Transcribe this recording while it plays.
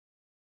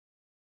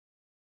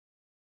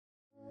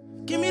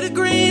Give me the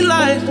green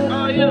light.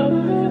 Oh,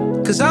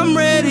 yeah. Cause I'm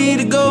ready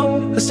to go.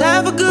 Let's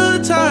have a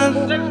good time.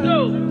 Let's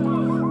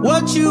go.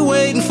 What you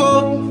waiting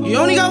for? You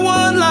only got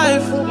one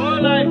life.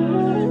 One life.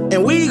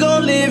 And we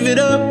gon' live it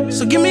up.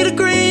 So give me the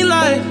green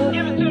light.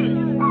 Give it to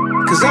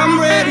me. Cause I'm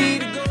ready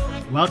to go.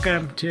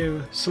 Welcome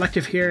to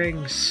Selective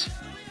Hearings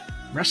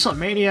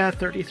WrestleMania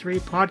 33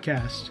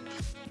 podcast.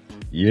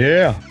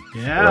 Yeah.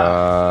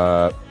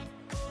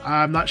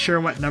 I'm not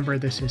sure what number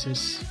this is.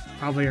 It's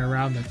probably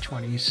around the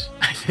 20s,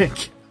 I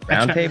think.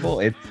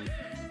 Roundtable?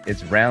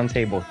 It's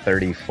Roundtable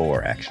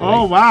 34, actually.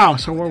 Oh, wow.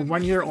 So we're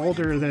 1 year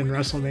older than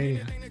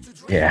WrestleMania.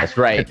 Yeah. That's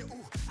right.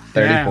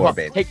 34, Yeah.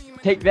 baby.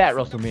 Take that,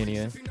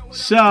 WrestleMania.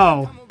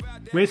 So,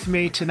 with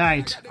me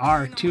tonight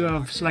are two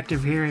of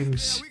Selective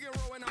Hearings'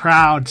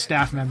 proud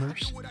staff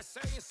members.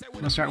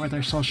 We'll start with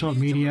our social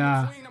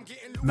media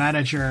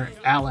manager,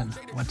 Alan.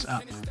 What's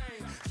up?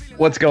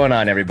 What's going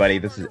on, everybody?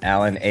 This is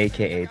Alan,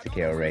 a.k.a.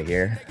 Takeo Ray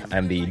here.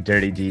 I'm the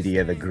Dirty DD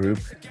of the group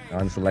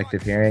on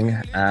Selective Hearing.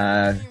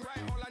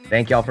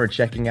 Thank y'all for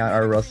checking out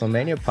our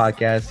WrestleMania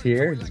podcast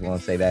here. Just want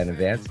to say that in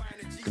advance.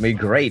 It's going to be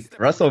great.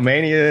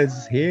 WrestleMania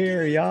is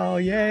here, y'all.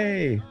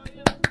 Yay.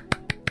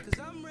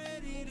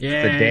 Yay.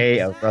 It's a day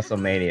of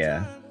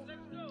WrestleMania.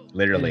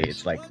 Literally,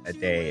 it's like a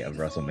day of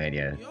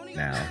WrestleMania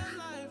now.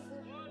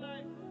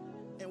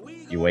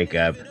 You wake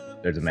up,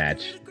 there's a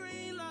match.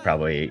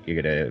 Probably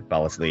you're going to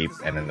fall asleep,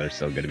 and then there's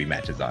still going to be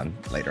matches on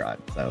later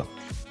on. So,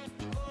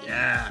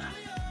 Yeah.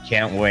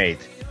 can't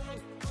wait.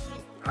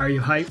 Are you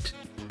hyped?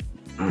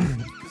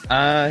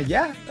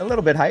 Yeah, a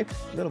little bit hyped.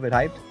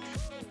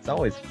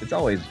 It's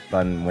always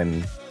fun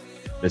when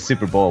the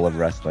Super Bowl of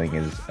wrestling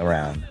is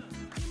around.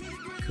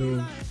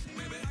 Cool.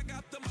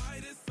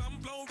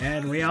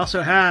 And we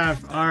also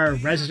have our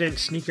resident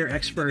sneaker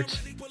expert,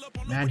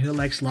 man who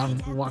likes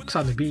long walks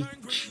on the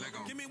beach,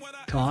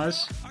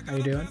 Taz. How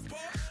you doing?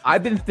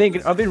 I've been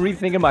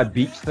rethinking my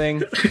beach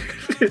thing.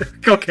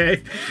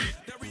 Okay.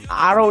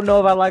 I don't know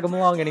if I like them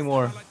long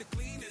anymore.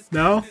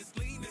 No?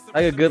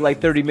 Like a good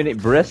 30-minute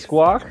brisk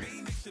walk.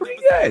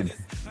 Pretty good.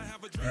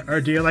 Or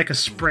do you like a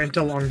sprint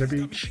along the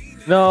beach?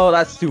 No,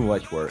 that's too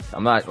much work.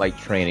 I'm not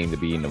training to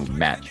be in a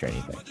match or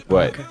anything.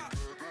 But Okay.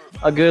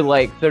 a good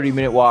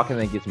 30-minute walk and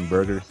then get some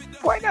burgers.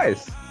 Quite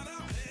nice.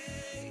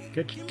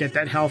 Get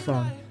that health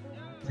on.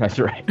 That's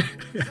right.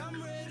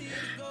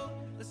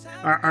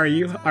 Are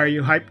you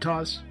hyped,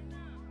 Taz?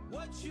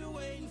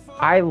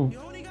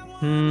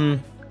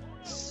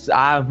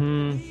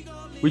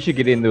 We should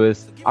get into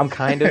this. I'm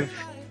kind of.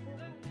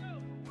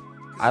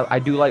 I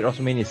do like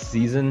WrestleMania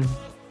season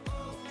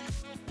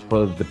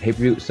for the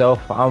pay-per-view itself.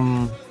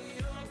 I'm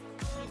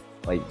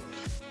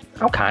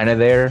kind of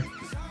there.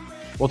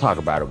 We'll talk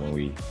about it when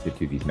we get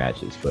to these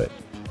matches, but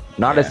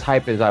not as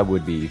hype as I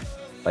would be,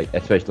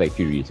 especially a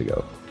few years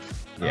ago.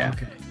 Yeah.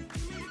 Okay.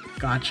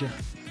 Gotcha.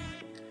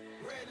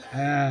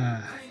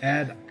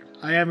 And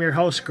I am your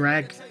host,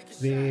 Greg,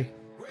 the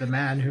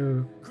man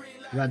who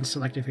runs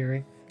Selective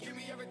Hearing.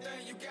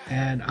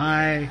 And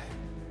I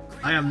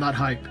am not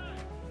hype.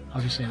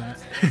 I'll just say that.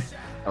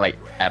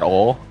 At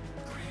all.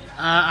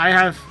 I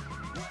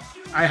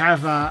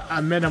have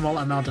a minimal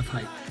amount of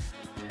hype.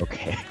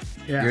 Okay.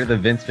 Yeah. You're the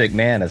Vince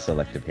McMahon of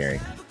Selective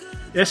Hearing.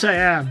 Yes, I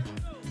am.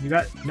 You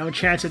got no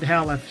chance in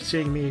hell of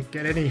seeing me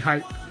get any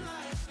hype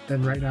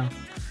than right now.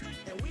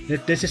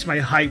 This is my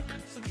hype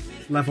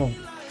level.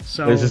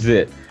 So This is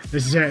it.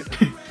 This is it.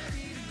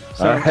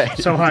 All right.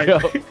 So hype.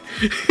 Go.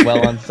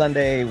 Well, on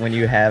Sunday, when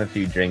you have a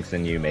few drinks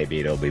in you, maybe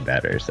it'll be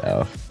better,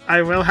 so.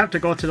 I will have to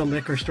go to the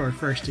liquor store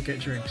first to get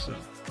drinks. So.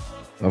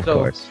 Of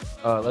course.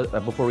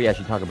 Before we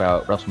actually talk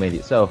about WrestleMania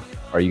itself,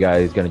 are you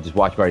guys going to just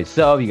watch by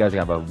yourself? You guys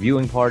going to have a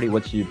viewing party?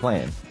 What's your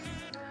plan?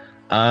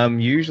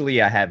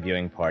 Usually I have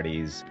viewing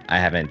parties. I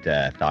haven't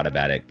thought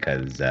about it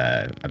because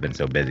I've been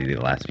so busy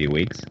the last few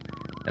weeks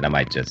that I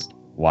might just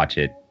watch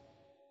it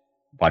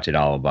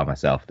all by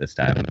myself this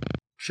time.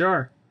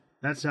 Sure.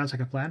 That sounds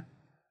like a plan.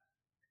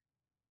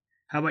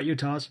 How about you,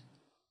 Taz?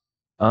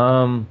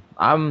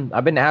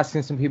 I've been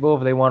asking some people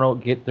if they want to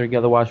get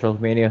together watch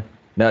WrestleMania.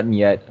 Nothing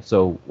yet,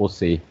 so we'll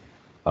see.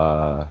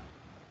 I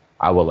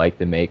would like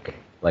to make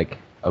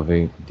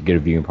to get a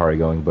viewing party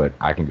going, but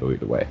I can go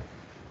either way.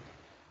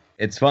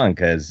 It's fun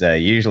because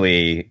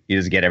usually you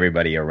just get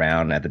everybody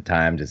around at the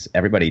time. Just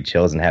everybody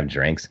chills and have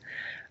drinks.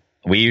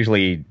 We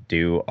usually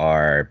do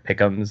our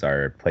pick'ems,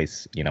 our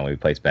place. We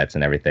place bets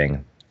and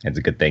everything. It's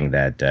a good thing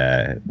that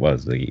what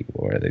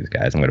are these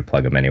guys? I'm going to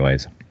plug them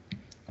anyways.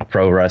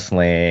 Pro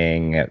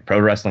wrestling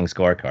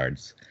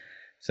scorecards.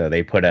 So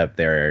they put up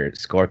their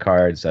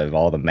scorecards of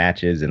all the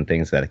matches and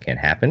things that can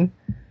happen.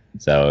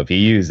 So if you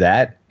use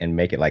that and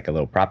make it like a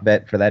little prop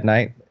bet for that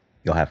night,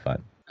 you'll have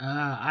fun.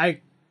 I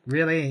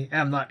really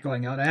am not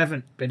going out. I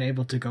haven't been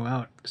able to go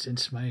out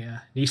since my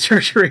knee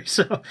surgery.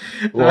 So.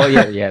 Well,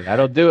 yeah,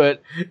 that'll do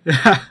it.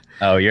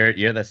 Oh,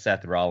 you're the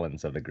Seth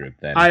Rollins of the group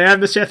then. I am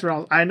the Seth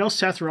Rollins. I know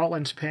Seth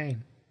Rollins'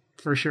 pain,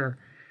 for sure.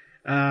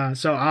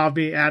 So I'll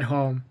be at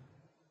home,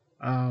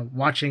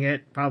 watching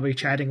it, probably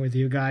chatting with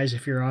you guys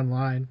if you're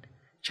online,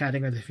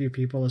 chatting with a few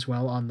people as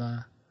well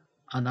on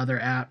other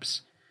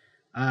apps.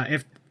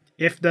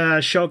 if the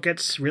show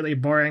gets really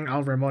boring,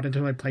 I'll remote into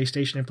my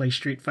PlayStation and play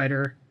Street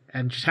Fighter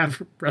and just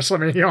have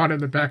WrestleMania on in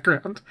the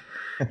background.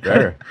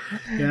 Sure.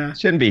 Yeah.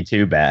 Shouldn't be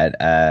too bad.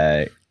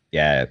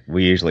 Yeah,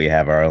 we usually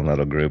have our own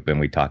little group and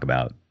we talk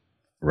about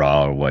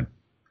Raw or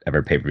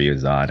whatever pay-per-view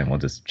is on, and we'll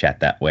just chat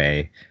that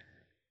way.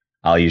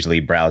 I'll usually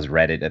browse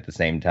Reddit at the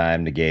same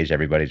time to gauge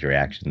everybody's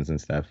reactions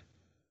and stuff.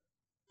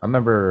 I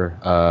remember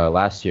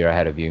last year I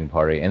had a viewing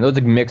party, and there was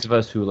a mix of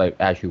us who like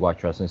actually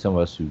watch wrestling, some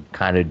of us who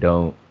kind of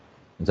don't,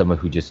 and some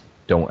who just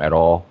don't at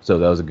all. So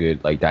that was a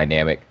good like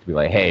dynamic to be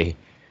like, hey,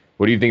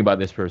 what do you think about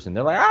this person?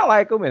 They're like, I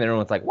like them, and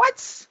everyone's like,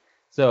 what?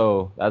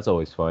 So that's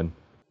always fun.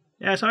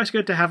 Yeah, it's always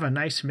good to have a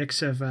nice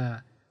mix of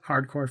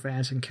hardcore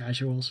fans and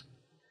casuals.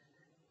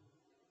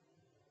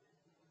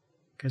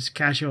 Because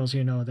casuals,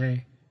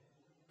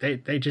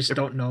 they just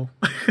don't know.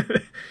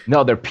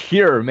 No, they're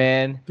pure,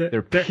 man.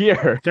 They're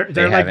pure.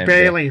 They're like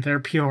Bailey. They're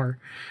pure.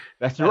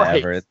 That's right.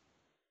 Whatever.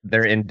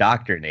 They're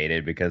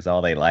indoctrinated because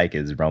all they like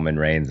is Roman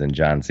Reigns and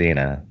John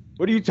Cena.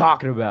 What are you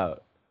talking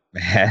about?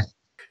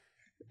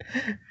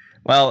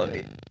 Well,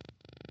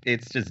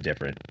 it's just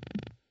different.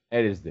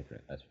 It is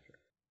different. That's for sure.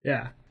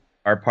 Yeah.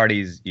 Our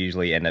parties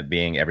usually end up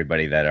being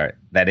everybody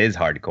that is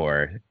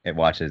hardcore and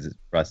watches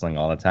wrestling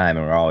all the time,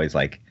 and we're always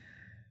like,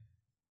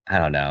 I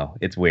don't know.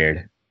 It's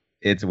weird.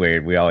 It's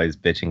weird. We always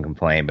bitch and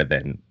complain, but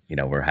then,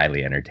 we're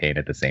highly entertained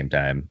at the same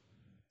time.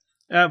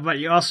 But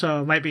you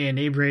also might be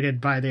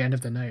inebriated by the end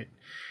of the night.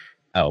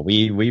 Oh,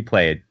 we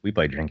play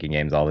drinking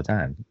games all the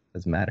time.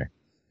 Doesn't matter.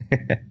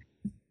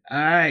 All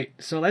right.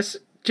 So let's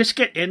just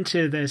get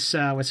into this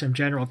with some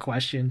general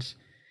questions.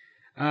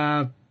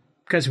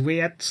 Because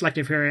we at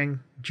Selective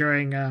Hearing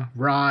during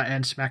Raw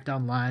and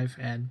SmackDown Live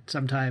and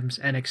sometimes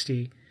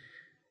NXT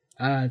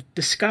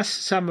discuss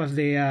some of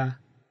the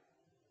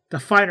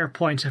finer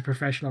points of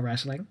professional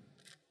wrestling,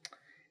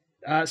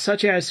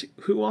 such as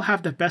who will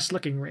have the best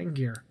looking ring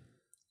gear.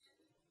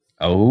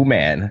 Oh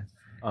man.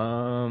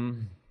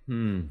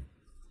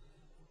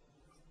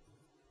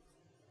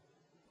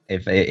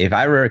 If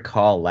I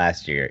recall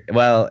last year,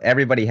 well,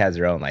 everybody has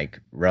their own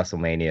like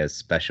WrestleMania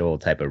special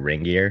type of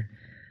ring gear.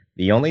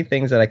 The only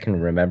things that I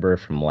can remember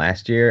from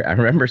last year, I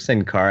remember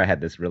Sin Cara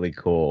had this really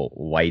cool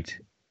white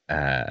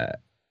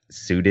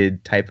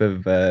suited type of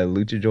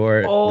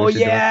luchador. Oh,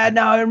 yeah.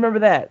 No, I remember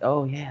that.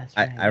 Oh, yeah. That's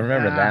right. I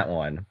remember that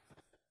one.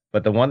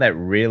 But the one that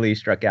really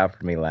struck out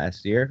for me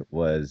last year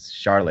was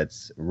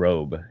Charlotte's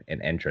robe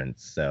and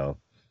entrance. So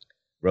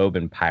robe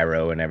and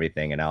pyro and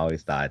everything. And I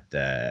always thought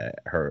I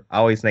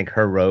always think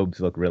her robes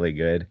look really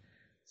good.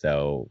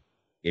 So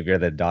if you're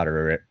the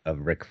daughter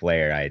of Ric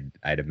Flair,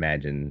 I'd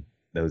imagine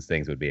those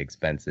things would be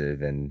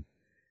expensive and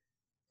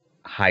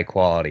high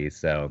quality.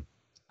 So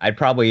I'll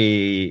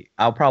probably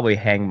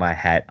hang my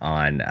hat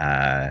on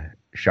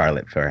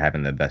Charlotte for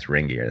having the best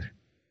ring gear.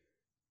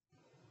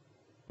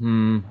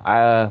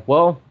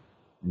 Well,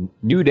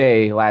 New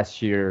Day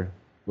last year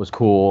was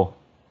cool.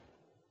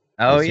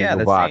 Oh yeah,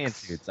 the Saiyan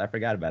suits. I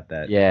forgot about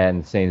that. Yeah,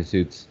 and the Saiyan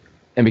suits.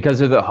 And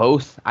because of the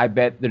host, I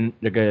bet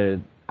they're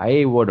gonna.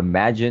 I would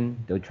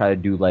imagine they'll try to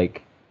do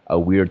like a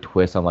weird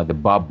twist on like the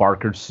Bob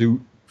Barker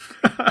suit.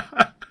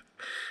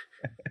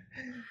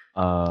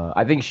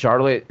 I think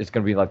Charlotte is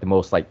gonna be like the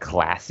most like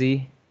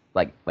classy,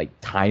 like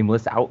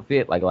timeless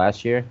outfit like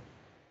last year.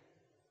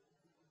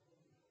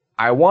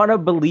 I want to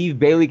believe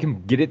Bailey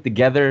can get it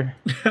together.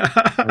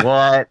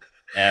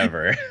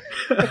 Whatever.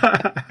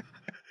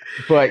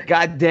 But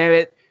god damn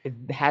it, it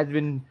has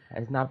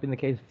not been the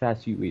case the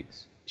past few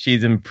weeks.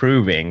 She's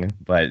improving,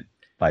 but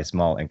by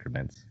small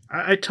increments.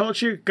 I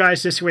told you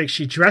guys this week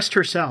she dressed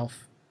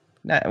herself.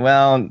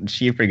 Well,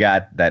 she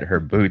forgot that her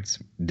boots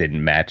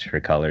didn't match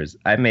her colors.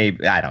 I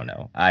don't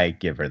know. I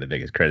give her the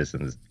biggest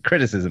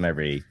criticism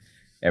every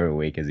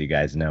week, as you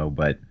guys know,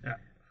 but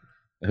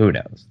who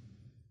knows?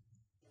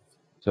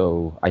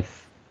 So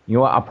you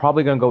know what? I'm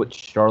probably gonna go with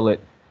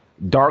Charlotte.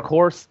 Dark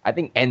horse. I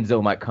think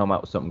Enzo might come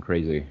out with something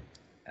crazy.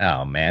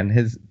 Oh man,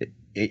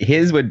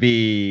 his would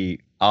be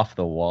off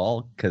the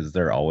wall because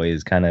they're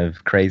always kind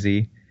of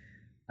crazy.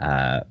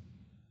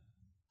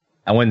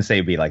 I wouldn't say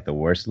it'd be like the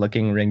worst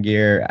looking ring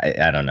gear.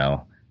 I don't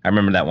know. I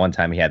remember that one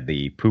time he had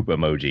the poop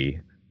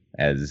emoji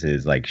as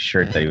his like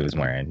shirt that he was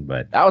wearing,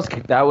 but that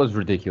was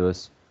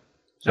ridiculous.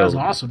 That was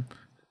awesome.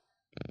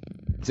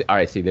 All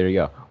right, see, there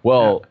you go.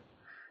 Well,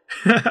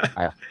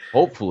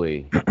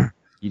 hopefully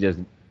he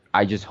doesn't.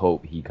 I just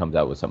hope he comes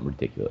out with something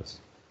ridiculous.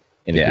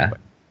 In a good way.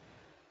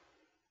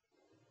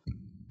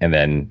 And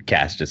then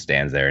Cass just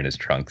stands there in his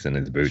trunks and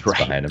his boots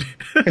behind him.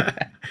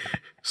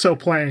 So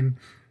plain.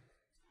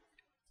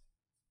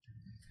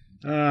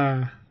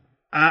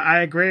 I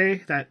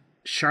agree that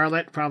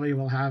Charlotte probably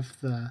will have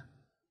the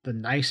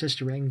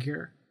nicest ring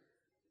gear,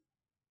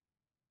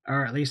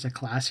 or at least the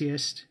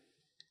classiest.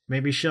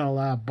 Maybe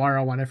she'll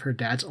borrow one of her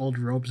dad's old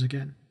robes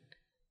again.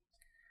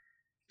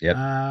 Yep.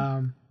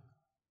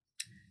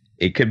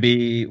 It could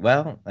be,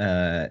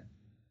 the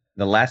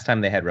last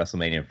time they had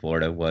WrestleMania in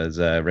Florida was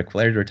Ric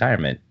Flair's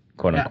retirement,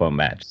 quote-unquote,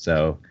 match.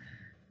 So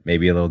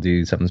maybe they'll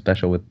do something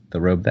special with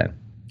the robe then.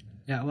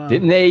 Yeah, well,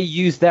 Didn't they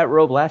use that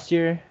robe last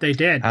year? they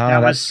did. Oh,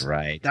 that's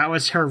right. That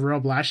was her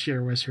robe last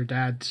year. Was her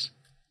dad's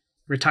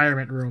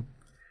retirement robe.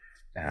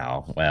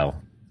 Oh,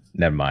 well,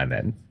 never mind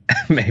then.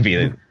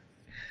 Maybe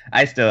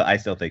I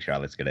still think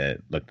Charlotte's gonna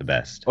look the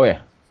best. Oh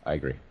yeah, I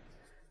agree.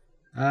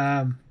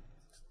 I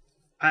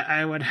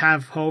would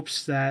have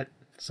hopes that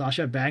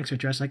Sasha Banks would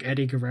dress like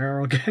Eddie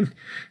Guerrero again.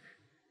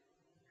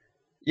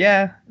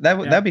 Yeah,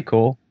 that'd be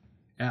cool.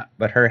 Yeah.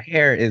 But her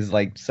hair is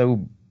like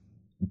so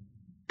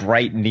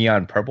bright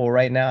neon purple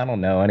right now. I don't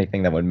know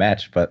anything that would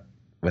match, but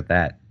with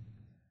that.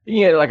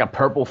 You get like a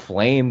purple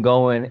flame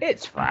going.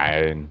 It's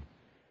fine.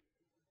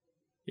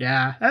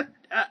 Yeah,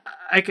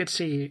 I could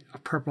see a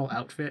purple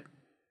outfit.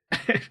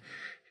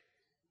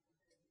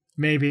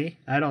 Maybe.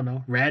 I don't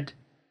know. Red.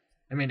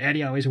 I mean,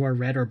 Eddie always wore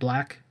red or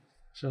black.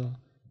 So.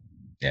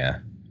 Yeah.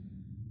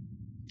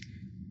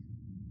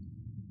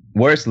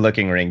 Worst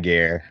looking ring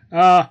gear.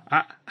 Oh,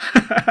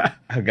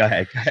 Go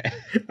ahead.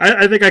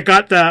 I think I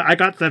got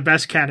the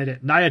best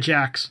candidate. Nia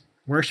Jax,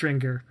 worst ring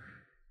gear.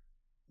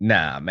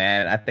 Nah,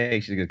 man. I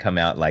think she's gonna come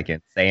out like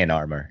in Saiyan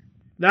armor.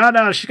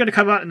 No, she's gonna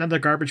come out in another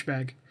garbage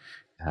bag.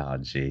 Oh,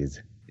 jeez.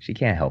 She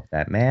can't help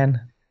that,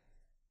 man.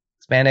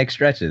 Spandex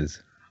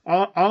stretches.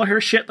 All her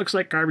shit looks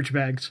like garbage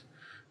bags.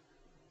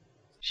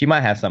 She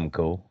might have something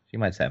cool. She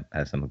might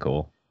have something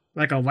cool.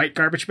 Like a white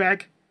garbage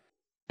bag?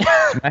 She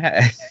might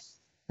have...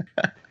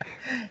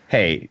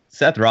 Hey,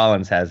 Seth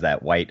Rollins has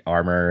that white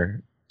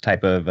armor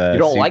type of You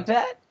don't suit. like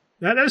that?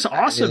 That is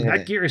awesome.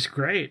 That gear is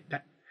great.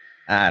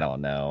 I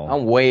don't know.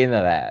 I'm way into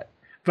that.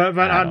 But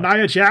on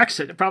Nia Jax,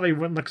 it probably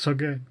wouldn't look so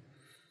good.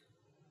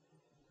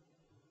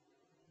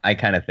 I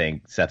kind of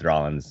think Seth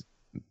Rollins,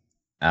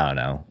 I don't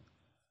know.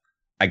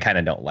 I kind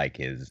of don't like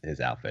his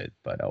outfit,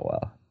 but oh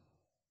well.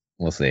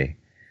 We'll see.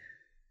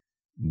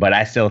 But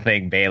I still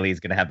think Bayley's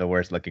going to have the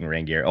worst looking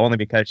ring gear only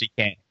because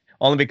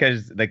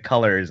the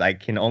colors, I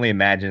can only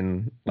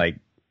imagine like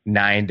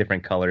 9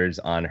 different colors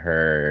on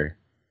her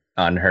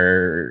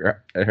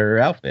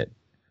outfit.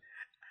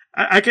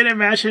 I can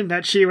imagine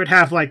that she would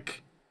have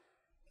like,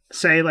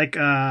 say like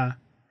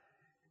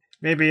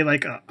maybe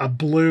like a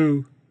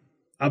blue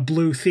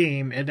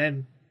theme, and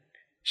then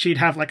she'd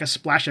have like a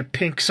splash of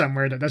pink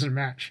somewhere that doesn't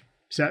match.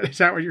 Is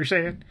that what you're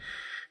saying?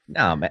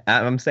 No, man,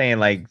 I'm saying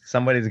like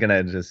somebody's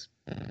gonna just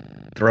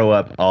throw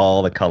up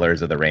all the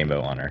colors of the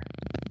rainbow on her.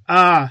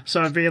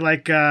 So it'd be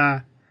like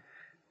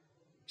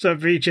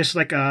just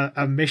like a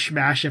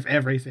mishmash of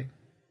everything.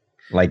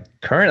 Like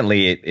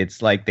currently,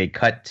 it's like they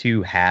cut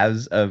 2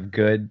 halves of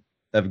good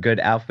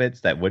outfits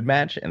that would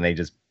match, and they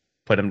just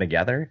put them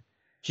together.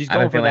 She's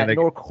going for that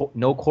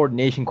no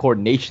coordination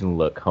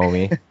look,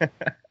 homie.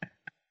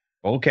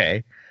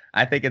 Okay.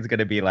 I think it's going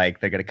to be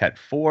like they're going to cut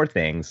 4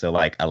 things. So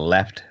like her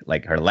left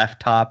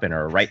top and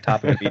her right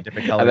top are going to be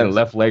different colors. And then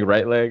left leg,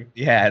 right leg.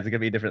 Yeah, it's going to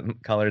be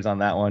different colors on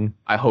that one.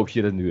 I hope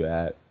she doesn't do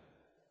that.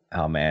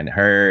 Oh man,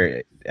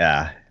 and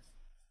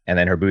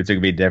then her boots are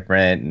going to be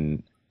different,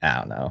 and I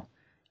don't know.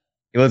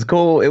 It was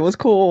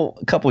cool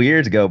a couple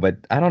years ago, but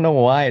I don't know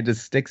why it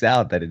just sticks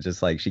out that it's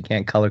just like she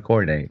can't color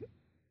coordinate.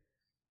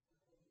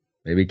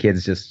 Maybe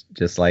kids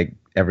just like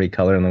every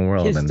color in the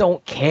world. Kids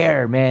don't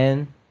care,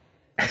 man.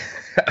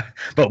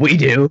 But we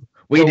do.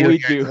 We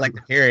do. Like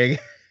hearing.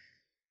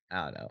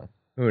 I don't know.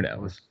 Who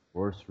knows?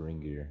 Worst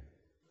ring gear.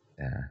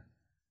 Yeah.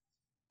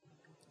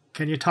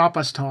 Can you top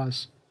us,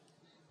 Taz?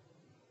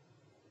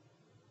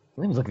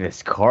 Let me look at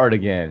this card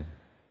again.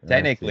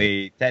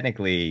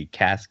 Technically,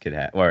 Cass could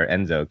have, or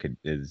Enzo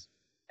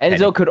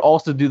could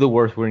also do the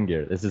worst ring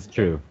gear. This is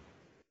true.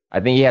 I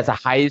think he has the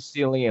highest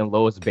ceiling and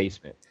lowest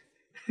basement.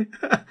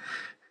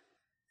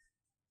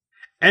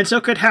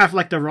 Enzo could have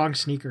like the wrong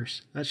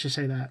sneakers. Let's just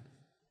say that.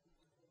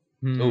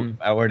 Ooh, if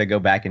I were to go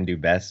back and do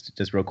best,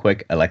 just real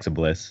quick, Alexa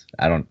Bliss.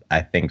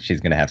 I think she's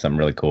gonna have something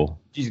really cool.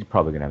 She's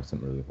probably gonna have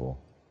something really cool.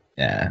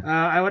 Yeah.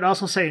 I would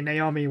also say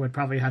Naomi would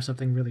probably have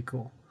something really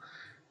cool.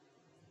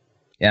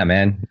 Yeah,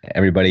 man.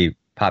 Everybody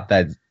pop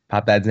that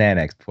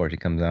Xanax before she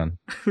comes on.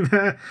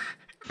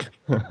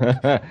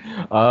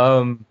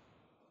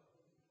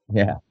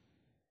 Yeah.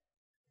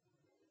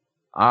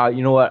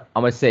 You know what?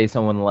 I'm gonna say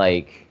someone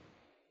like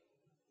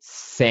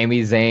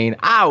Sami Zayn.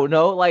 I don't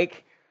know,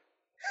 like.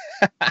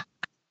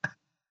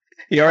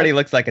 He already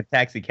looks like a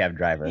taxi cab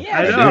driver. Yeah,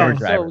 I know.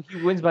 So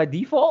he wins by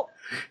default?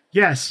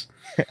 Yes.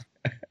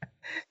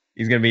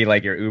 He's going to be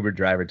like your Uber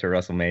driver to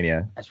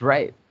WrestleMania. That's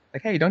right.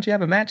 Like, hey, don't you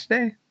have a match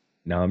today?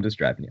 No, I'm just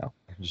driving y'all.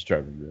 I'm just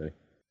driving today.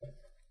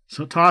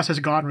 So Toss has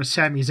gone with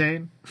Sami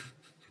Zayn?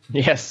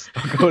 Yes,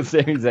 I'll go with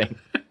Sami Zayn.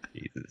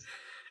 Jesus.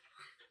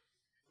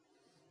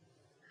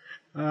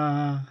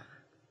 All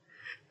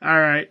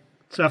right.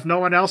 So if no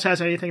one else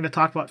has anything to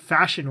talk about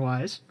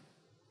fashion-wise,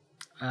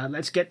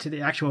 let's get to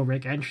the actual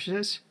ring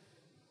entrances.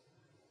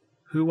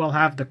 Who will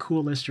have the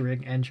coolest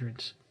ring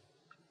entrance?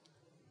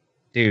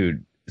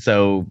 Dude,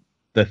 so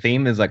the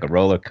theme is like a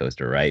roller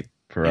coaster, right?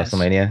 For Yes.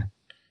 WrestleMania?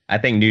 I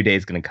think New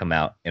Day's going to come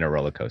out in a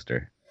roller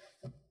coaster.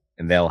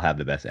 And they'll have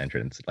the best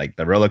entrance. Like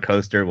the roller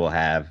coaster will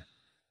have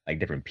like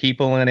different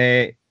people in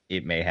it.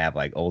 It may have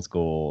like old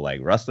school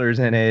like rustlers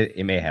in it.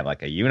 It may have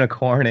like a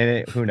unicorn in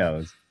it. Who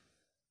knows?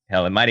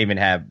 Hell, it might even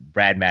have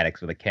Brad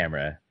Maddox with a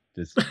camera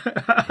just sitting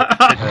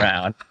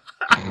around.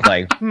 It's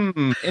like,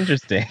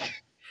 interesting.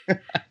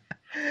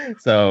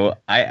 So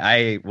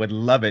I would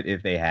love it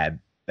if they had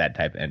that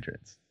type of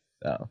entrance.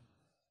 So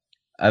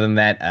other than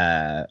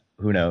that,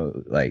 who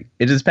knows? Like,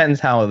 it just depends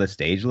how the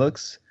stage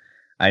looks.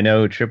 I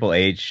know Triple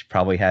H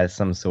probably has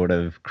some sort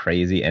of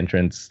crazy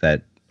entrance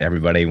that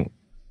everybody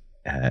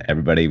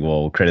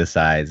will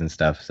criticize and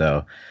stuff.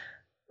 So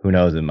who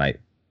knows?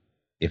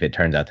 If it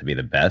turns out to be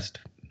the best.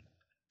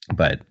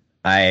 But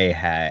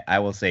I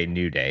will say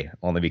New Day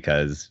only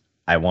because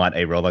I want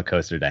a roller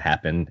coaster to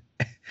happen.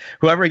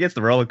 Whoever gets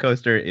the roller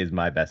coaster is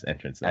my best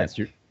entrance. That's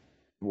your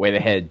way the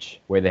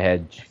hedge.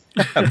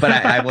 But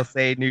I will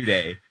say New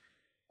Day.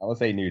 I will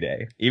say New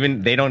Day.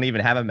 Even they don't even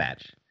have a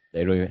match.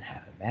 They don't even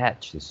have a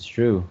match. This is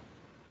true.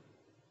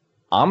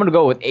 I'm gonna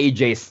go with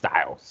AJ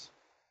Styles.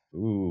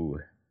 Ooh,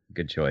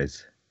 good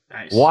choice.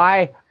 Nice.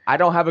 Why? I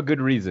don't have a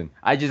good reason.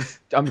 I'm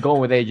going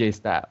with AJ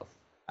Styles.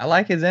 I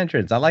like his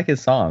entrance. I like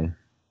his song.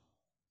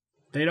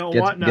 They don't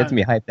want none. Gets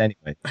me hyped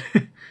anyway.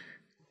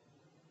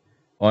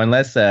 Or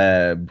unless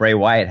Bray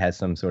Wyatt has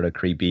some sort of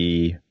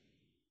creepy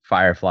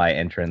Firefly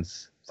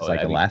entrance, just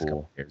like the last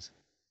couple years.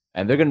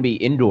 And they're gonna be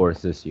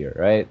indoors this year,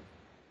 right?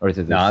 Or is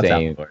it the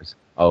same? It's outdoors.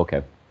 Oh,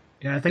 okay.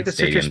 Yeah, I think the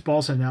Citrus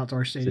Bowl's an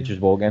outdoor stadium. Citrus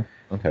Bowl game?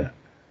 Okay.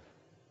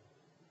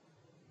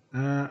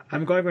 Yeah.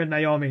 I'm going with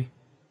Naomi.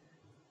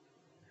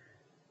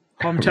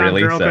 Hometown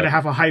girl going to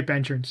have a hype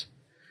entrance.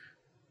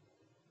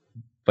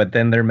 But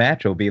then their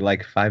match will be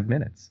like 5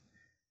 minutes.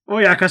 Oh,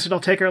 yeah, because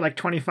it'll take her like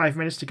 25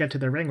 minutes to get to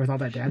the ring with all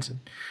that dancing.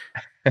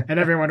 And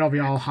everyone will be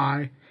all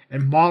high.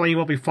 And Molly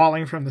will be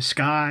falling from the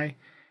sky.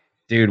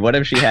 Dude, what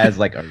if she has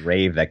like a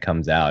rave that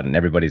comes out and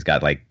everybody's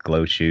got like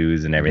glow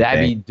shoes and everything?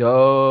 That'd be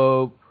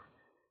dope.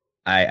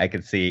 I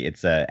could see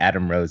it's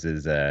Adam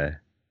Rose's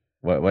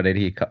what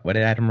did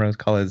Adam Rose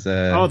call his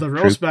the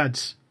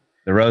Rosebuds.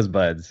 The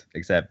Rosebuds,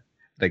 except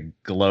the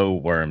glow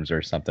worms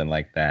or something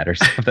like that, or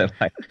something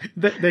like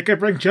They could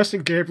bring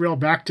Justin Gabriel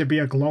back to be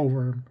a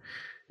glowworm.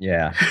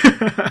 Yeah.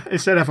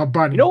 Instead of a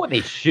bunny. You know what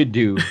they should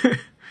do?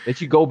 They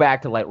should go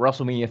back to like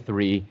WrestleMania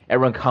 3,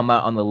 everyone come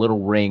out on the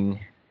little ring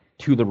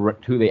to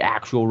the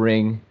actual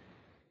ring.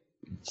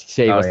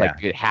 Save us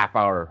like a half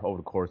hour over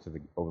the course of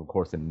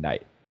the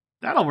night.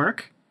 That'll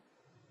work.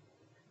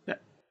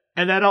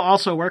 And that'll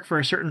also work for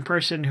a certain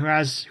person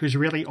who's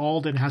really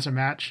old and has a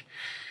match.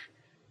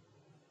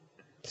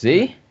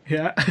 See?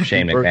 Yeah.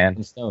 Shane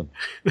McMahon. Stone.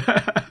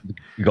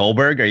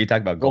 Goldberg? Are you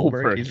talking about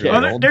Goldberg? He's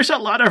really old. There's a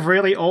lot of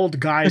really old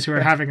guys who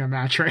are having a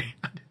match right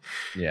now.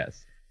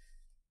 Yes.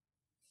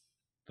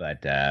 But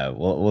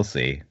we'll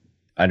see.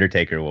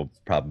 Undertaker will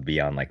probably be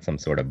on like some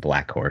sort of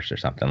black horse or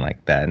something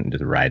like that and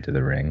just ride to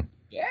the ring.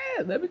 Yeah,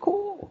 that'd be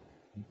cool.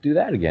 Do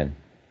that again.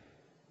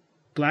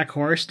 Black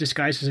horse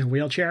disguised as a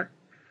wheelchair?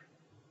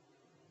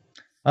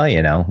 Oh,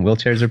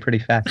 wheelchairs are pretty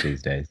fast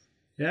these days.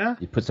 Yeah?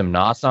 You put some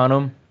NOS on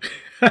them.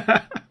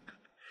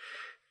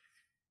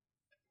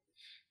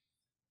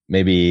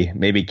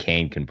 Maybe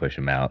Kane can push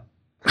him out.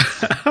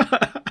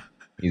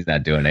 He's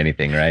not doing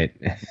anything, right?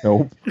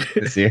 Nope.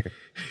 This year,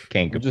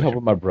 Kane could just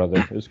helping my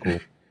brother. It was cool.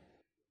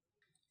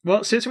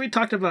 Well, since we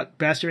talked about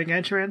best ring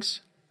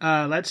entrance,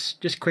 let's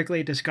just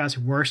quickly discuss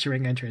worst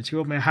ring entrance.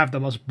 Who will have the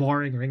most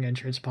boring ring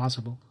entrance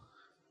possible?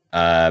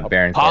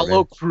 Baron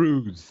Apollo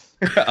Crews.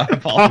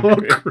 Apollo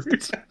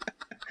Crews.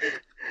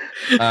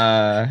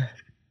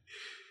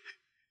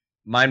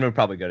 Mine would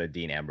probably go to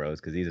Dean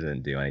Ambrose because he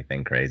doesn't do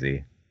anything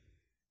crazy.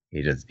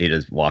 He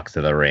just walks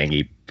to the ring,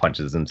 he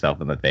punches himself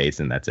in the face,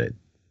 and that's it.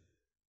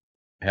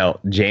 Hell,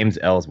 James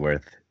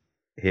Ellsworth,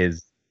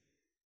 his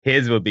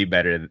would be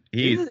better.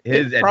 His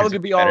probably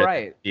could be all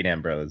right. Dean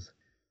Ambrose.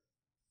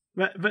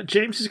 But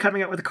James is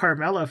coming out with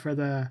Carmella for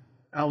the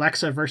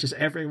Alexa versus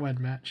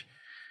everyone match.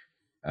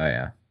 Oh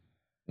yeah.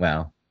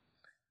 Well,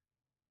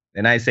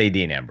 and I say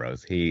Dean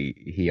Ambrose.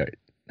 He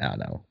I don't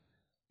know.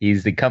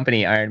 He's the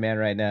company Iron Man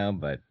right now,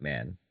 but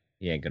man,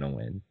 he ain't gonna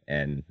win,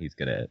 and he's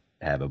gonna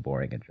have a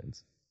boring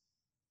entrance.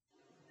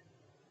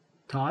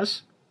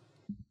 Taz?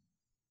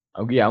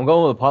 I'm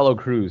going with Apollo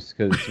Crews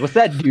because what's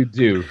that dude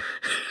do?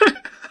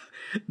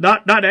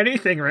 Not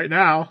anything right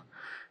now.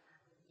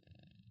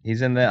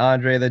 He's in the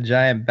Andre the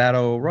Giant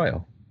Battle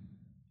Royal.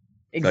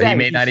 Exactly. So he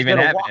may not even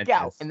have walk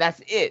out, and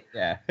that's it.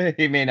 Yeah,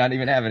 he may not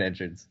even have an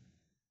entrance.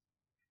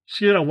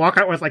 She's gonna walk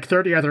out with like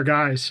 30 other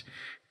guys.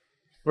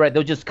 Right,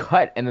 they'll just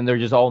cut, and then they're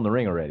just all in the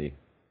ring already.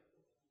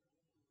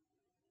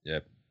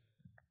 Yep.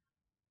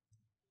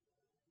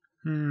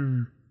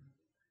 You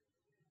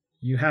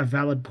have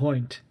valid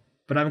point,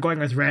 but I'm going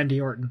with Randy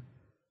Orton.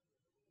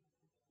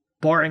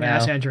 Boring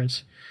ass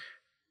entrance.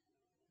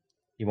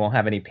 He won't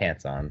have any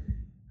pants on.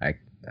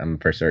 I'm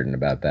for certain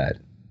about that.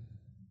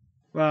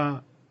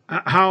 Well,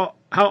 how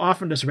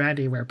often does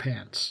Randy wear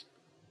pants?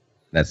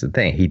 That's the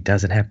thing. He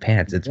doesn't have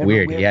pants. It's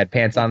weird. He had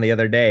pants on the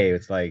other day.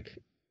 It's like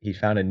he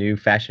found a new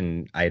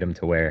fashion item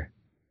to wear.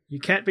 You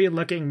can't be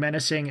looking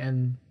menacing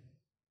and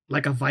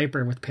like a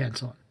viper with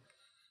pants on.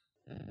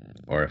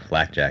 Or a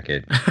flak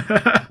jacket.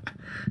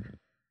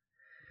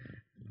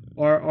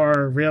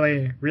 or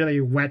really,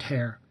 really wet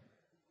hair.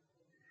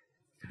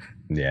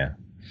 Yeah.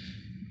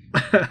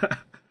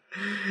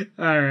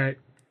 All right,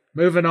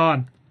 moving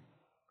on.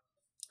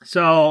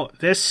 So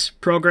this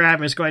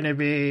program is going to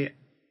be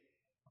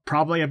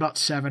probably about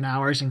 7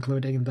 hours,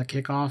 including the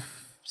kickoff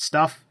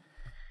stuff.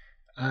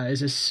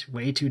 Is this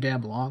way too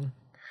damn long?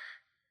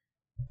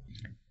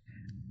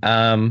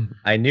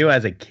 I knew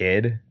as a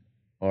kid,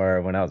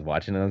 or when I was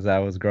watching it as I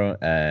was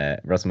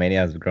WrestleMania,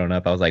 I was growing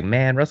up, I was like,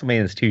 man,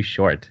 WrestleMania is too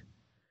short.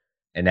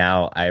 And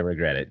now I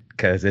regret it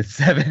because it's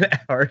 7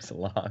 hours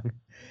long.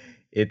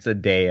 It's a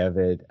day of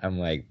it. I'm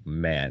like,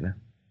 man.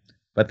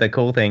 But the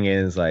cool thing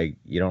is, like,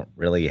 you don't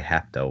really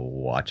have to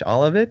watch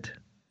all of it.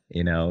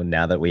 You know,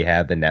 now that we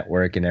have the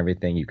network and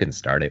everything, you can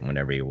start it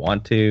whenever you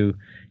want to.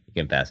 You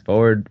can fast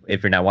forward.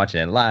 If you're not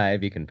watching it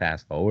live, you can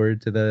fast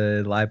forward to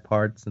the live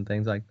parts and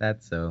things like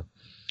that. So,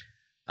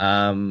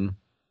 7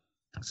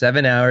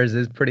 hours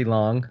is pretty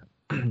long.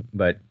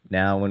 But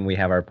now when we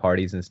have our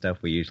parties and stuff,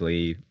 we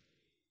usually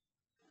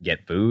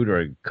get food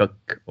or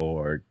cook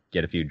or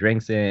get a few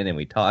drinks in, and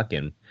we talk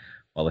and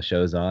while the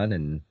show's on,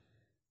 and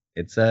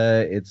it's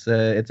a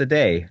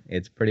day.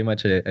 It's pretty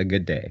much a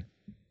good day.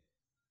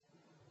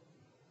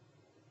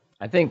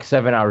 I think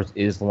 7 hours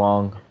is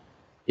long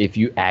if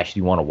you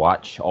actually want to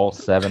watch all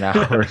 7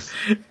 hours.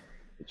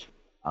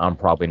 I'm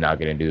probably not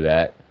going to do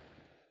that.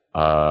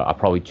 I'll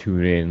probably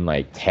tune in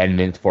like 10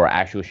 minutes before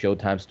actual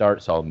showtime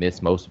starts, so I'll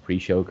miss most of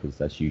pre-show because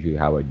that's usually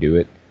how I do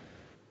it.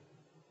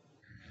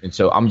 And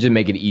so I'm just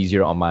making it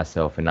easier on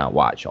myself and not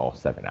watch all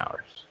 7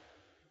 hours.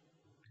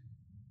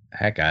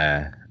 Heck,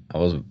 I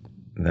was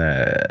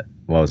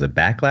what was it,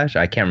 Backlash?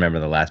 I can't remember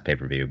the last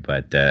pay-per-view,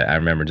 but I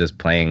remember just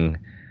playing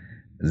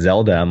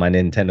Zelda on my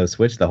Nintendo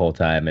Switch the whole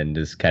time and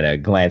just kind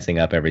of glancing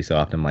up every so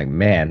often. I'm like,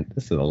 man,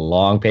 this is a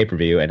long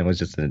pay-per-view, and it was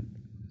just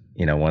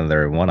one of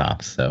their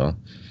one-offs. So I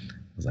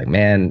was like,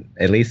 man,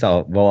 at least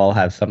we'll all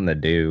have something to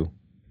do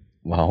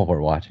while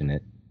we're watching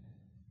it.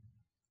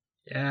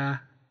 Yeah,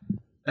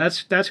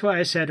 that's why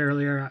I said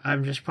earlier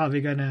I'm just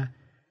probably gonna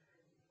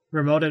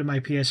remote into my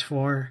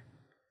PS4,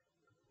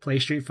 play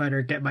Street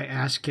Fighter, get my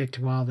ass kicked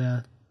while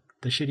the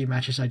shitty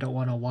matches I don't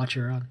want to watch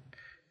are on.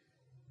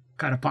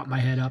 Kind of pop my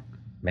head up.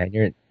 Man,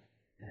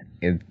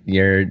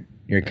 your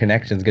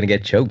connection's gonna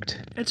get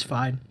choked. It's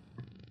fine.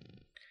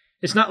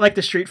 It's not like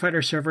the Street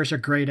Fighter servers are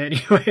great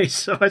anyway,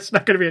 so it's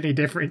not gonna be any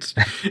difference.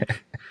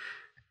 It's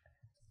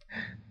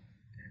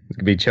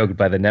gonna be choked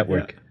by the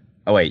network. Yeah.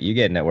 Oh wait, you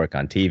get network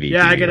on TV.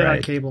 Yeah, TV, I get it right?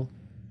 on cable.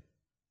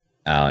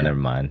 Oh, yeah. Never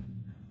mind.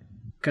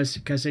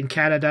 Because in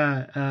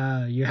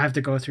Canada, you have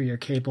to go through your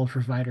cable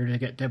provider to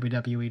get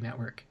WWE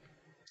Network.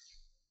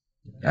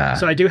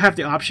 So I do have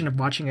the option of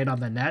watching it on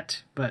the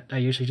net, but I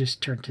usually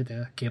just turn to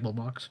the cable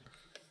box.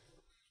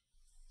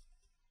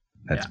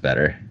 That's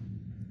better.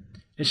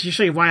 It's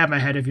usually why I'm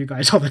ahead of you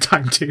guys all the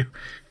time too.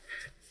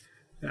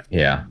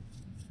 Yeah.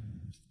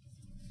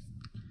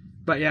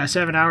 But yeah,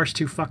 7 hours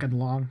too fucking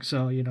long.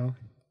 So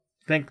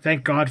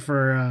thank God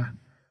for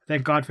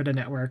the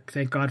network.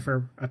 Thank God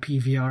for a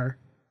PVR.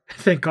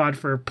 Thank God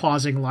for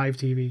pausing live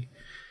TV.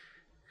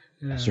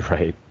 That's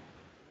right.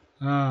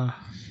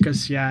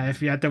 Because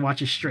if you had to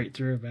watch it straight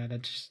through, man,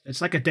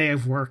 it's like a day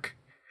of work.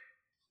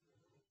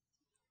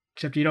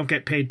 Except you don't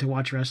get paid to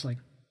watch wrestling.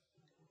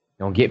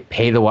 Don't get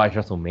paid to watch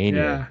WrestleMania.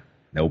 Yeah.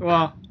 Nope.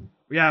 Well,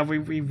 yeah,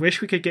 we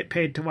wish we could get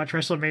paid to watch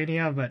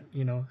WrestleMania, but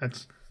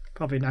that's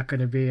probably not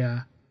going to be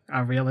a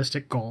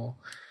realistic goal.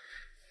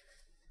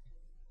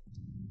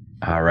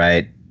 All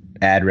right,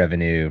 ad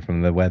revenue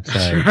from the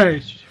website.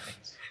 That's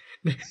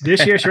right.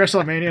 This year's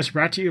WrestleMania is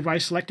brought to you by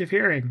Selective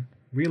Hearing.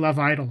 We love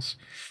idols.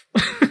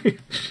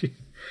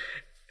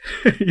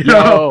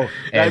 Yo,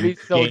 that'd be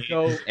so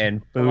dope.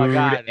 And food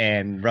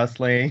and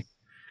wrestling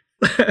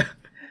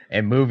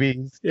and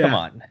movies. Yeah. Come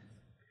on.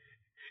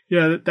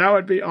 Yeah, that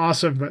would be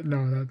awesome, but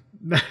no,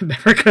 that's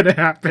never gonna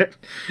happen.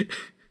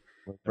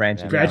 We're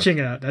branching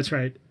out. That's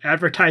right.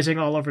 Advertising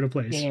all over the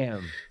place.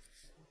 Damn.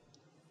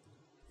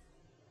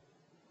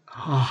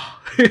 Oh.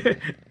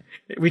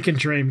 We can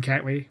dream,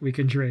 can't we? We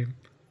can dream.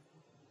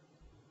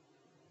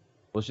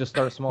 Let's just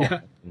start small.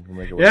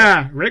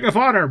 Yeah, Ring of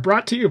Honor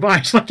brought to you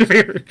by Selective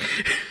Hearing.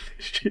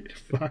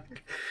 Fuck.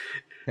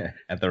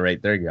 At the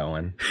rate they're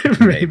going,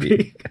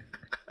 maybe.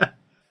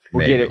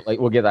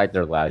 We'll get like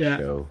their last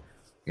show.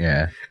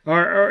 Yeah.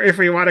 Or if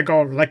we want to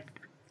go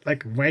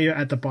like way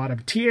at the bottom,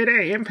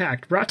 TNA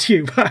Impact brought to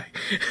you by.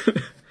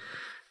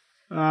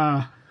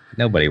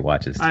 Nobody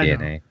watches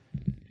TNA.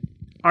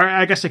 Or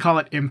I guess they call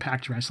it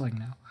Impact Wrestling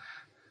now.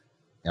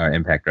 Or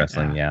Impact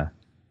Wrestling, yeah.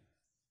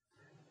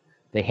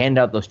 They hand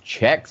out those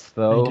checks,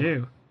 though. They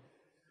do.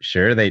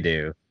 Sure, they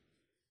do.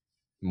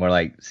 More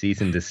like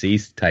cease and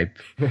desist type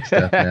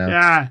stuff now.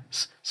 Yeah.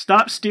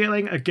 Stop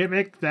stealing a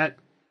gimmick that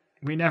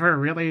we never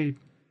really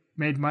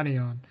made money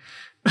on.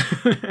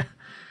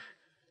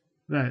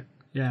 But,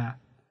 yeah.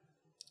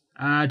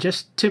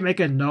 Just to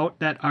make a note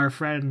that our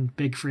friend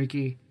Big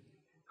Freaky,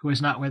 who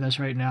is not with us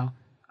right now,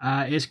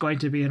 is going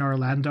to be in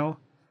Orlando,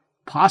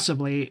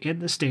 possibly in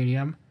the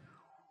stadium,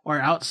 or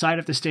outside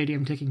of the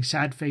stadium taking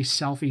sad face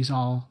selfies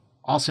all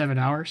 7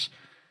 hours.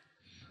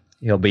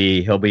 He'll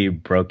be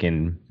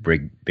broken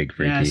big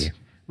freaky. Yes,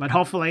 but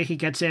hopefully he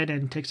gets in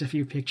and takes a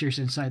few pictures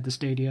inside the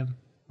stadium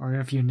or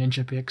a few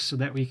ninja pics so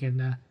that we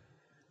can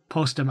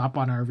post them up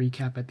on our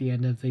recap at the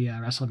end of the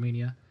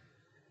WrestleMania.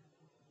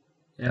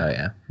 Yeah. Oh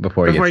yeah,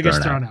 before he gets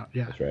thrown out.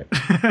 Yeah, That's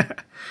right.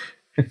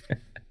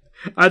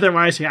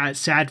 Otherwise, yeah, it's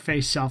sad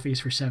face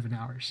selfies for 7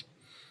 hours.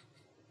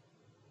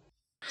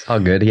 It's all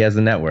good. He has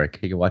a network.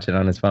 He can watch it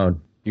on his phone.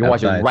 You can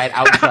watch it right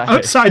outside.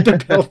 Outside the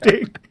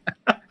building.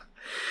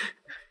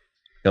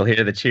 He'll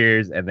hear the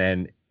cheers and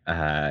then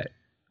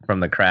from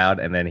the crowd,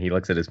 and then he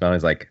looks at his phone and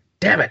is like,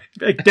 damn it.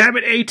 Like, damn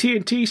it,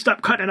 AT&T,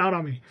 stop cutting it out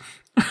on me.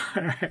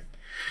 All right.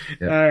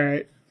 Yep. All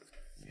right.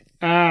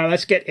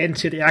 Let's get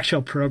into the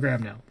actual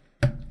program now.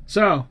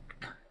 So,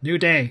 New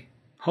Day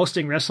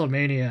hosting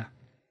WrestleMania.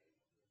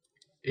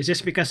 Is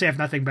this because they have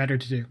nothing better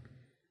to do?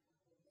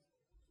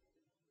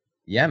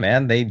 Yeah,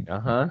 man. They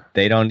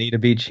don't need to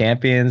be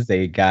champions.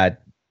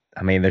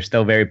 They're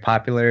still very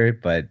popular,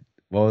 but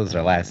what was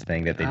their last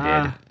thing that they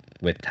did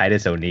with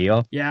Titus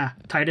O'Neil? Yeah,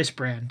 Titus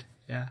Brand.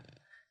 Yeah.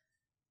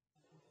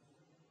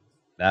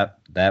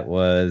 That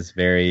was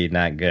very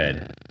not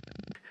good.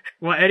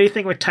 Well,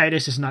 anything with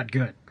Titus is not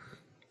good.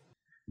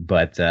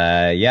 But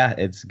yeah,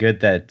 it's good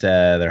that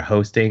they're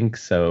hosting,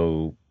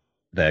 so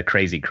the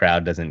crazy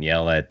crowd doesn't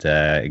yell at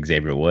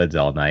Xavier Woods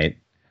all night.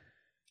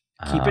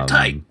 Keep it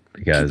tight.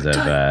 Because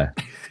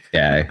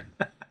yeah.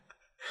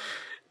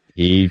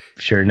 He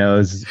sure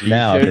knows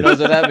now. He sure knows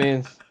what that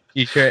means.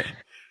 You sure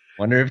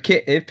wonder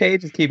if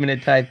Paige is keeping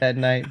it tight that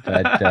night,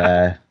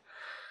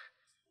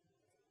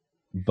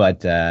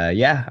 but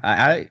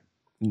yeah,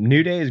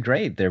 New Day is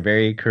great. They're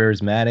very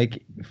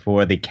charismatic.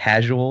 For the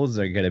casuals,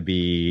 they're going to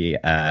be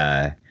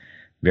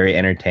very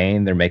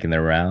entertained. They're making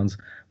their rounds.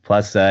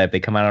 Plus, if they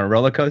come out on a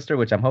roller coaster,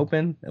 which I'm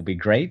hoping, it'll be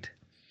great.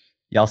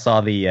 Y'all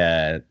saw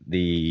the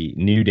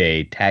New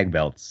Day tag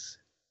belts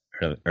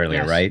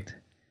earlier, yes. Right?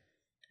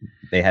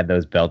 They had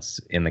those belts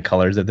in the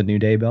colors of the New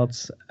Day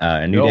belts.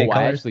 New Day colors.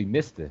 I actually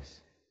missed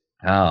this.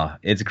 Oh,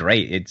 it's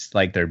great. It's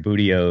like their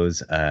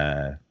Bootio's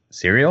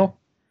cereal,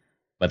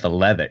 but the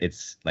leather.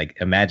 It's like,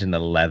 imagine the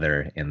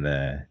leather in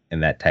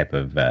that type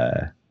of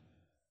I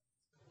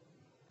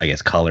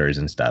guess colors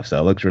and stuff. So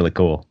it looks really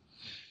cool.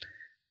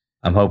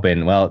 I'm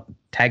hoping. Well,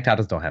 tag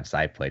titles don't have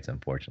side plates,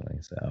 unfortunately.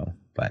 So,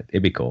 but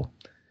it'd be cool.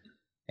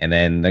 And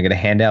then they're gonna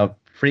hand out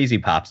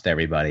Freezy Pops to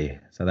everybody,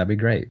 so that'd be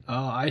great.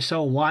 Oh, I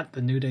so want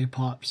the New Day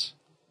Pops.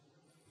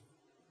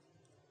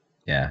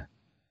 Yeah.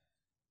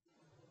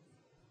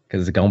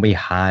 Because it's going to be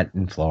hot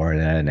in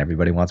Florida and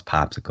everybody wants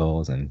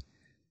popsicles. And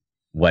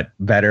what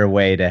better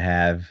way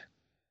to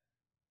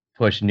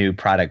push new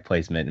product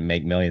placement and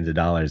make millions of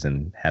dollars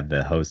and have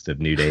the host of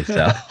New Day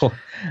sell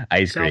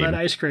ice cream. Sell that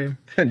ice cream.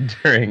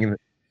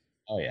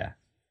 Oh, yeah.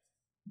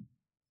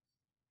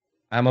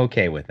 I'm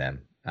okay with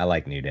them. I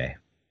like New Day.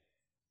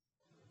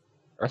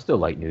 I still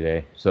like New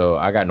Day, so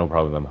I got no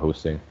problem with them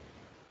hosting.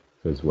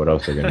 Because what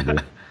else are they going to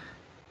do?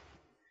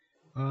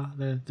 Well,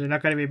 they're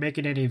not going to be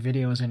making any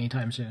videos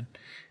anytime soon.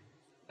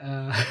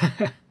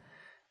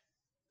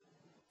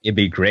 It'd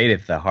be great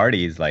if the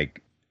Hardys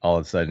all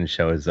of a sudden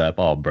shows up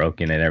all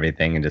broken and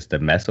everything and just to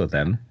mess with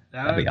them.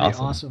 That'd be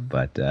awesome.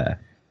 But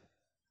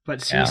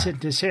cease and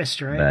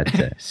desist, right?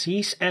 But,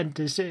 cease and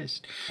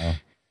desist. Oh,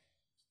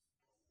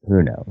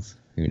 who knows?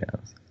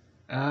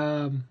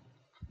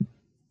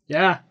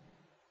 Yeah.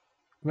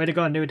 Way to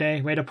go, New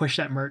Day. Way to push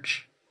that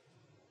merch.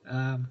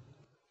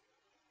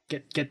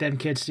 Get them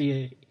kids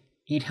to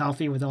eat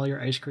healthy with all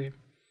your ice cream.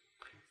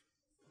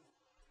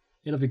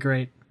 It'll be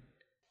great.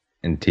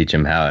 And teach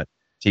them how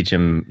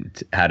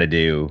to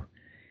do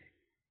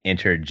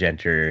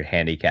intergender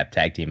handicap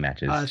tag team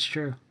matches. Oh, that's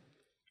true.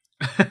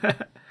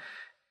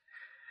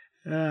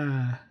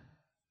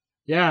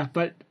 Yeah,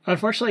 but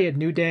unfortunately at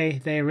New Day,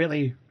 they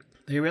really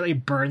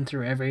burn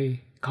through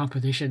every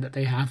competition that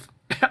they have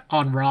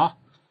on Raw.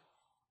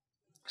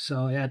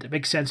 So yeah, it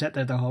makes sense that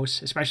they're the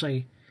hosts,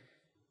 especially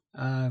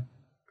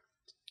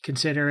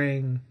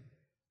considering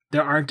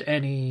there aren't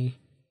any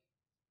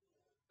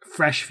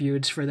fresh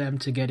feuds for them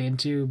to get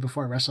into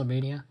before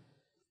WrestleMania.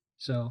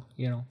 So,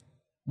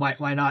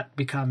 why not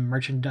become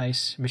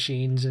merchandise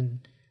machines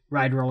and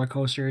ride roller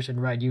coasters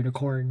and ride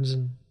unicorns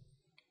and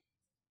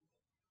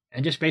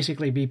just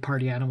basically be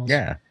party animals?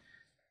 Yeah.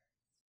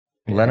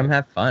 Let them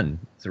have fun.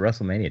 It's a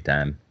WrestleMania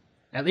time.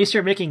 At least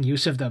you're making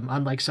use of them,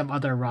 unlike some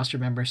other roster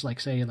members, like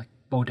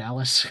Bo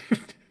Dallas.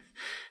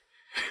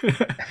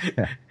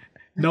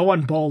 No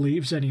one Bo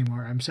leaves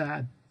anymore. I'm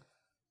sad.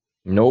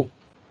 Nope.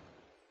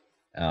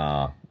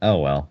 Oh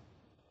well.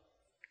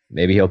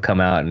 Maybe he'll come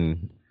out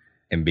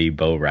and be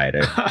Bo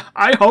Rider.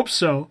 I hope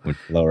so. With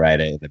Flo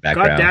Rida in the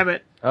background. God damn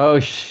it. Oh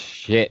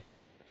shit.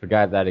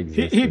 Forgot that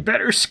existed. He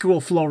better school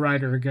Flo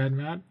Rida again,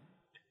 man.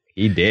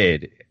 He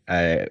did.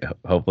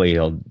 Hopefully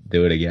he'll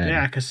do it again.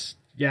 Yeah, because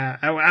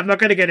I'm not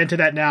going to get into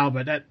that now,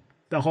 but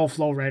the whole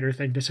Flo Rida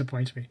thing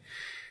disappoints me.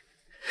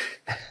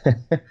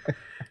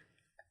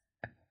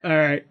 All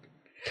right.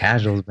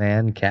 Casuals,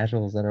 man.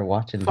 Casuals that are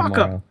watching Fuck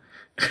tomorrow.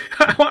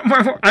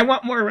 I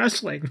want more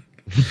wrestling.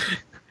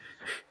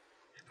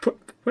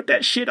 Put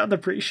that shit on the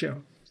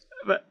pre-show.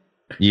 But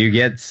You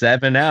get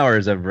 7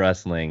 hours of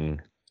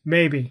wrestling.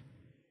 maybe.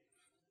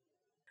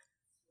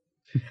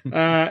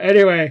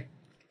 Anyway,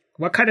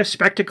 what kind of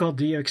spectacle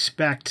do you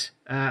expect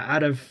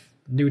out of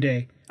New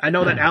Day? I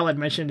know that Alan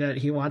mentioned that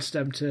he wants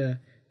them to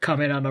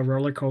come in on a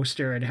roller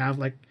coaster and have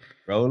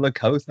Roller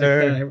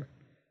coaster.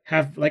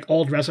 like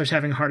old wrestlers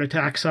having heart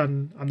attacks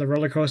on the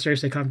roller coaster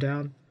as they come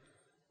down.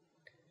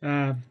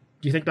 Do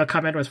you think they'll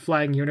come in with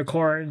flying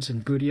unicorns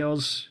and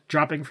bootios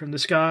dropping from the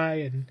sky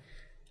and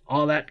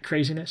all that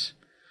craziness?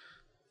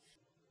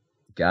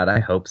 God, I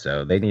hope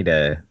so. They need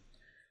to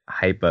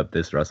hype up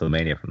this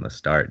WrestleMania from the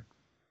start.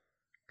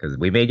 Because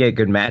we may get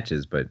good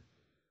matches, but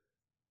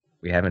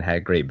we haven't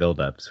had great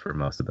build-ups for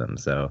most of them.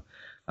 So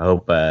I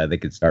hope they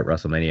could start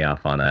WrestleMania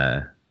off on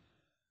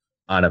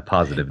a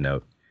positive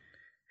note.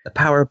 The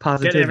power of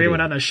positivity. Get everyone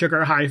on a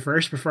sugar high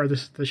first before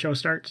the show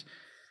starts.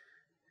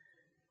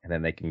 And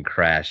then they can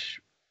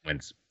crash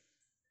once.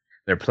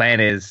 Their plan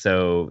is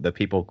so the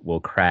people will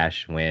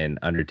crash when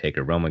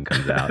Undertaker Roman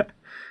comes out.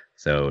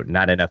 So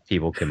not enough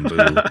people can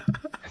boo.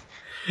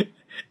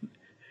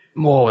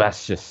 Whoa,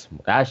 that's just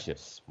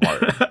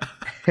smart.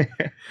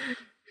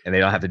 And they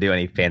don't have to do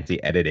any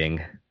fancy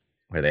editing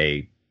where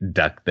they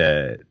duck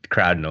the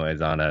crowd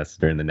noise on us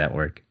during the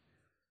network.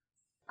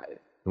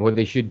 What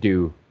they should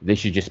do, they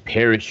should just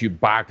parachute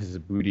boxes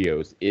of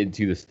bootios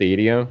into the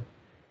stadium,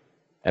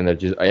 and they're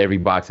just every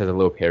box has a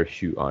little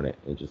parachute on it,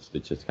 and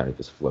it just kind of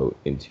just float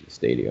into the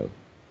stadium.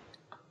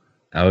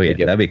 Oh yeah,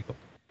 that'd be cool.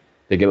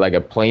 They get like a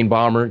plane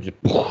bomber,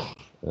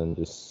 and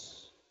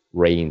just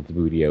rain the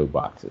bootio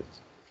boxes.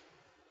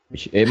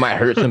 It might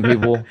hurt some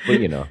people,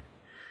 but you know.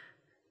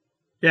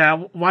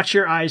 Yeah, watch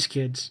your eyes,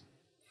 kids.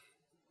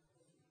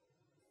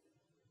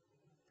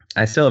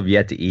 I still have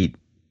yet to eat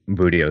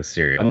Bootio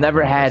cereal. I've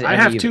never had. I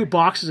have either. 2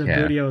 boxes of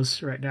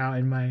bootios right now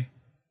in my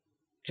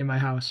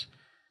house.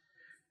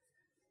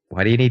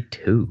 Why do you need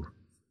 2?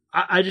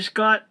 I just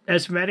got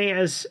as many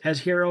as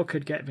Hero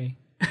could get me.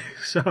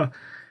 So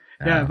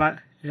yeah, but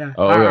yeah.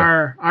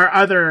 Our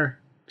other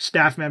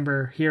staff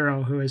member,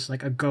 Hero, who is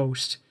like a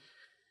ghost,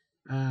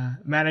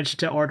 managed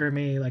to order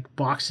me like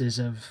boxes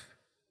of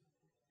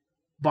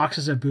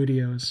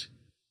bootios.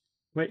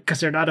 Wait, because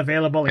they're not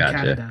available in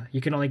Canada.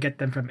 You can only get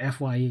them from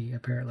FYE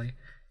apparently.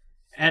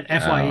 And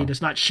FYE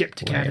does not ship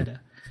to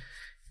Canada.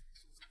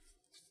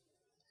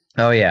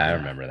 Oh yeah, I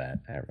remember that.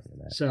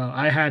 So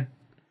I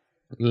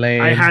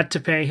had to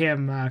pay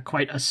him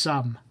quite a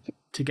sum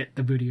to get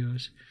the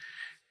bootios.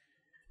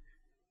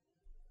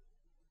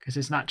 Because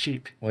it's not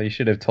cheap. Well, you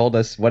should have told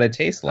us what it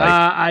tastes like.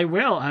 I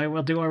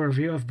will do a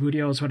review of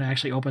bootios when I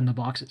actually open the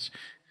boxes.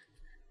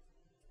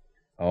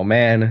 Oh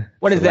man.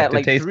 What is that,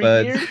 like taste 3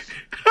 buds. years?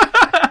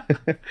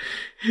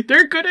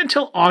 They're good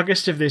until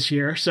August of this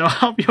year, so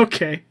I'll be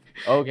okay.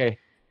 Okay.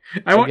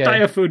 I won't die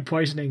of food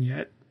poisoning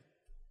yet.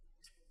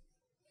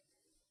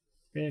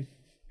 Man,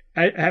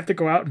 I have to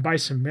go out and buy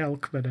some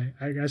milk, but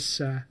I guess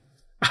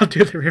I'll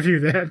do the review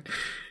then.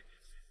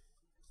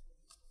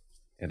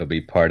 It'll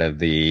be part of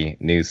the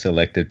new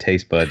selective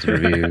taste buds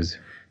reviews.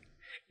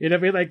 It'll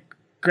be like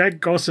Greg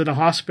goes to the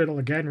hospital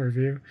again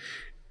review.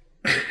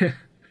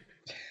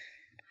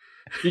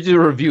 You just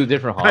review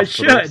different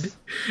hospitals.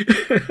 I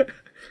should.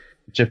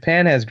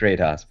 Japan has great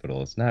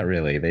hospitals. Not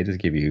really. They just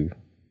give you drugs.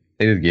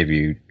 They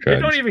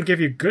don't even give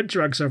you good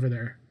drugs over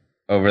there.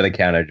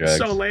 Over-the-counter drugs.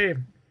 So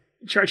lame.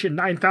 They charge you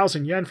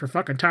 9,000 yen for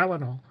fucking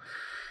Tylenol.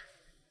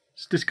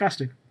 It's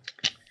disgusting.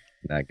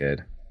 Not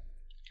good.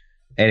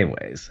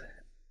 Anyways,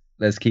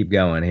 let's keep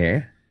going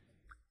here.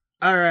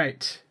 All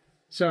right.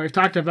 So we've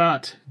talked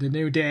about the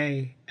New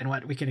Day and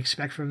what we can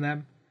expect from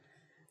them.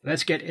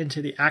 Let's get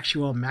into the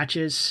actual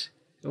matches.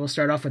 We'll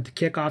start off with the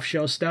kickoff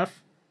show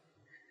stuff.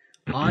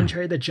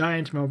 Andre the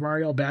Giant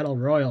Memorial Battle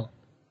Royal.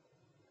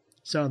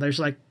 So there's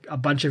like a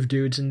bunch of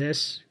dudes in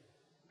this.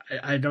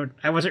 I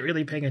wasn't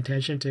really paying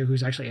attention to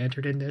who's actually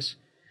entered in this.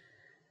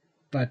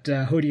 But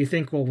who do you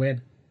think will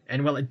win?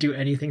 And will it do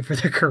anything for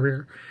their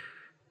career?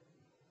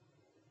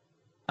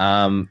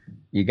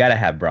 You got to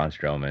have Braun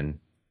Strowman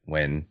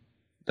win.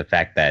 The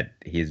fact that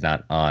he's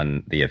not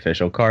on the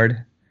official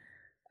card,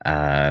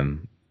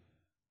 kind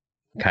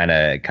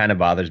of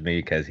bothers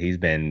me because he's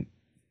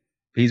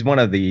one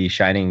of the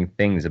shining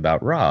things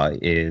about Raw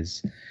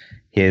is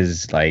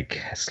his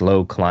like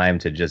slow climb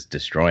to just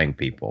destroying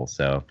people.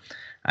 So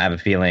I have a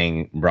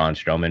feeling Braun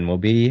Strowman will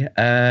be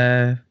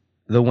the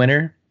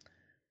winner.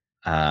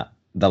 The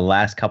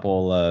last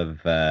couple of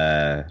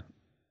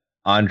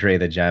Andre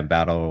the Giant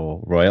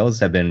Battle Royals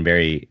have been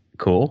very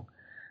cool.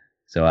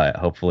 So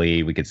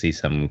hopefully we could see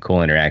some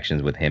cool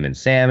interactions with him and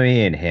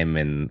Sammy, and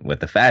him with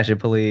the Fashion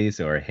Police,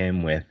 or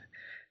him with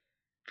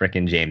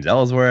frickin' James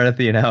Ellsworth.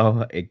 You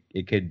know,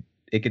 it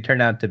could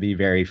turn out to be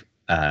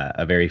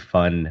a very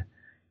fun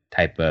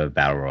type of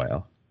battle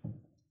royal.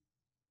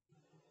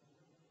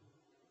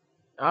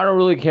 I don't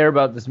really care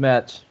about this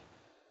match.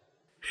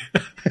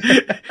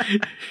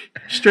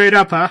 Straight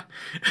up, huh?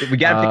 We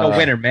gotta pick a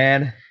winner,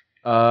 man.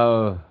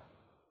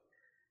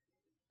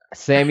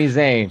 Sami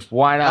Zayn.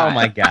 Why not? Oh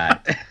my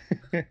god.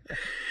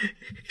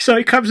 So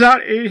he comes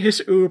out in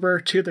his Uber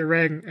to the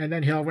ring, and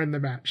then he'll win the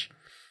match.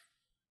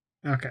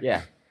 Okay.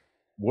 Yeah.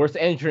 Worst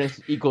entrance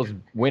equals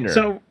winner.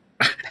 So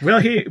will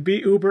he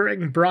be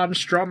Ubering Braun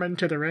Strowman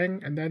to the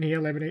ring, and then he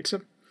eliminates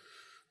him?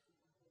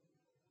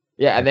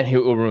 yeah, and then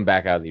he'll Uber him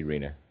back out of the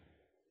arena.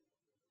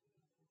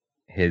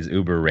 His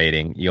Uber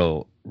rating,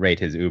 you'll rate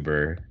his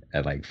Uber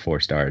at like 4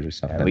 stars or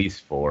something. At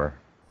least 4.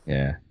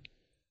 Yeah.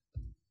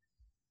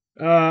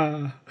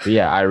 But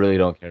yeah, I really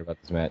don't care about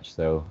this match,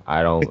 so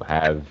I don't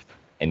have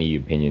any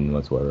opinion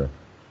whatsoever.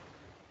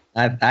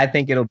 I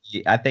think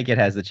it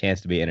has the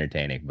chance to be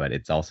entertaining, but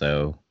it's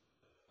also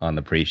on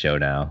the pre-show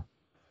now.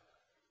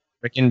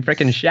 Frickin'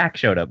 Shaq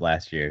showed up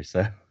last year,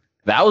 so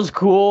That was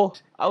cool.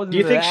 Do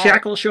you think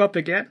Shaq will show up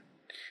again?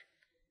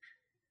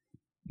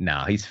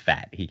 no, he's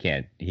fat. He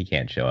can't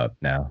show up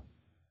now.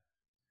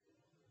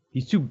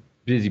 He's too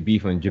busy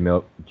beefing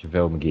JaVale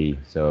McGee,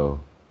 so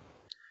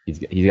he's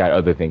got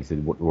other things to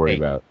worry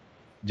about.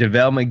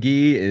 JaVale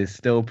McGee is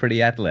still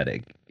pretty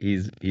athletic.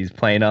 He's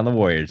playing on the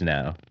Warriors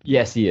now.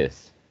 Yes, he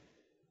is.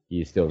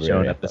 He is still very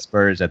Showing up the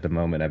Spurs at the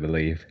moment, I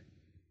believe.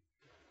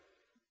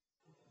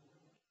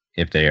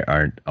 If they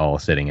aren't all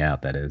sitting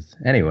out, that is.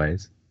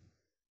 Anyways.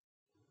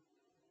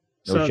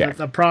 No So Shaq.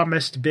 the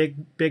promised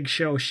big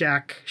show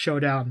Shaq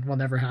showdown will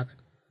never happen.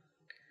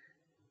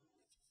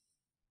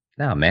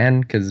 No,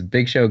 man, because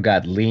Big Show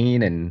got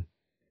lean and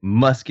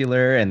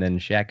muscular, and then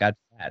Shaq got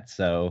fat.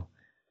 So,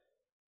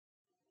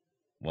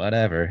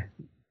 whatever.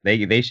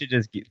 They should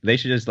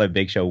just let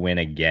Big Show win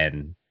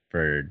again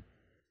for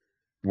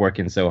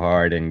working so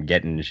hard and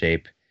getting in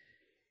shape,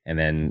 and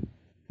then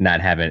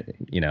not having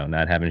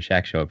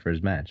Shaq show up for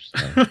his match.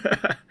 So.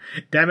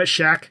 Damn it,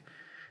 Shaq.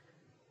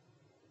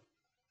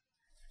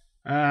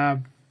 I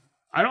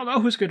don't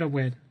know who's gonna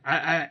win.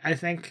 I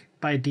think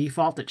by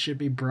default it should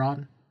be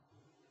Braun.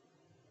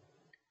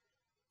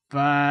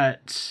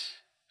 But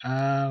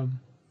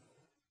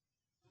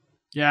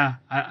yeah,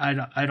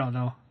 I don't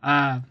know.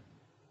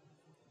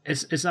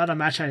 It's not a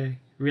match I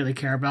really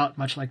care about,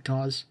 much like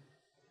Taz.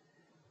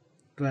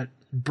 But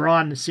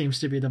Braun seems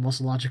to be the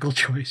most logical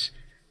choice.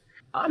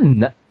 I'm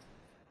not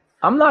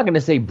going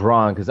to say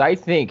Braun because I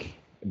think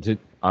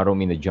I don't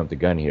mean to jump the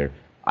gun here.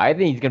 I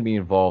think he's going to be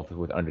involved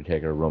with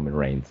Undertaker or Roman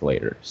Reigns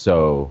later.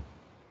 So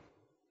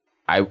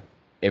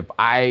if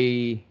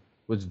I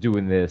was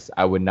doing this,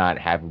 I would not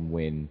have him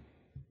win.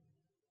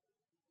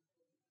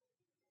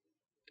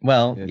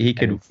 Well, he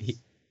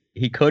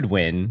could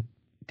win,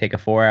 take a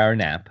 4-hour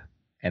nap,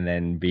 and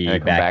then be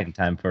back in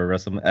time for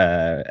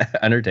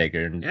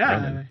Undertaker. And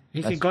Roman.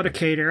 He can go to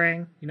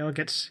catering.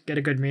 Get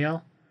a good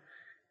meal.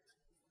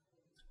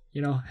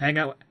 Hang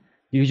out.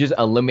 You could just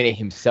eliminate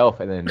himself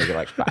and then make it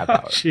like 5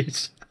 hours.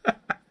 Jeez.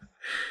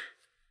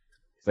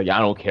 It's like, I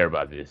don't care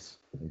about this.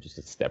 I'm just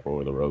a step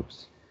over the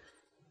ropes.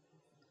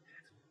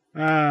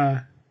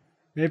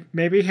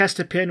 Maybe he has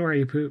to pin where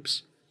he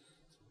poops.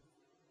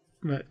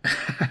 But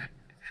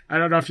I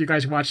don't know if you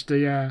guys watched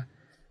the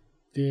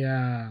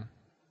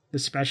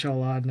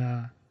special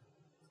on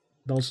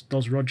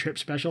those road trip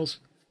specials.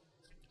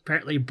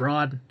 Apparently,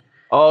 Braun.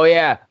 Oh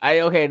yeah,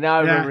 now I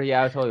remember.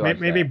 Yeah, I totally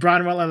watched maybe that.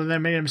 Braun will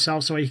eliminate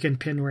himself so he can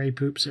pin where he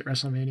poops at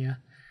WrestleMania.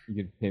 You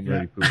can pin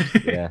where he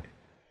poops. Yeah.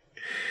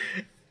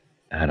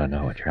 I don't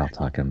know what you're all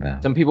talking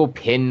about. Some people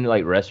pin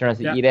like restaurants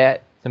to eat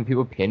at. Some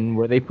people pin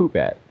where they poop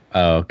at.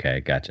 Oh,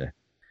 okay, gotcha.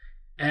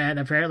 And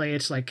apparently,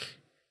 it's like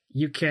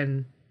you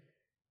can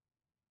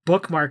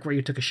bookmark where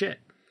you took a shit.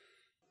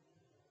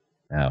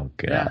 Oh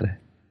god. Yeah.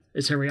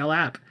 It's a real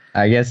app.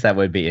 I guess that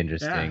would be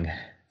interesting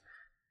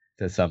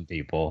to some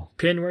people.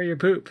 Pin where you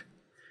poop.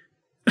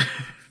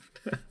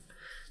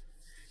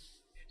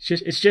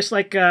 It's just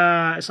like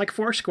it's like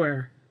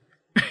Foursquare,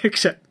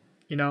 except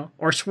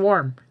or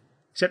Swarm,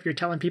 except you're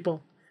telling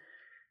people,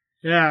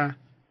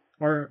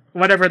 or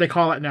whatever they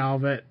call it now.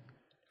 But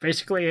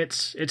basically,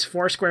 it's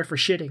Foursquare for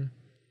shitting.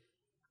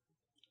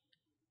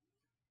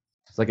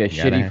 It's like a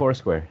shitty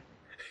Foursquare.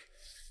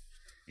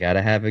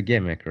 Gotta have a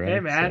gimmick, right? Hey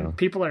man,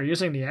 people are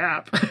using the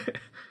app.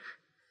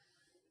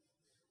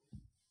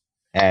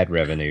 Ad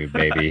revenue,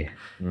 baby.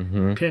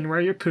 Mm-hmm. Pin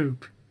where you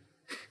poop.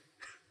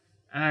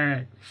 All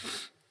right.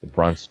 The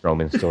Braun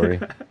Strowman story.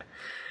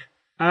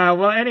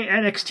 Will any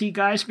NXT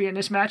guys be in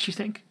this match, you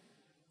think?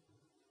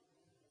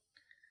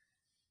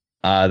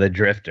 The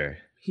Drifter.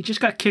 He just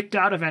got kicked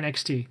out of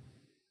NXT.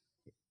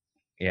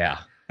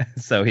 Yeah.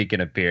 So he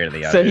can appear in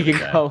the so he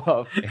can come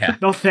up. Yeah.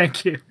 No,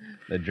 thank you.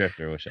 The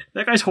Drifter will show.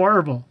 That guy's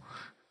horrible.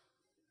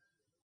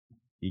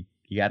 You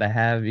gotta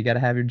have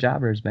your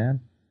jobbers,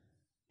 man.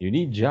 You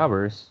need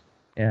jobbers.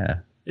 Yeah.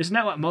 Isn't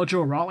that what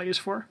Mojo Rawley is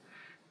for?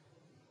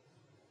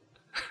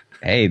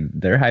 Hey,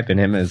 they're hyping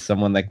him as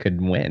someone that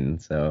could win,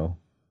 so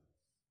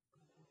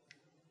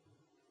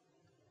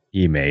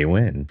he may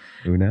win.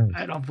 Who knows?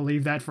 I don't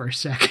believe that for a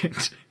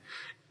second.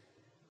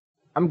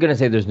 I'm gonna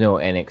say there's no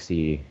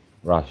NXT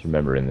roster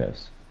member in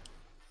this.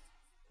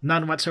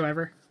 None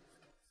whatsoever?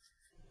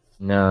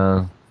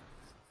 No.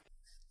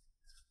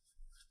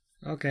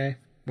 Okay.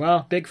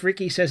 Well, Big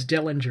Freaky says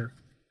Dillinger.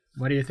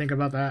 What do you think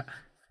about that?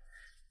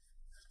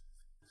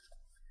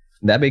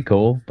 That'd be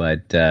cool,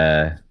 but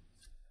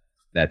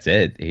that's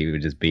it. He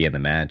would just be in the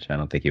match. I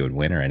don't think he would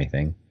win or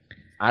anything.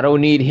 I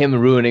don't need him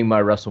ruining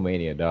my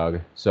WrestleMania,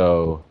 dog.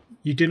 So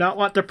You do not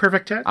want the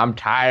perfect 10? I'm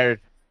tired.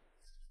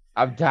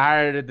 I'm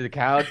tired of the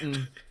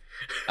counting.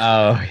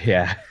 Oh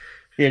yeah,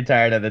 you're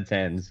tired of the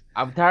 10s.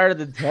 I'm tired of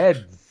the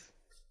 10s.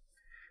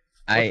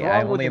 I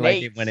wrong with only an like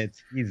eight? it when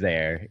he's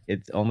there.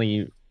 It's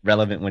only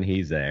relevant when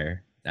he's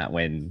there, not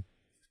when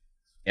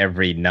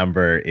every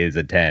number is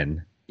a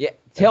 10. Yeah,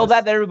 tell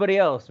that to everybody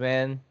else,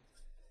 man.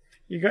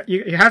 You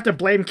have to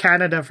blame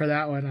Canada for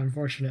that one,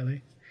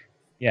 unfortunately.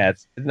 Yeah,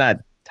 it's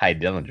not Ty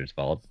Dillinger's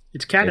fault.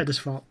 It's Canada's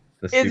fault.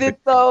 The Is stupid- it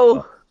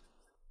though?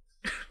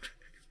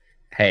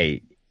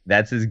 Hey,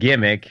 that's his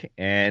gimmick,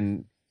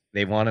 and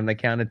they want him to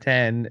count to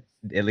 10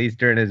 at least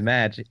during his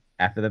match.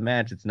 After the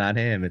match, it's not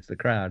him; it's the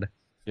crowd.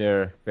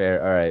 Sure,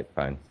 fair. All right,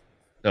 fine.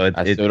 So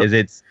I is still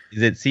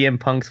it CM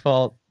Punk's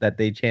fault that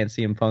they chant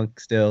CM Punk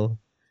still?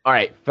 All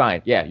right,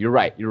 fine. Yeah, you're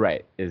right. You're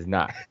right. It's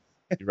not.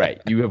 You're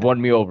right. You have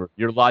won me over.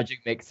 Your logic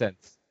makes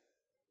sense.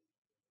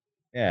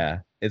 Yeah,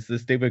 it's the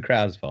stupid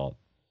crowd's fault.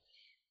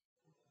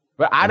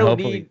 But I And don't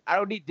hopefully-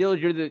 need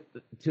Dillinger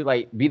to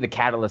like be the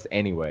catalyst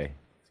anyway.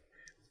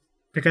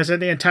 Because then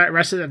the entire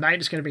rest of the night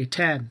is going to be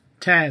 10,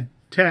 10,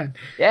 10.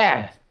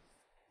 Yeah.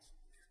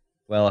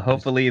 Well,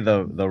 hopefully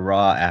the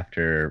Raw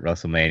after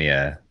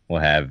WrestleMania will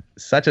have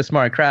such a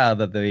smart crowd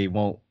that they'll They know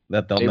won't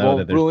that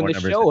there's ruin more the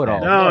numbers show than at all.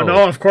 10. No, no.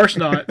 no, of course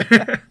not.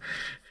 Of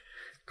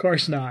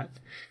course not.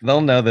 They'll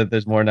know that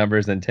there's more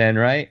numbers than 10,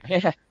 right?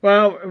 Yeah.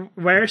 Well,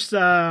 where's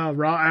the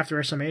Raw after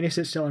WrestleMania? Is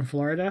it still in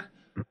Florida?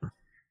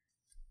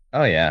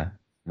 Oh yeah,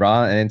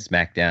 Raw and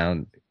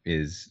SmackDown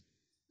is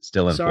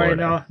still in Sorry,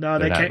 Florida. no, They're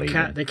they not can't leaving.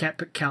 count. They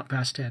can't count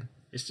past 10.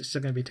 It's just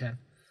still going to be 10.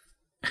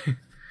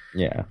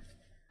 Yeah.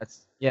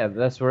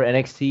 That's where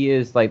NXT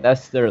is. Like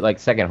that's their like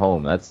second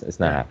home. It's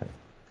not happening.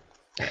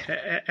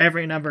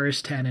 Every number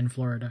is 10 in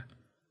Florida.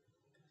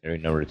 Every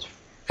number it's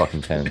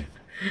fucking 10.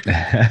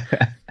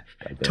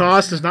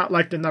 Toss does not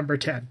like the number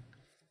 10.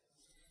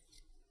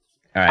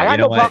 All I right, got you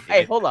know no what? problem.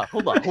 Hey, hold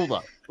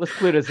up. Let's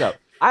clear this up.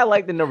 I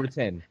like the number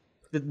 10.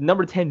 The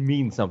number 10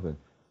 means something,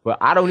 but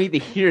I don't need to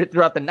hear it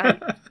throughout the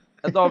night.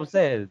 That's all I'm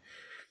saying.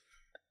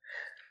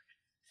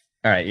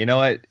 All right, you know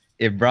what?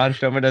 If Braun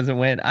Strowman doesn't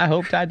win, I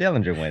hope Ty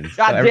Dillinger wins.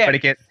 God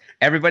damn.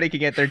 Everybody can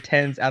get their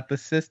 10s out the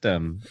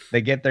system.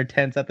 They get their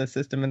 10s out the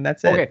system, and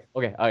that's it.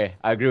 Okay.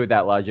 I agree with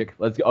that logic.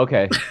 Let's go.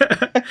 Okay,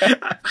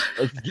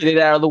 let's get it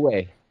out of the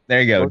way. There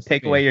you go. Roast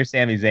Take me. away your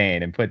Sami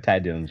Zayn and put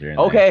Ty Dillinger in there.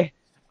 Okay.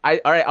 All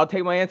right. I'll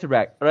take my answer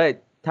back. All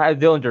right, Ty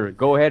Dillinger,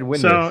 go ahead, win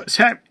So this.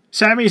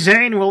 Sami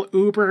Zayn will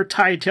Uber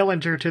Ty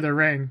Dillinger to the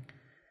ring.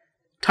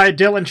 Ty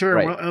Dillinger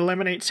Right. will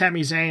eliminate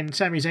Sami Zayn.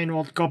 Sami Zayn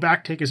will go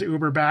back, take his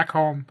Uber back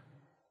home,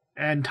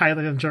 and Ty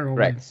Dillinger will win.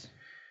 Right.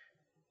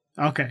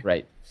 Okay,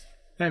 Right.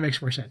 that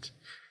makes more sense.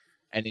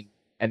 And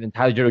then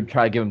Ty Dillinger would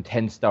try to give him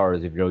 10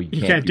 stars if you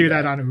You can't do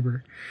that on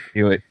Uber.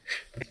 You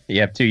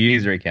have 2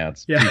 user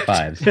accounts, Yeah. 2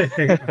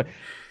 5s.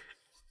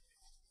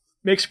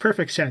 Makes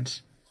perfect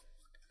sense.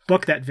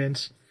 Book that,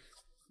 Vince.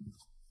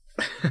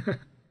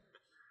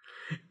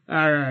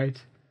 All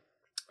right.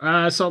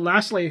 So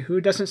lastly, who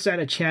doesn't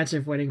stand a chance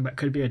of winning but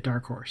could be a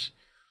dark horse?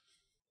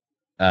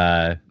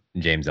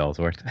 James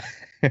Ellsworth,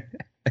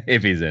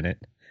 if he's in it,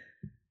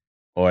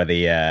 or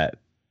the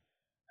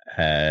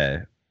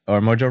or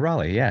Mojo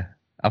Rawley. Yeah,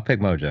 I'll pick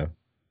Mojo.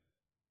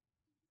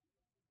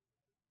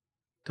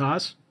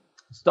 Toz?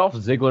 Is Dolph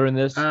Ziggler in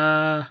this?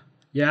 Yeah.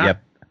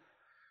 Yep.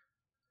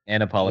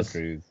 And Apollo Yes.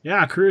 Crews.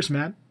 Yeah, Cruz,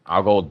 man.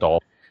 I'll go with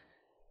Dolph.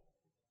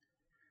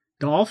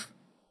 Dolph?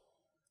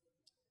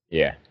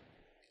 Yeah.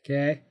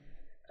 Okay.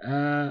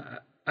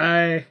 I'm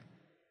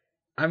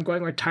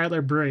going with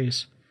Tyler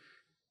Breeze.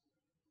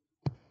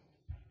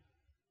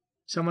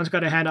 Someone's got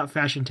to hand out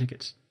fashion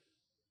tickets.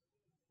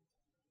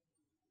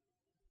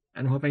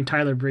 I'm hoping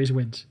Tyler Breeze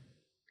wins.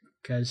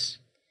 Because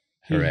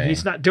Hooray.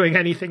 he's not doing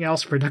anything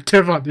else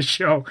productive on the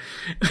show.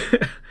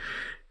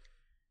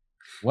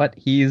 What?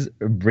 He's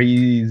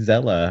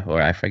Breezella,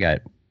 or I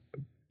forgot.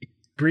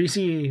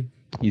 Breezy.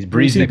 He's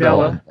Breezy Breezy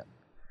Bella. Bella.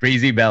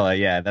 Breezy Bella,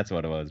 yeah, that's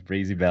what it was.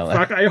 Breezy Bella.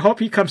 Fuck, I hope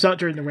he comes out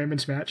during the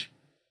women's match.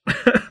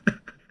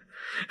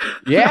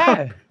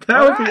 Yeah.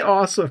 That would be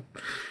awesome.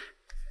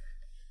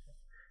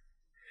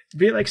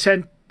 Be like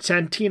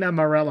Santina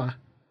Marella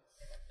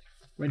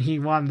when he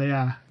won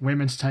the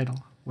women's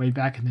title way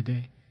back in the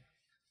day.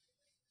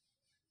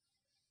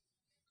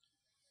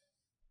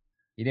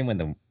 He didn't win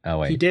the. Oh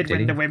wait, He did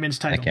win the women's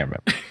I title. can't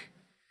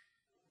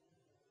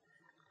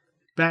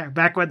remember.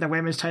 Back when the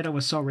women's title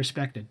was so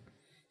respected.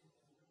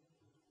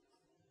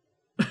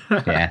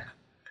 Yeah.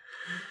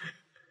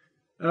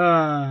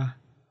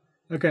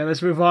 Okay,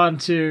 let's move on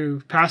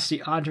to past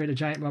the Andre the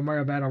Giant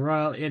Memorial Battle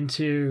Royal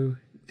into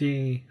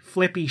the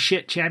Flippy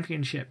Shit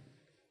Championship.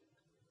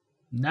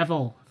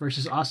 Neville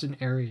versus Austin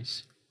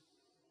Aries.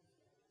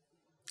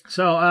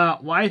 So,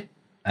 why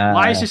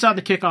is this on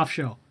the kickoff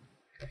show?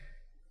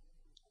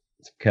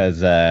 It's because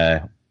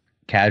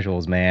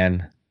casuals,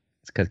 man.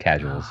 It's because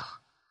casuals.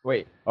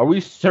 Wait, are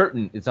we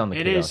certain it's on the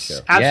It kickoff is show?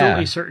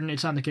 absolutely Yeah. certain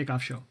it's on the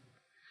kickoff show.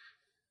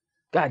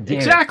 God damn it.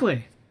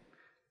 Exactly.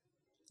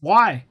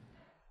 Why?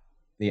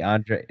 The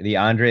Andre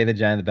the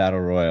Giant Battle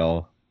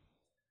Royal,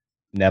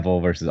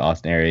 Neville versus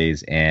Austin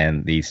Aries,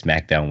 and the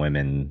SmackDown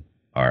women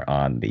are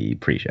on the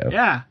pre-show.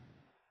 Yeah.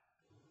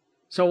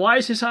 So why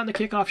is this on the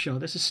kickoff show?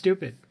 This is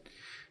stupid.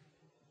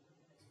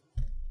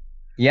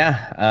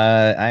 Yeah,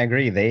 I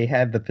agree. They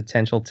have the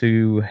potential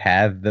to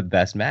have the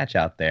best match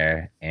out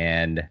there,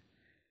 and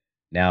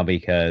now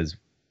because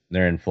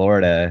they're in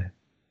Florida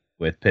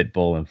with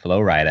Pitbull and Flo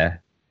Rida,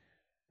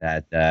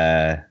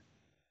 that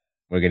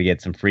we're gonna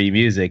get some free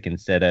music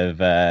instead of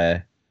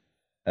a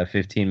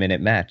 15-minute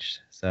match.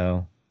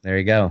 So there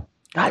you go.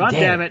 God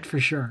damn it, for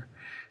sure.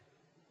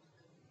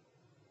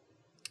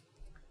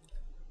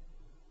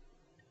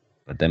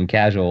 But them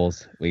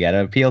casuals, we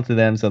gotta appeal to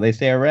them so they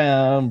stay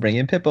around. Bring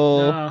in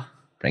Pitbull, No,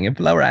 bring in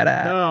Flo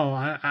Rida. no,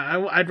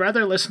 I'd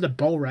rather listen to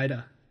Bo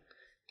Rida.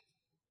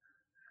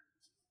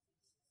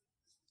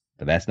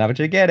 But that's not what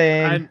you're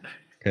getting,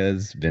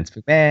 because Vince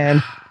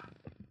McMahon.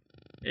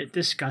 It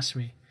disgusts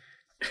me.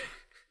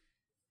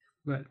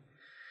 But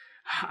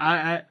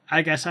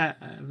I guess I'm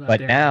not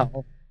there.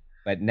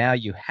 But now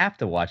you have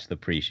to watch the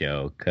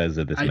pre-show because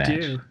of this I match.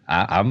 do.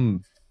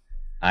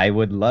 I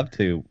would love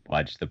to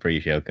watch the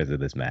pre-show because of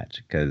this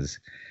match, because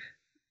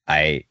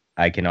I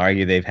can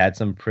argue they've had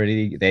some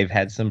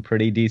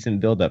pretty decent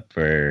build-up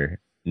for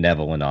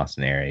Neville and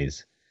Austin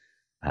Aries.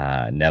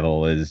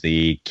 Neville is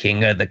the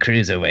king of the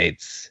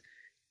cruiserweights,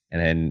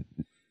 and then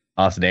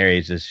Austin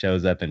Aries just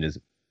shows up and just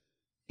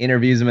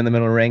interviews him in the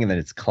middle of the ring, and then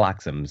just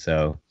clocks him.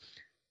 So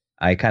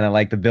I kind of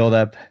like the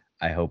build-up.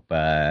 I hope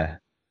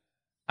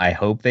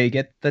they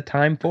get the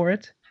time for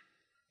it,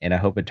 and I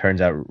hope it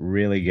turns out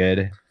really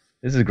good.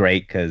 This is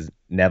great because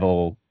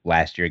Neville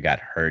last year got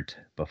hurt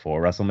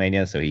before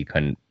WrestleMania, so he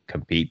couldn't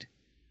compete.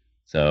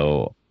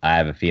 So I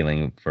have a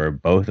feeling for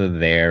both of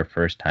their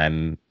first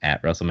time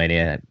at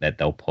WrestleMania that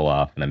they'll pull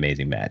off an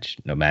amazing match,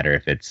 no matter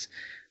if it's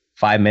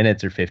 5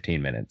 minutes or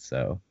 15 minutes.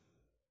 So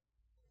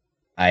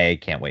I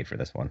can't wait for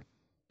this one.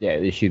 Yeah,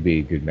 this should be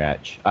a good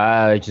match.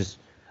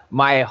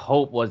 My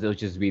hope was it would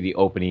just be the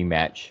opening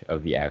match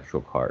of the actual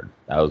card.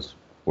 That was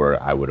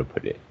where I would have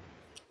put it.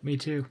 Me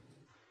too.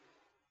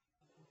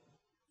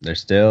 There's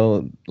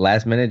still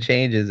last minute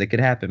changes. It could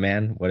happen,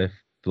 man. What if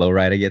Flo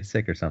Rida gets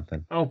sick or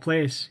something? Oh,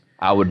 please.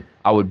 I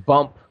would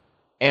bump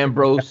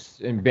Ambrose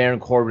and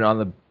Baron Corbin on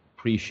the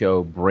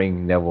pre-show,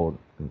 bring Neville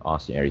and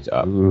Austin Aries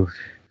up. Ooh,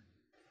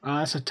 Oh,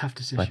 that's a tough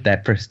decision. but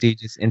that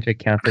prestigious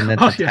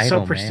Intercontinental Oh, yeah, title, so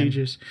man.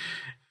 prestigious.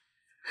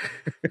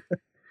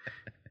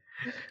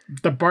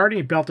 The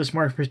Barney belt is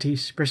more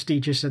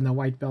prestigious than the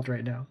white belt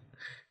right now.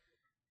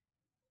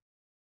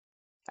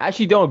 I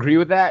actually don't agree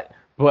with that,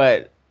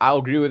 but I'll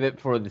agree with it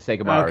for the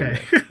sake of my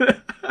Okay.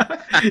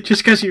 argument.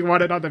 Just because you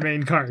want it on the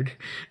main card.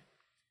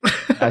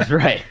 That's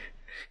right.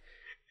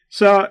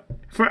 So,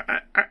 for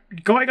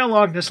going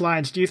along this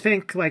lines, do you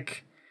think,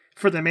 like,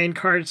 for the main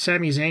card,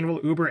 Sami Zayn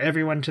will Uber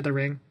everyone to the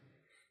ring?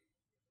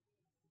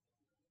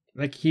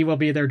 Like, he will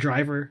be their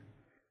driver?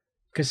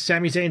 Because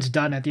Sami Zayn's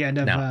done at the end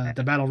of No.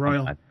 the Battle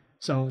Royal. not.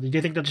 So, do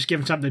you think they'll just give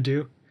him something to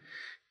do?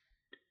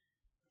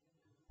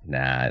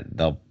 Nah,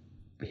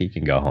 he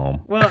can go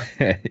home. Well,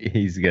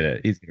 he's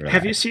gonna have you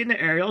relax. seen the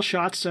aerial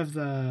shots of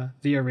the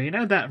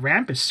arena? That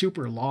ramp is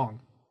super long.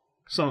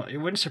 So, it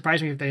wouldn't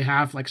surprise me if they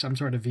have, like, some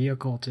sort of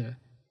vehicle to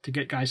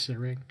get guys to the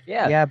ring.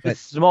 Yeah, Yeah, the but-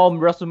 small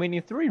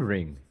WrestleMania 3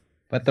 ring.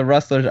 But the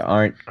wrestlers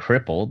aren't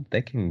crippled.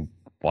 They can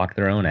walk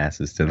their own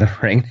asses to the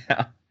ring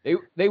now.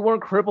 They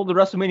weren't crippled at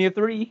WrestleMania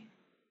 3.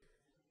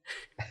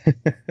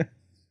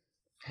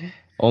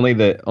 Only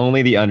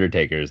the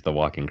Undertaker is the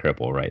walking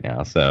cripple right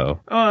now. So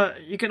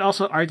You can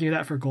also argue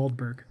that for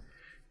Goldberg.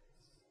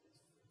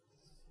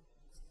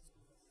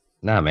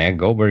 nah, man,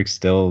 Goldberg's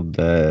still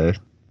the.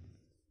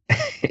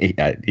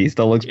 he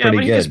still looks Yeah, pretty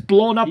but he's good. just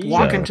blown up He's,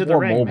 walking to the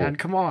more ring, mobile. man.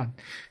 Come on.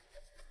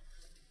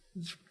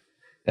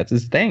 That's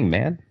his thing,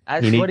 man.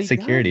 That's he what needs he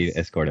security does. to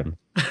escort him.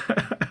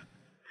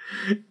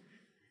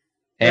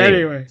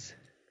 Anyway.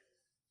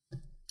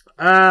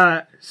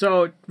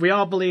 So we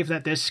all believe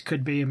that this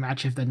could be a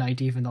match of the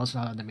night, even though it's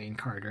not on the main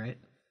card, right?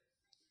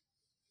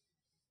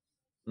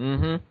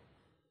 Mm-hmm.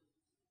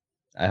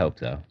 I hope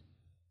so.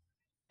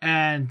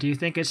 And do you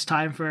think it's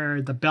time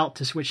for the belt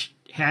to switch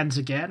hands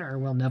again, or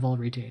will Neville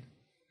retain?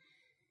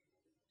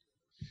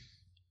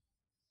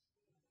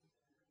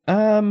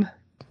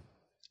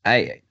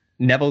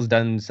 Neville's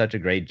done such a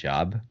great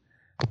job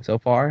so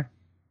far.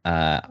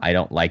 I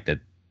don't like that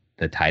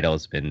the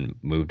title's been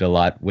moved a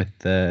lot with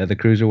the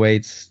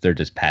cruiserweights. They're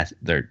just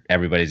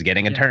everybody's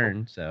getting a Yeah.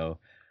 turn. So,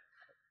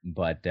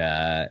 but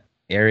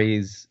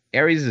Aries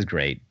is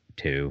great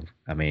too.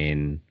 I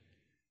mean,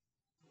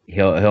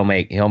 he'll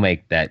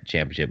make that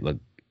championship look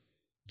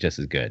just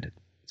as good.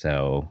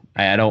 So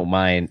I don't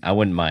mind. I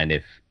wouldn't mind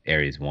if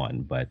Aries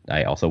won, but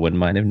I also wouldn't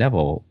mind if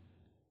Neville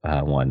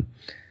won.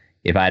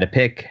 If I had to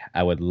pick,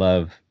 I would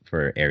love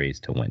for Aries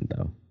to win,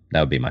 though.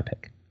 That would be my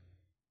pick.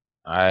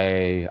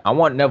 I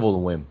want Neville to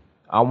win.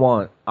 I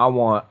want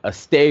a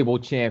stable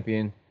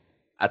champion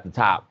at the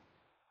top.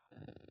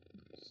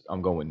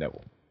 I'm going with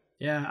Neville.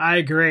 Yeah, I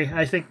agree.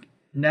 I think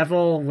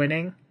Neville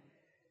winning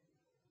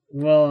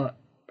will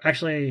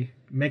actually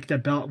make the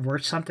belt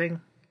worth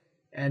something,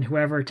 and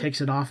whoever takes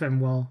it off him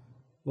will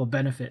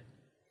benefit.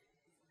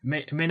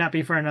 It may not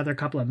be for another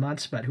couple of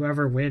months, but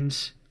whoever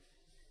wins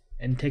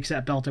and takes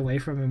that belt away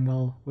from him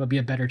will be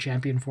a better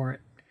champion for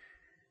it.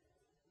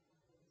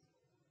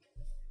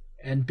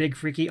 And Big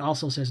Freaky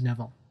also says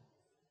Neville.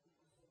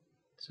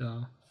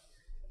 So...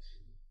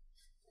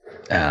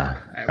 all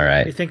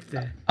right. I think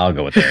I'll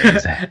go with the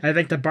rings. I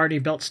think the Barney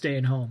belt's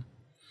staying home.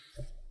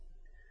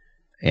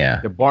 Yeah.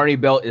 The Barney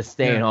belt is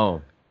staying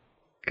home.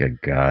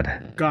 Good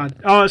God. God.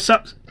 Oh,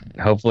 so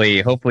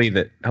Hopefully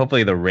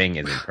the ring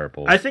isn't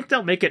purple. I think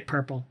they'll make it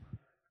purple.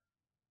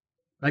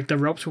 Like the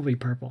ropes will be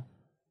purple.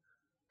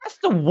 That's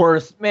the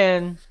worst,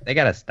 man. They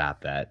gotta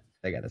stop that.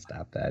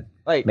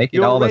 Like, Make it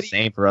you're all already, the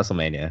same for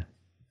WrestleMania.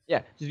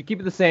 Yeah, just keep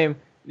it the same.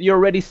 You're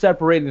already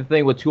separating the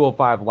thing with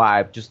 205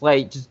 Live. Just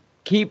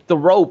keep the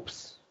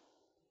ropes.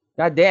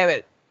 God damn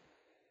it.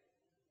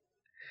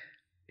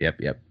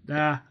 Yep.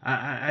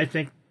 I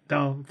think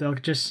they'll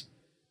just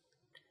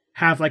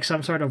have like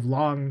some sort of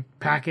long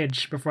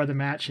package before the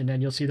match, and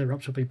then you'll see the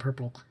ropes will be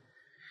purple.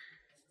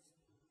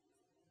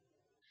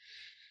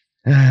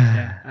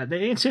 Yeah,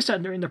 they insist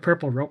on doing the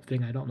purple rope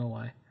thing. I don't know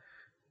why.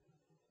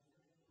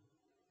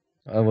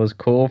 It was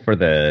cool for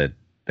the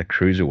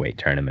cruiserweight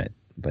tournament,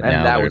 but And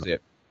now that was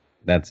it.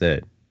 That's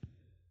it.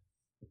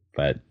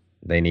 But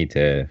they need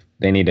to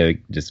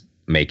just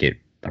make it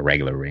the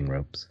regular ring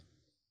ropes.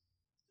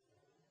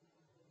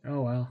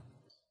 Oh well.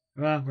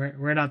 Well,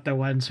 we're not the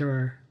ones who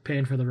are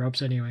paying for the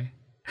ropes anyway.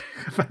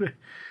 But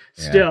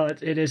still,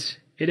 it is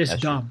That's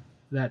dumb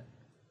that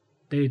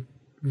they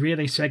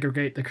really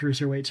segregate the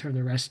cruiserweights from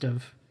the rest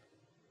of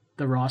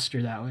the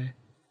roster that way.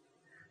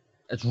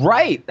 That's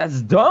right.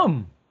 That's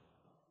dumb.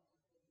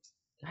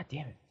 God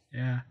damn it.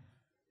 Yeah.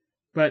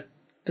 But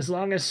as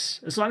long as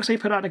they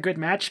put on a good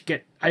match,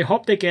 I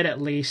hope they get at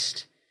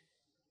least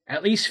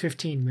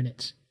 15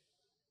 minutes.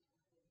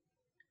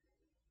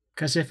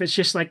 Because if it's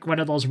just like one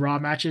of those Raw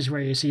matches where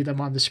you see them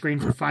on the screen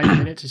for 5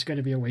 minutes, it's going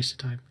to be a waste of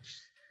time.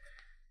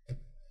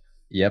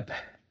 Yep.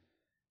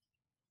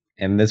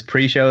 And this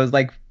pre-show is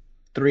like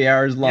 3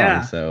 hours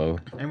long, so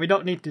and we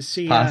don't need to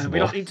see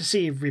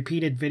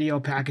repeated video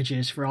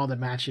packages for all the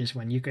matches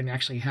when you can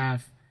actually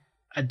have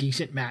a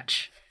decent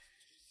match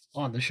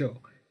on the show.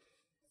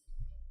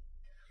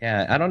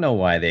 Yeah, I don't know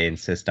why they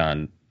insist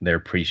on their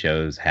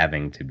pre-shows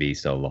having to be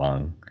so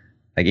long.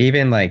 Like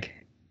even like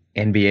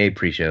NBA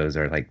pre-shows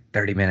are like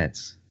 30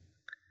 minutes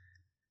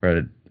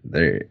for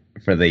the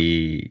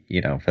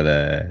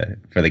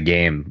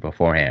game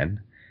beforehand.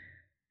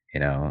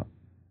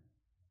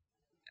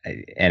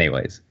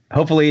 Anyways,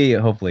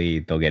 hopefully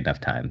they'll get enough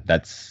time.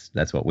 That's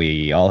what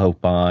we all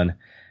hope on.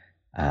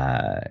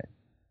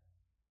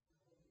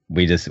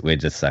 It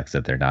just sucks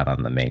that they're not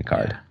on the main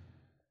card. Yeah.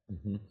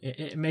 Mm-hmm.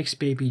 It makes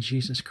baby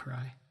Jesus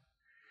cry.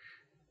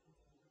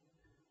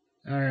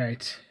 All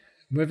right.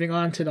 Moving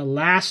on to the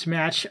last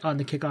match on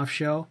the kickoff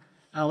show.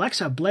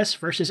 Alexa Bliss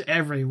versus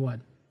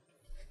everyone.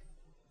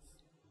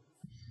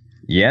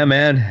 Yeah,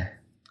 man.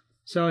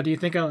 So do you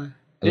think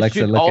this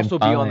should also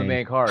be on the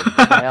main card?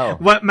 What the hell?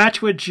 What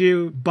match would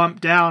you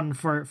bump down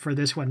for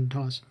this one,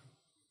 Toss?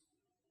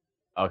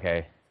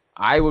 Okay.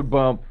 I would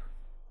bump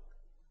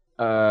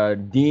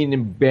Dean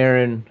and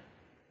Baron.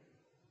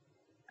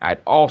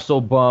 I'd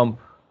also bump...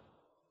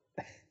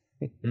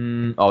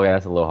 oh, yeah,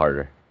 that's a little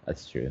harder.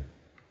 That's true.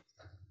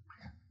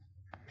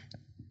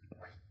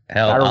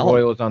 Battle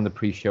Royal is on the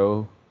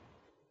pre-show.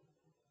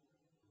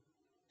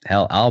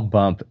 Hell, I'll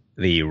bump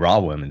the Raw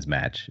Women's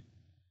match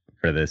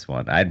for this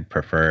one. I'd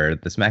prefer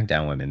the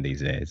SmackDown women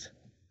these days.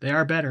 They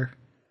are better.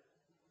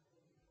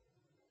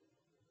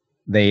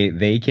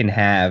 They can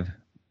have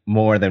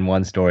more than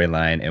one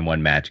storyline and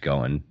one match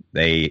going.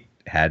 They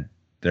had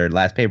their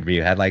last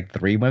pay-per-view had like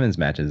 3 women's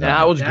matches.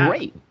 That was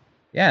great.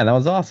 Yeah, that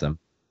was awesome.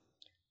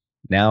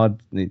 Now,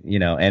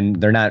 and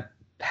they're not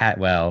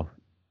well,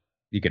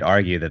 you could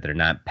argue that they're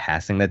not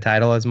passing the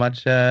title as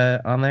much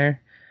on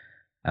there.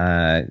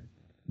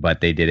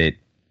 But they did it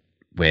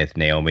with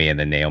Naomi, and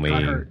then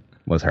Naomi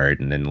was hurt,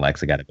 and then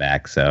Alexa got it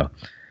back. So,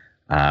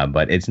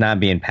 but it's not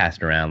being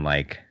passed around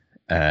like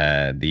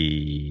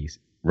the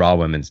Raw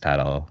Women's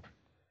title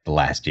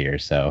last year.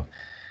 So,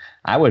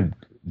 I would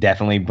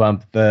definitely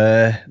bump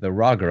the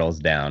Raw girls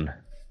down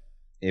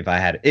if I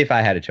had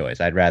a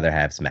choice. I'd rather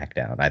have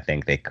SmackDown. I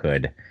think they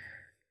could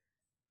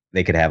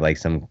have like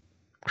some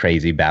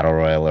crazy battle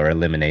royal or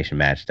elimination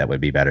match that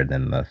would be better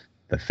than the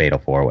Fatal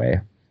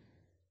 4-Way.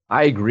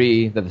 I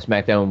agree that the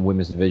SmackDown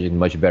women's division is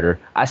much better.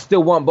 I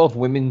still want both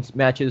women's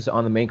matches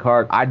on the main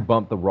card. I'd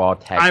bump the Raw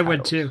tag titles. I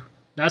would too.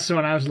 That's the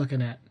one I was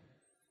looking at.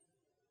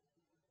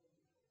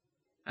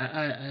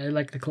 I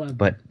like the club.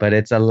 But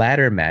it's a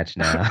ladder match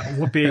now.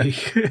 Whoopee.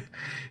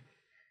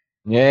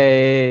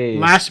 Yay.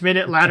 Last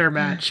minute ladder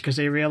match because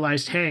they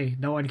realized, hey,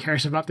 no one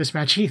cares about this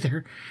match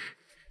either.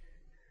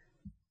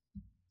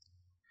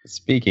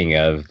 Speaking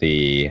of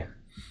the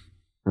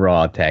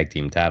Raw tag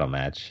team title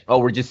match. Oh,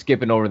 we're just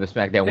skipping over the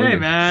SmackDown Hey women.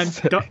 man,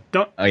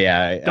 don't Oh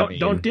yeah,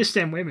 don't diss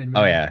them women.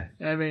 Man. Oh yeah,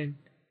 I mean,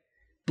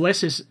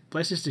 Bliss is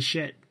the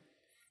shit.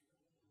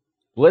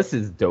 Bliss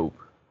is dope.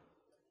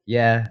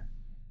 yeah.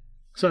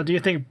 So do you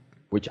think?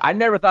 Which I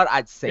never thought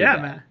I'd say Yeah,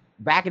 that. man.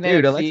 Back in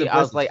Dude, NXT, Alexa I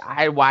was Bliss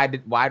like,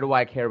 why do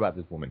I care about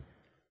this woman?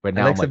 But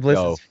now Alexa I'm like, Bliss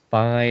yo, is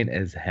fine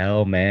as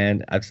hell,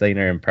 man. I've seen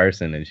her in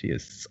person, and she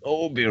is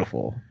so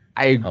beautiful.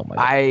 Oh my God.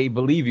 I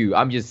believe you.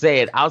 I'm just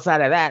saying, outside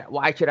of that,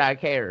 why should I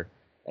care?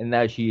 And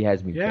now she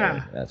has me Yeah,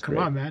 caring. That's come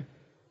great. on, man.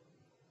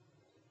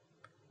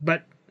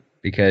 But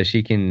Because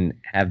she can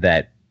have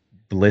that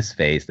Bliss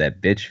face,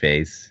 that bitch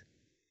face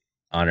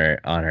on her,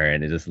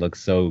 and it just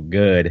looks so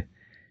good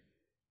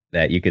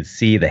that you could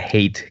see the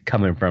hate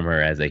coming from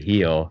her as a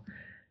heel,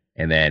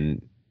 and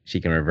then she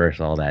can reverse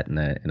all that in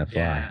a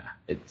fly. yeah,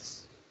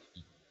 It's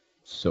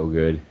so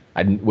good.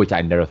 Which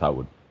I never thought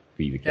would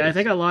be the case. yeah, I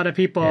think a lot of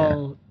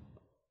people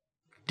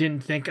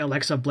didn't think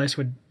Alexa Bliss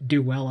would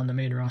do well on the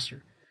main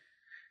roster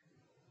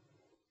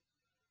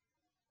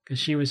because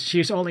she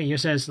was only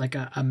used as like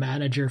a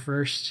manager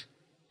first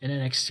in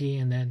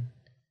NXT, and then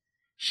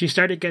she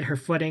started to get her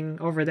footing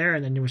over there,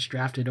 and then was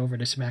drafted over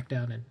to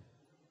SmackDown, and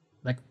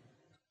like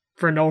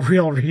for no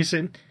real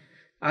reason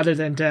other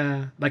than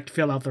to like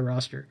fill out the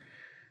roster.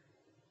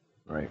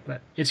 Right.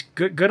 But it's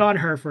good on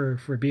her for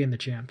being the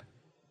champ,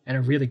 and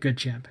a really good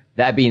champ.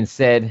 That being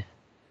said,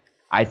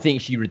 I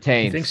think she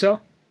retains. You think so?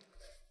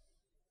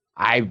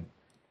 I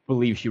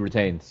believe she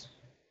retains.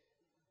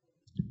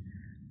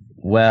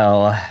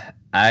 Well,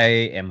 I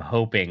am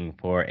hoping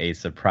for a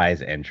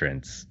surprise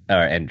entrant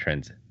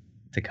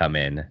to come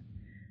in,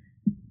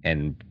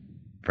 and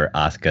for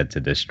Asuka to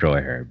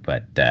destroy her.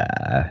 But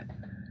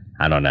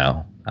I don't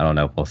know. I don't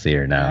know if we'll see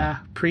her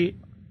now. Yeah,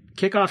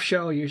 kickoff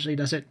show usually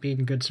doesn't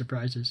mean good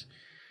surprises.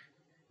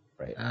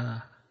 Right.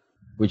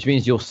 Which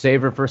means you'll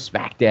save her for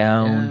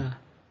SmackDown.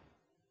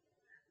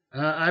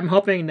 Yeah. I'm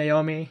hoping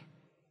Naomi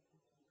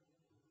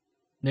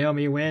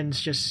wins,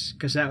 just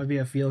because that would be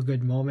a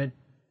feel-good moment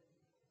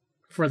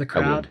for the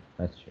crowd.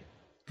 That's true.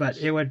 But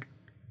it would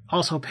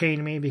also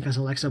pain me because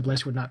Alexa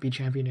Bliss would not be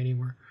champion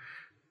anymore.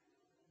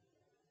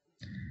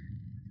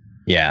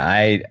 Yeah,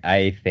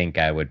 I think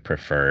I would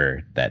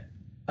prefer that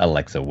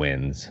Alexa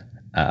wins,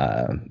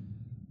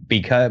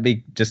 because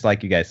just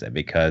like you guys said,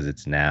 because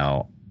it's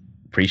now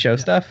pre-show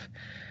stuff.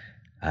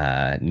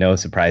 No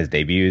surprise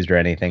debuts or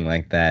anything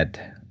like that.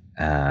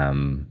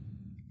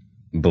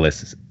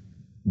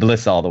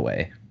 Bliss all the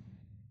way.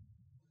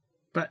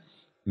 But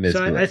Ms.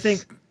 so I Bliss.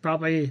 think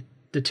probably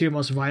the two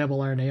most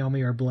viable are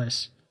Naomi or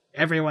Bliss.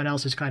 Everyone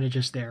else is kind of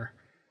just there.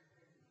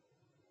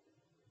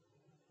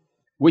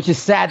 Which is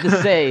sad to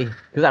say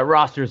because that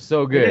roster is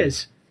so good. It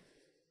is.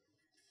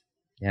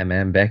 Yeah,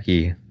 man,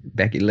 Becky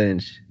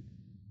Lynch.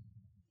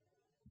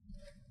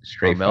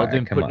 Straight fire,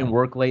 Melton come putting in on.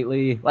 work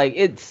lately. Like,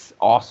 it's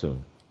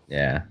awesome.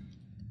 Yeah.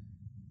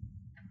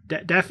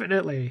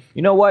 Definitely.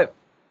 You know what?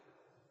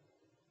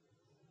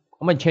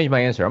 I'm going to change my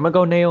answer. I'm going to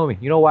go Naomi.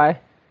 You know why?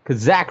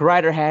 Because Zack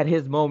Ryder had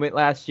his moment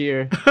last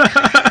year.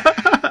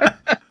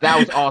 That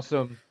was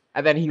awesome.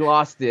 And then he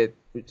lost it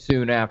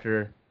soon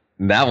after.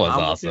 That was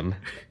awesome.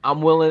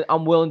 I'm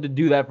willing to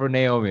do that for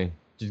Naomi.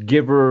 Just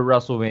give her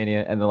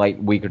WrestleMania, and then like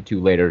a week or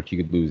two later, she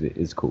could lose it.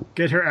 It's cool.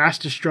 Get her ass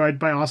destroyed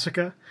by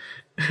Asuka.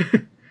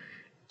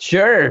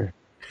 Sure.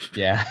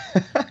 Yeah.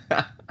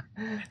 That'd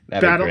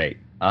Battle. be great.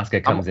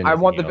 Asuka comes in. I as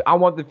want heel. I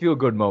want the feel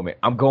good moment.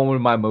 I'm going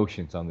with my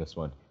emotions on this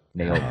one.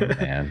 Naomi. Oh,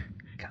 man.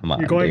 Come on,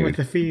 You're going dude. with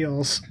the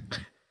feels.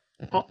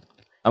 Oh,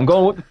 I'm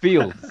going with the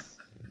feels.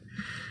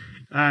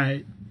 all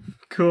right.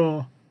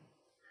 Cool.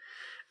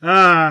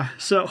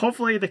 So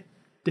hopefully the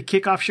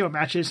kickoff show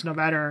matches, no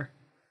matter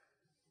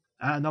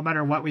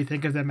what we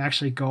think of them,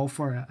 actually go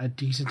for a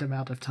decent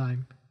amount of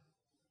time.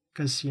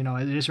 Because, you know,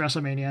 it is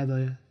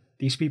WrestleMania.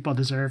 These people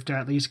deserve to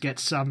at least get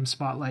some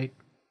spotlight,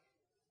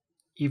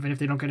 even if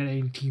they don't get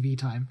any TV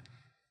time.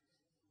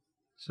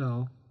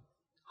 So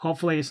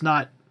hopefully it's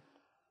not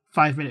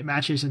 5-minute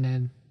matches and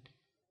then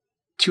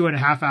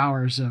 2.5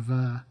 hours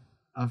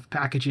of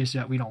packages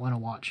that we don't want to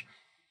watch.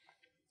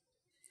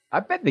 I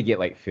bet they get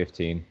like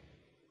 15.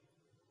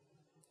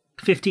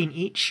 15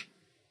 each.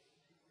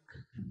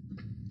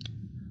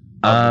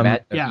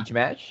 Yeah. Each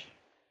match?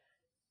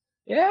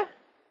 Yeah.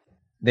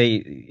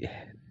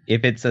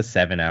 If it's a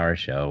 7-hour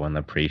show and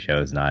the pre-show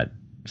is not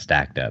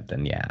stacked up,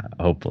 then yeah,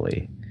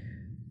 hopefully.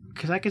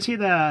 Because I can see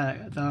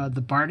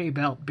the Barney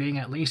belt being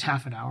at least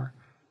half an hour,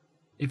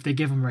 if they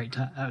give them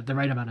the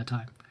right amount of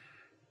time.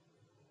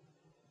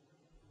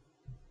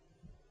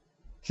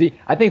 See,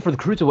 I think for the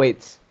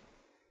cruiserweights,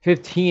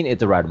 15 is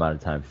the right amount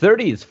of time.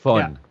 30 is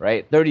fun,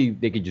 right? 30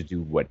 they can just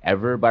do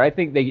whatever, but I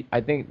think they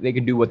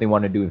can do what they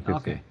want to do in 15.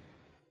 Okay.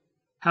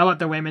 How about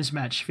the women's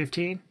match?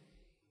 15?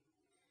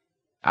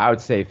 I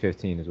would say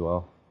 15 as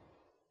well.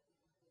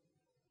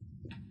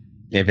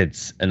 If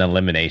it's an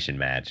elimination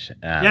match.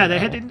 Yeah, they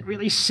didn't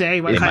really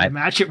say what It kind might- of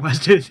match it was,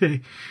 did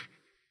they?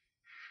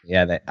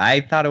 Yeah,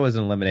 I thought it was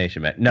an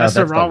elimination match. No, That's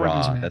that's, the the Raw Raw.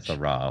 women's match. That's the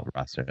Raw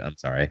roster. I'm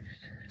sorry.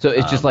 So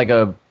it's just like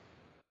a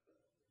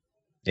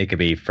It could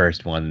be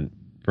first one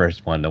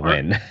to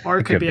win. Or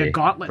it could be a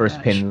gauntlet First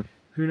match. pin.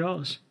 Who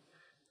knows?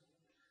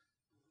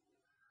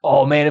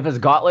 Oh man, if it's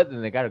gauntlet,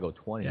 then they gotta go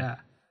 20. Yeah.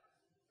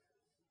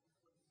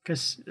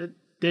 Because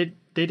they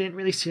didn't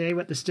really say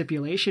what the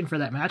stipulation for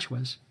that match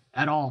was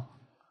at all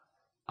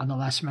on the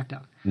last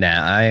SmackDown. Nah,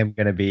 I'm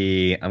gonna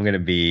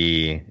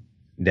be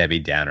Debbie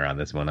Downer on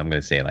this one. I'm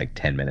gonna say like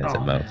 10 minutes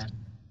at most. Man.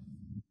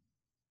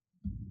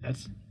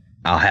 That's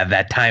I'll have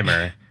that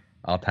timer.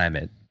 I'll time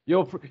it.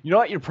 You know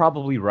what? You're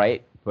probably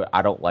right, but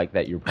I don't like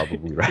that you're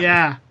probably right.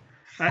 yeah.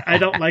 I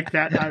don't like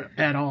that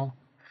at all.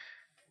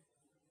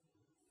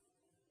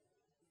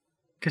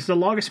 Because the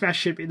longest match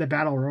should be the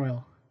Battle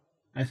Royal,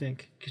 I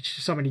think. Because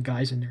there's so many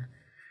guys in there.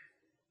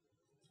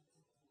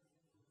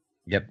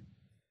 Yep,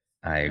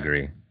 I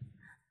agree.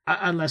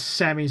 Unless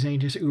Sami Zayn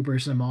just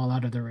Ubers them all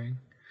out of the ring.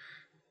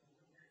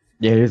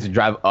 Yeah, he has to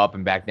drive up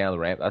and back down the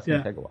ramp. That's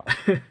gonna take a while.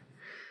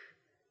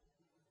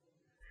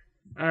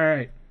 All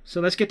right, so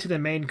let's get to the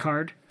main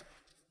card.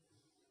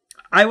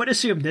 I would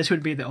assume this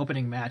would be the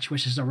opening match,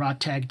 which is the Raw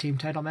Tag Team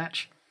title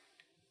match,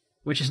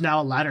 which is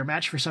now a ladder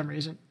match for some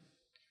reason.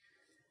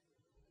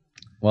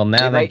 Well,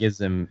 now that gives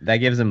them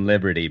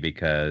liberty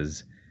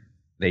because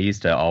they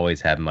used to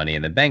always have Money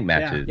in the Bank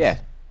matches. Yeah.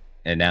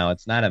 And now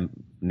it's not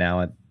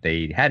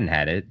they hadn't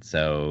had it,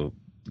 so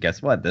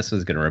guess what? This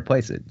was going to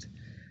replace it.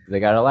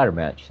 They got a ladder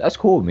match. That's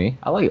cool with me.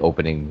 I like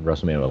opening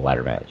WrestleMania with a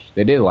ladder match.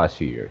 They did the last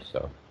few years,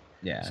 so.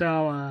 Yeah.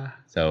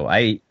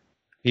 So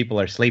people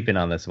are sleeping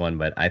on this one,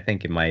 but I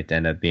think it might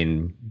end up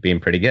being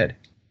pretty good.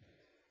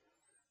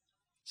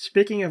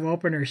 Speaking of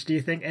openers, do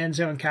you think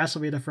Enzo and Cass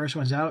will be the first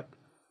ones out?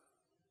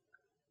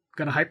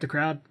 Gonna hype the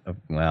crowd?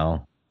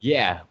 Well,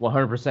 yeah,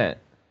 100%.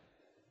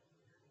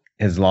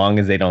 As long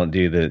as they don't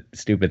do the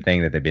stupid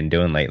thing that they've been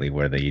doing lately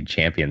where the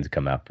champions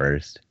come out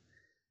first.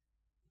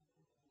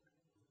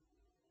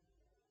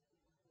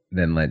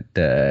 Then let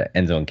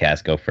Enzo and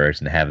Cass go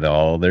first and have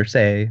all their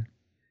say,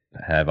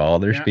 have all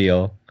their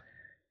spiel.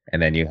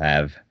 And then you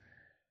have,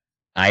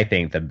 I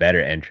think the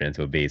better entrance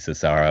would be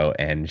Cesaro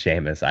and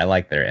Sheamus. I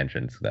like their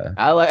entrance, though.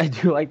 I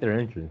do like their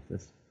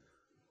entrance.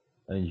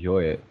 I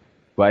enjoy it.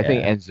 But I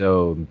think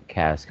Enzo and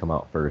Cass come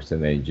out first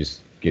and then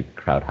just get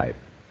crowd hype.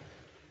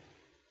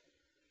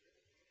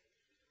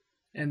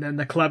 And then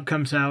the club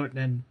comes out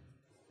and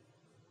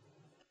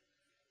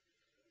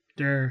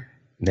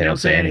they don't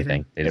say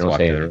anything. They just walk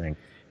to the ring.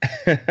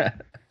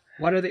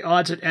 What are the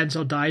odds that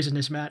Enzo dies in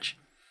this match?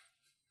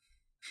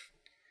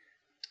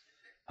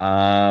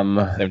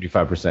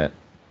 75%.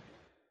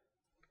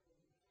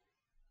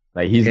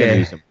 Like he's gonna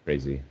do something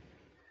crazy.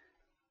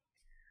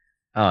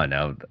 Oh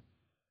no.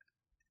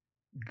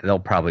 They'll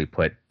probably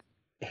put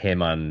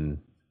him on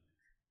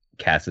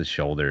Cass's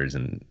shoulders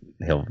and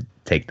he'll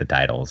take the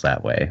titles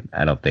that way.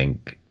 I don't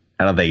think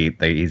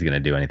he's gonna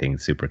do anything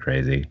super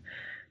crazy.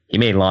 He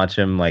may launch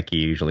him like he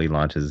usually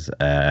launches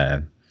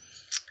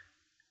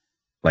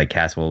like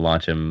Cass will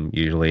launch him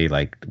usually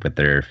like with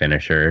their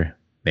finisher,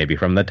 maybe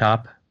from the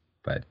top,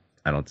 but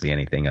I don't see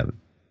anything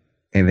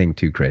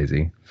too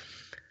crazy.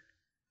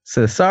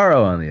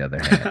 Cesaro on the other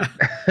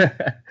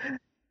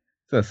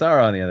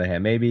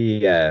hand,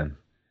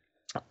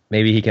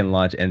 maybe he can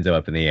launch Enzo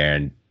up in the air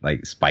and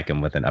like spike him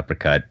with an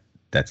uppercut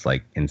that's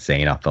like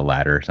insane off the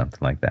ladder or something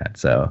like that.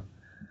 So,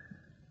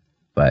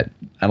 but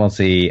I don't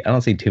see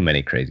too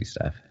many crazy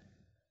stuff.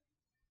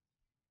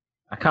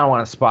 I kind of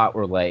want a spot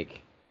where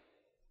like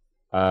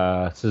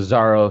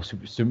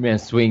Cesaro Superman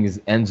swings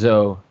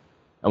Enzo,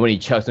 and when he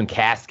chucks him,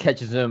 Cass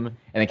catches him, and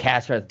then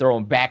Cass tries to throw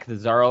him back to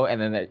Cesaro, and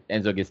then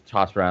Enzo gets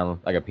tossed around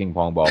like a ping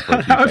pong ball.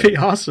 That would be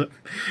awesome.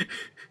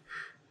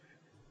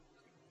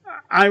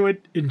 I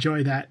would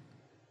enjoy that.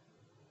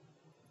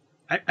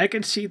 I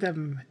can see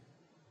them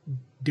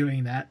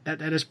doing that.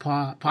 That is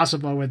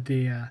possible with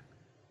the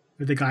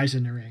guys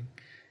in the ring.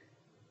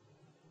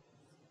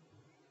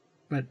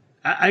 But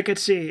I could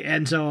see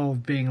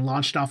Enzo being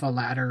launched off a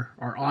ladder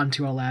or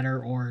onto a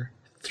ladder or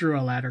through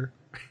a ladder.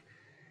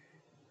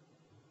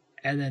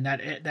 And then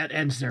that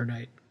ends their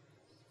night.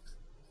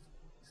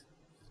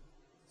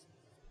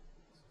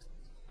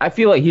 I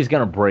feel like he's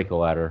gonna break a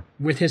ladder.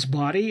 With his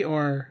body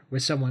or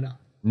with someone else?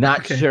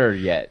 Not sure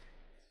yet.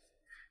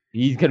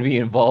 He's gonna be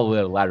involved with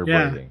a ladder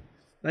breaking.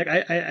 Like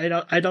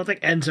I don't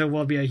think Enzo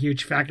will be a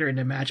huge factor in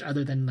the match,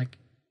 other than like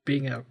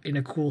being in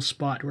a cool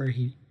spot where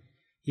he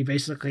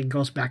basically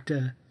goes back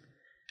to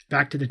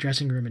the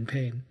dressing room in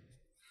pain.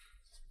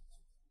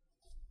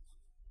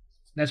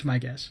 That's my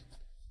guess.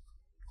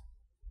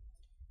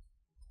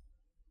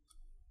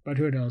 But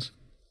who knows?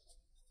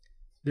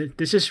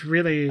 This is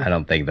really... I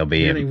don't think they'll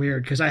be really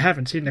weird, because I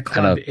haven't seen the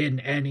club in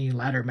any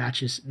ladder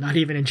matches, not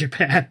even in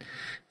Japan.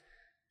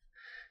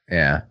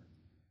 Yeah.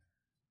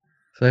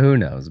 So who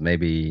knows?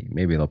 Maybe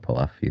they'll pull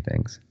off a few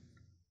things.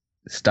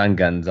 Stun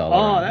guns all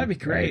around. Oh, that'd be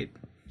great.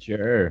 Right?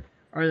 Sure.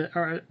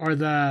 Or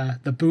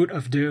the boot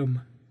of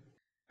doom.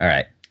 All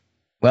right.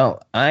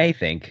 Well, I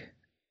think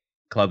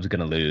Club's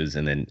going to lose,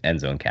 and then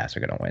Enzo and Cass are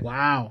going to win.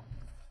 Wow.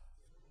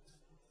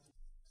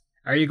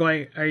 Are you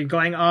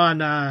going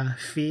on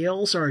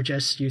feels, or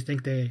just you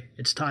think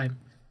it's time?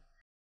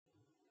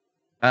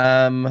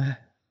 Um,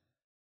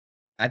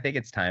 I think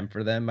it's time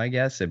for them. I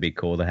guess it'd be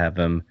cool to have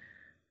them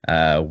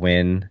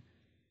win.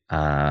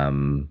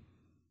 Um,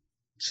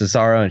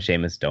 Cesaro and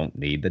Sheamus don't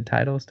need the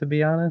titles, to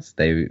be honest.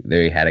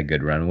 They had a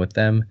good run with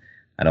them.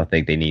 I don't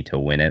think they need to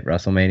win at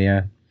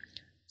WrestleMania.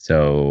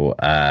 So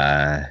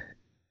I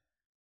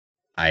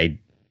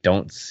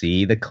don't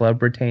see the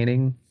club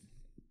retaining.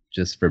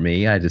 Just for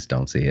me, I just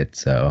don't see it.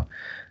 So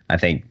I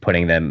think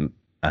putting them,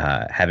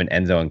 having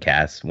Enzo and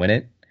Cass win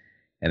it,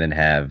 and then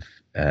have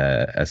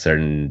a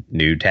certain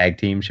new tag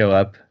team show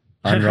up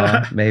on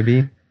Raw,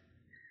 maybe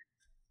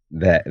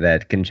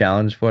that can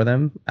challenge for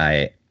them.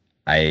 I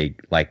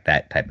like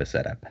that type of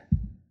setup.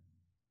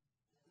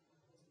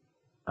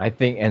 I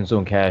think Enzo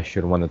and Cass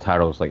should have won the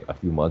titles like a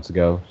few months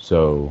ago.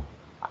 So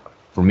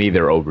for me,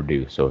 they're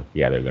overdue. So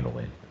yeah, they're gonna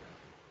win.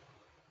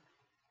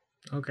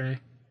 Okay.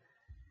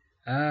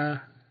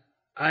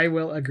 I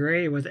will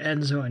agree with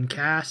Enzo and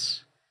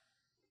Cass.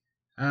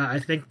 I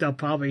think they'll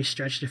probably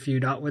stretch the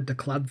feud out with the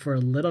club for a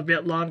little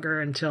bit longer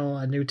until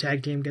a new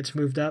tag team gets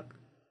moved up.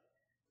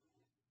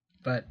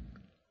 But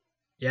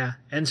yeah,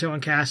 Enzo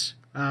and Cass,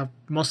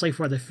 mostly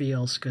for the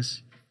feels,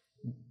 because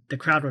the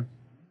crowd would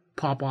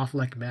pop off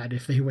like mad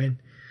if they win.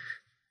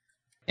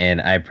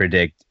 And I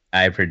predict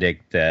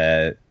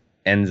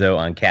Enzo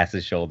on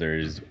Cass's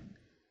shoulders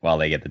while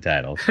they get the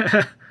titles.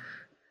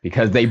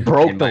 Because they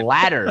broke the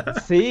ladder.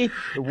 See?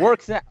 It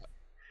works out.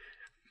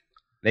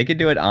 They could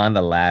do it on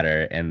the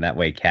ladder, and that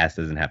way Cass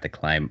doesn't have to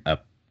climb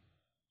up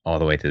all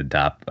the way to the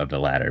top of the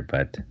ladder.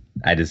 But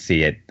I just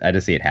see it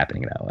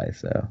happening that way.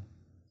 So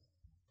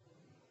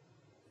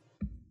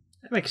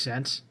that makes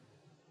sense.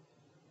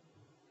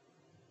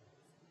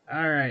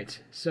 All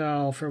right.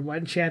 So from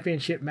one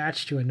championship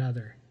match to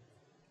another,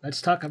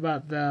 let's talk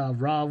about the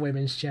Raw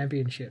Women's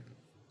Championship.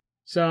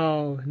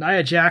 So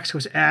Nia Jax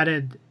was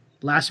added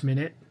last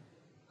minute,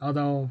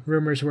 although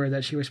rumors were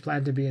that she was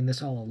planned to be in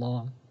this all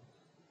along.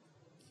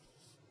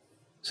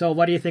 So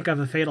what do you think of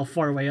a fatal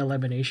 4-way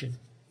elimination?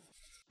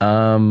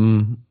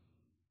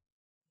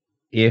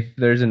 If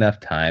there's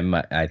enough time,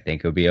 I think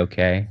it'll be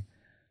okay.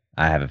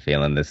 I have a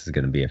feeling this is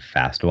going to be a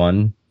fast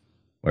one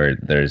where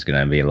there's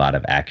going to be a lot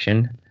of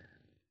action.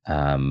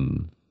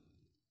 I'm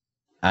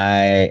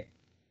okay.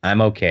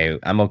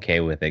 I'm okay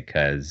with it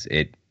because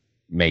it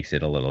makes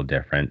it a little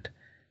different.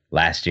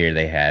 Last year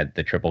they had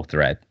the triple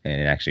threat, and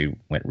it actually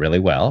went really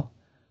well.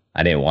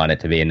 I didn't want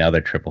it to be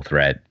another triple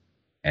threat,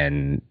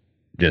 and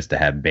just to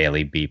have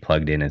Bayley be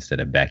plugged in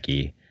instead of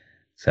Becky.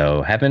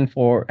 So having a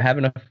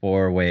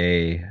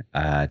 4-way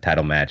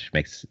title match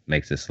makes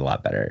this a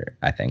lot better,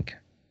 I think.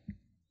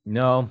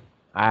 No,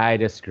 I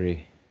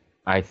disagree.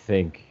 I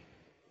think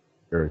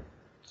there are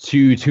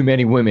too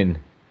many women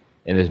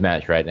in this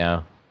match right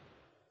now.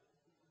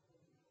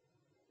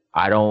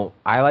 I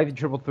like the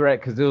triple threat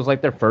because it was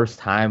like their first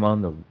time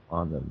on the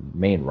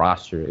main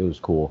roster. It was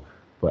cool,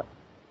 but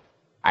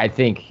I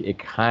think it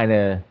kind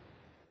of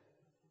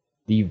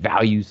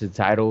devalues the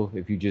title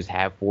if you just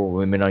have 4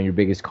 women on your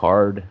biggest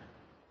card.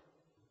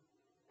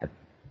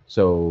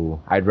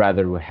 So I'd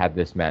rather have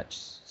this match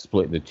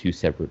split into 2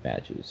 separate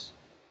matches.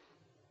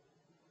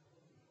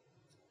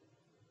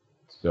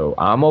 So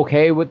I'm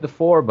okay with the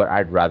 4, but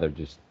I'd rather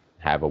just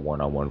have a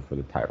 1-on-1 for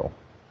the title.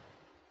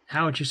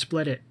 How would you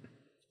split it?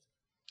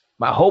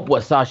 My hope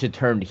was Sasha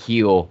turned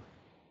heel,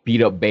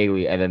 beat up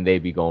Bayley, and then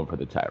they'd be going for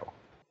the title.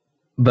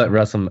 But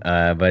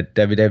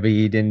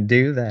WWE didn't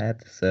do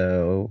that,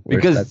 so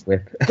we're stuck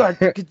with.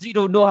 Because you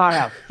don't know how to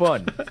have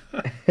fun.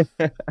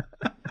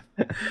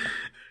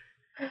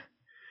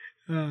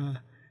 All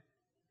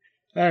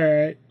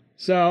right.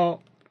 So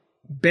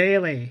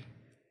Bayley,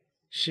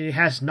 she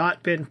has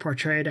not been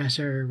portrayed as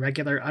her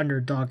regular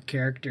underdog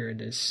character in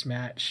this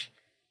match.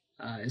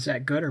 Is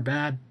that good or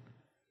bad?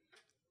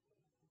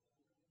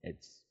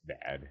 It's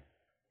bad.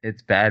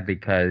 It's bad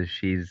because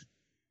she's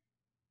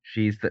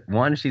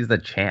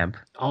the champ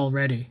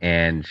already,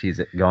 and she's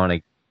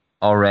going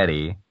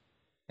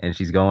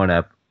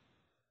up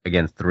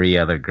against 3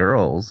 other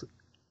girls.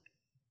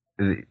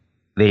 They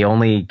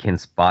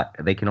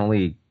can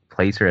only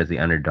place her as the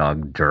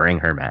underdog during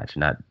her match,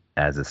 not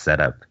as a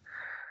setup.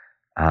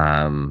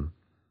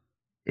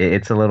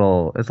 It's a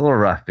little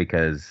rough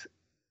because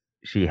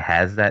she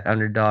has that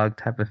underdog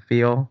type of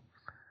feel.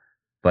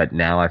 But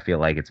now I feel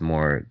like it's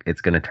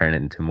going to turn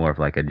into more of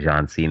like a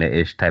John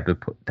Cena-ish type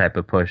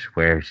of push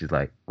where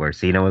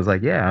Cena was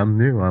like, yeah, I'm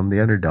new, I'm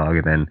the underdog.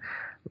 And then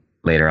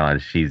later on,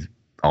 she's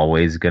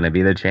always going to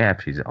be the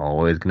champ. She's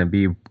always going to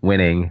be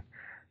winning.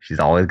 She's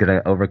always going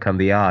to overcome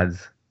the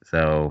odds.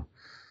 So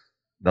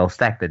they'll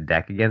stack the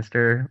deck against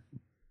her,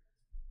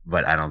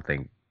 but I don't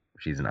think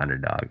she's an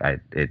underdog. I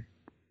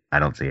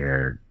don't see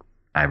her.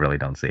 I really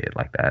don't see it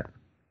like that.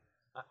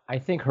 I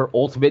think her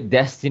ultimate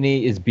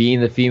destiny is being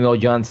the female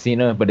John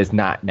Cena, but it's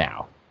not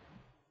now.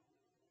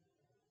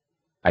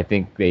 I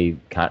think they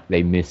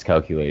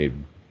miscalculated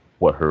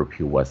what her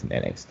appeal was in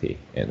NXT,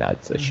 and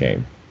that's a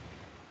shame.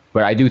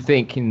 But I do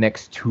think in the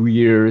next 2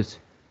 years,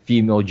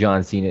 female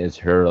John Cena is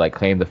her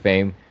claim to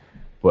fame.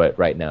 But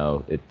right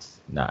now,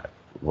 it's not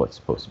what's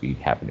supposed to be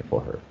happening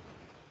for her.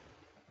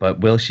 But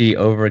will she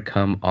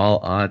overcome all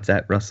odds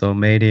at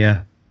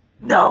WrestleMania?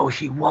 No,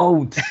 she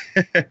won't.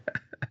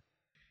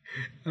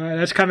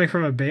 That's coming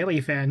from a Bailey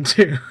fan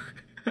too.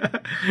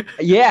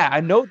 Yeah,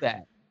 I know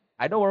that.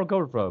 I know where I'm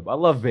coming from. I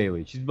love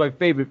Bailey. She's my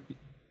favorite,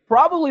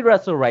 probably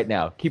wrestler right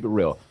now. Keep it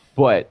real.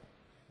 But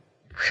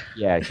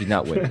yeah, she's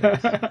not winning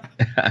this.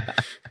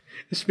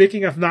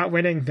 Speaking of not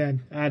winning,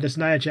 then does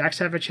Nia Jax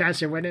have a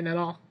chance at winning at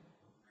all?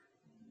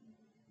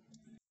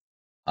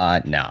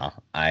 No.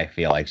 I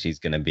feel like she's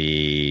gonna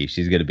be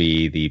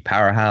the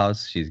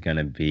powerhouse. She's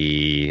gonna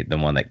be the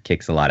one that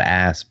kicks a lot of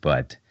ass,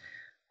 but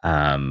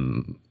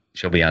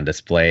she'll be on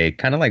display,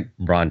 kind of like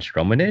Braun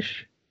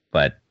Strowman-ish,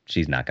 but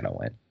she's not gonna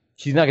win.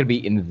 She's not going to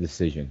be in the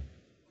decision.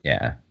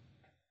 Yeah.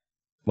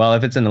 Well,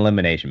 if it's an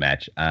elimination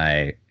match,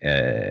 I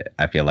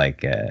feel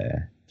like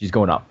She's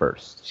going out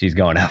first. she's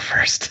going out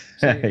first.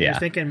 So you're Yeah.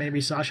 thinking maybe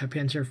Sasha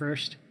pins her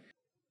first?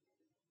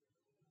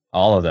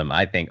 All of them.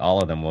 I think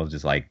all of them will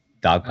just like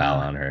dogpile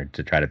on her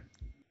to try to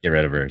get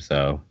rid of her.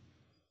 So,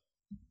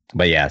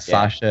 but yeah,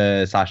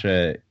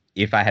 Sasha.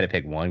 If I had to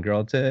pick one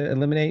girl to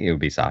eliminate, it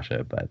would be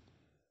Sasha. But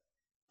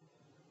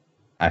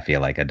I feel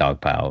like a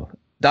dogpile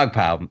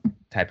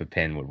type of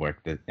pin would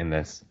work in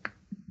this.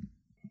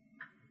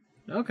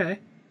 Okay.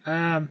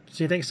 So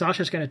you think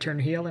Sasha's going to turn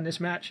heel in this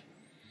match?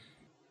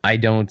 I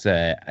don't.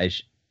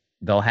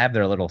 They'll have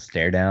their little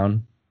stare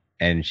down,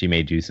 and she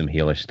may do some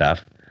heelish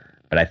stuff.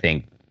 But I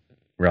think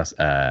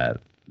the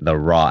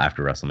Raw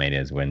after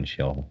WrestleMania is when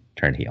she'll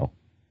turn heel.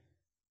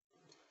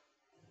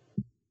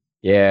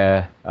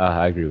 Yeah,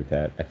 I agree with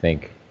that. I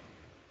think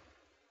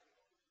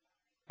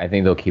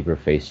they'll keep her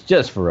face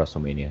just for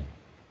WrestleMania,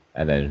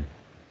 and then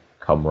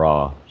come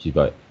Raw, she's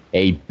like,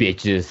 "Hey,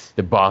 bitches,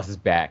 the boss is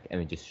back,"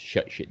 and then just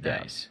shut shit down.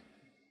 Nice.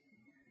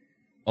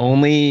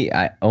 Only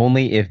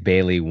if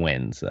Bailey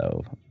wins,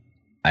 though.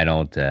 I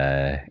don't.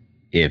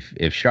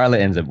 If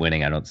Charlotte ends up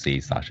winning, I don't see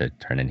Sasha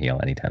turning heel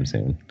anytime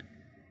soon.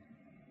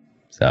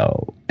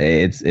 So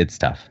it's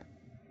tough.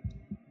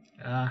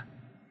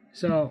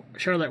 So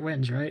Charlotte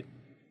wins, right?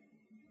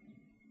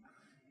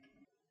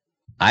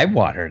 I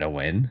want her to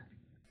win.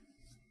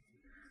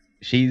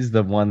 She's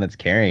the one that's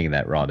carrying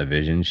that Raw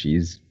division.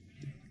 She's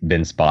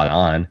been spot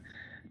on.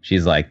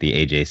 She's like the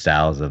AJ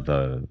Styles of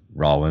the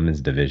Raw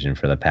Women's division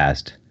for the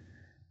past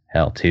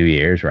 2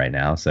 years right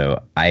now.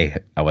 So I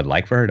would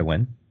like for her to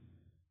win.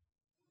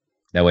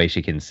 That way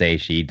she can say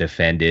she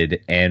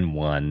defended and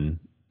won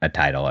a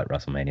title at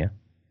WrestleMania.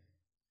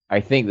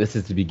 I think this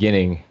is the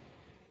beginning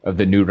of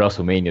the new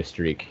WrestleMania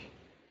streak.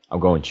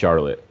 I'm going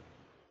Charlotte.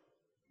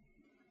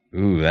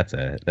 Ooh, that's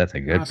a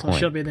good So point.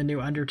 she'll be the new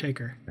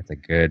Undertaker. That's a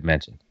good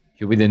mention.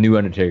 She'll be the new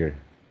Undertaker.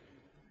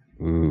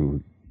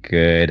 Ooh,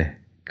 good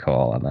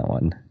call on that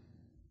one.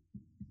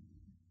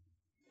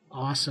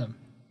 Awesome.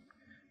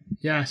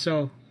 Yeah,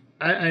 so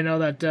I know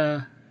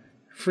that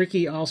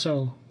Freaky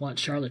also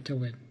wants Charlotte to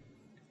win.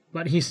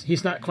 But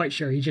he's not quite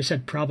sure. He just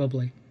said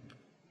probably.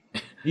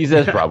 He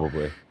says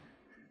probably.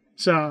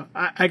 So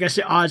I guess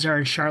the odds are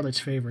in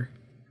Charlotte's favor.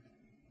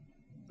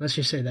 Let's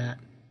just say that.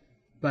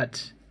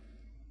 But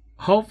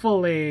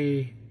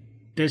hopefully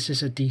this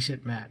is a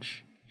decent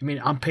match. I mean,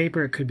 on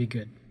paper it could be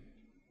good.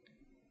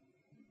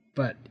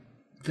 But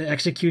the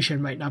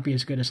execution might not be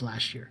as good as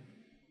last year.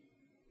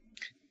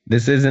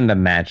 This isn't the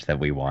match that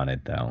we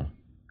wanted, though.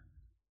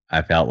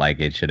 I felt like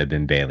it should have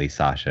been Bailey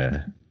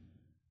Sasha,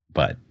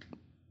 but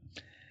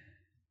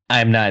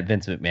I'm not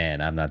Vince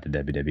McMahon. I'm not the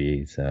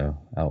WWE, so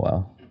oh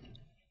well.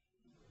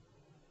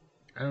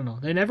 I don't know.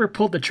 They never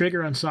pulled the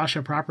trigger on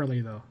Sasha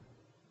properly, though.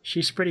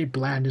 She's pretty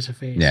bland as a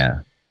face.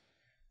 Yeah,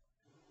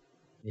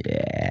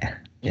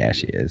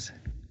 she is.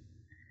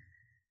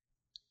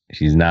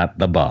 She's not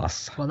the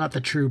boss. Well, not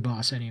the true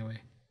boss, anyway.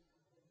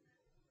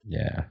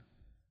 Yeah.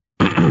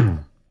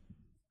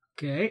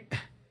 Okay.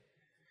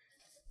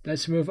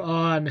 Let's move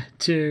on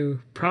to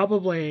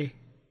probably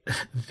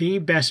the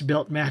best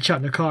built match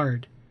on the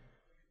card.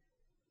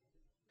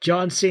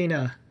 John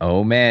Cena.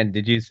 Oh man,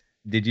 did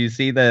you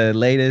see the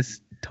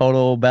latest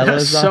Total Bellas?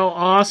 That's so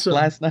awesome.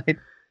 Last night.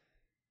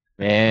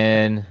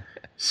 Man.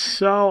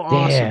 So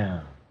awesome.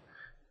 Damn.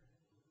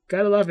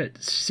 Gotta love it.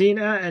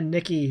 Cena and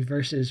Nikki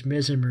versus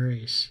Miz and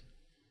Maurice.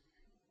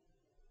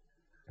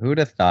 Who'd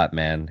have thought,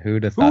 man?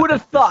 Who'd have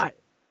thought?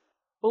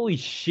 Holy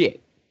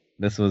shit.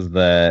 This was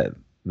the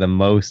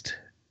most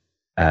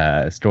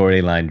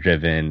storyline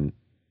driven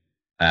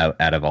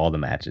out of all the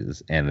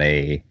matches, and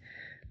the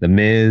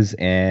Miz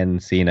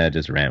and Cena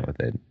just ran with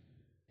it,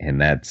 and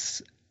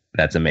that's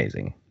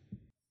amazing.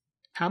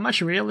 How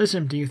much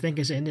realism do you think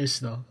is in this,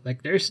 though?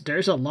 Like,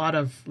 there's a lot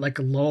of like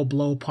low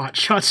blow pot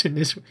shots in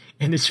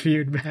this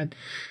feud, man.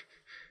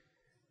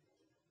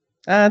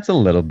 It's a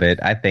little bit.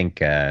 I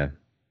think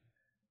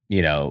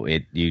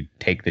you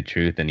take the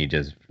truth and you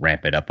just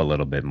ramp it up a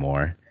little bit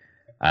more.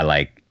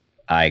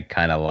 I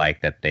kind of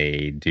like that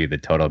they do the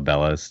Total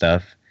Bella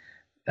stuff.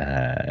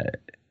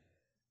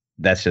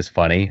 That's just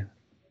funny.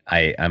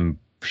 I'm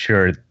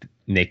sure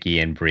Nikki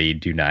and Brie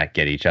do not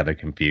get each other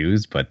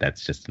confused, but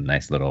that's just a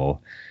nice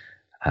little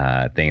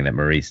thing that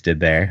Maurice did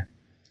there.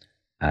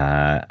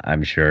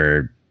 I'm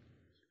sure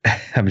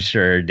I'm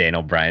sure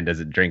Daniel Bryan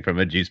doesn't drink from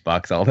a juice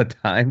box all the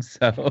time,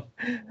 so.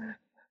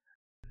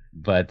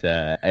 But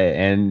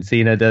and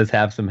Cena does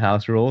have some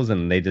house rules,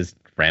 and they just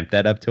ramp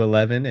that up to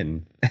 11.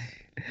 And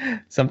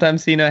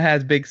sometimes Cena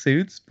has big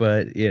suits,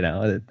 but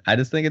I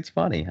just think it's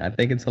funny. I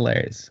think it's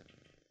hilarious.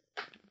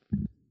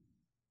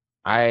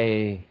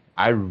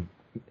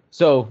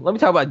 So let me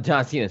talk about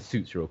John Cena's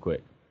suits real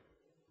quick.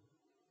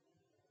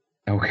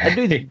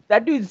 Okay.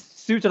 That dude's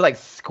suits are like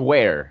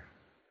square.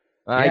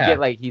 Yeah. I get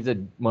like he's a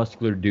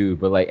muscular dude,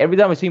 but like every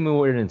time I see him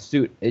wearing a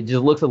suit, it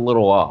just looks a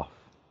little off.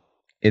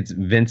 It's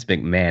Vince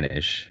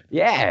McMahon-ish.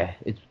 Yeah,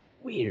 it's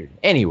weird.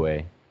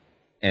 Anyway.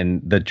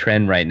 And the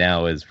trend right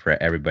now is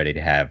for everybody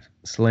to have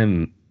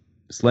slim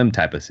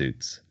type of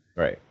suits.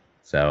 Right.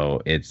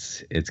 So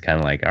it's kind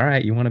of like, all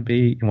right, you want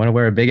to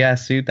wear a big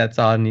ass suit? That's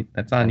on you,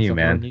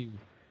 man. On you.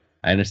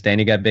 I understand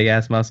you got big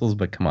ass muscles,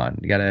 but come on,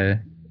 you gotta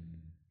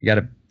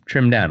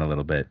trim down a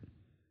little bit.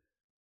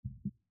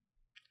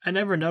 I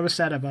never noticed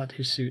that about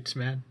his suits,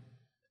 man.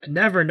 I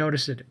never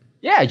noticed it.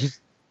 Yeah, just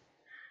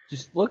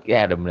look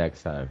at him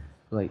next time.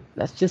 Like,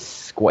 that's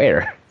just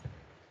square.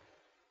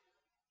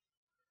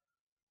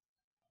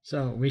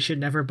 So we should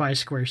never buy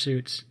square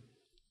suits.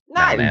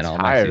 Not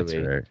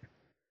entirely.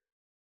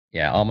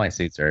 All my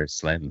suits are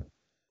slim.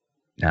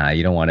 Nah,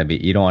 you don't want to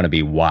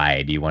be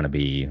wide. You want to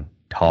be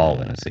tall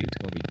in a suit.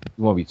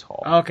 You want to be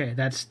tall. Okay,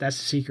 that's the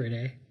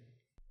secret,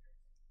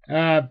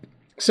 eh?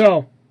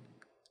 So,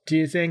 do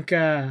you think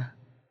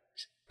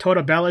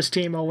Total Bella's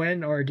team will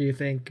win, or do you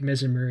think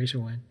Miz and Maurice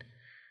will win?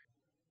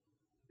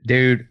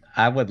 Dude,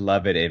 I would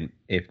love it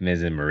if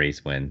Miz and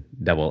Maurice win,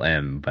 double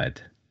M,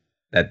 but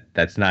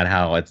that's not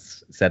how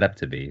it's set up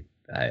to be.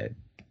 The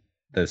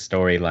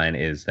storyline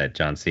is that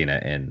John Cena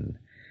and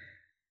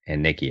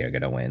Nikki are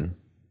gonna win,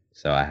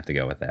 so I have to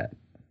go with that.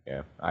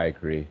 Yeah, I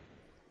agree.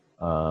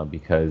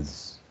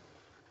 Because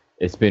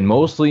it's been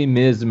mostly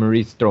Miz and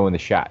Maurice throwing the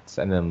shots,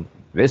 and then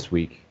this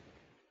week,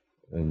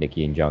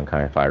 Nikki and John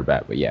kind of fired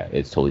back. But yeah,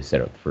 it's totally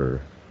set up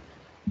for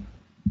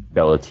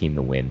Bella team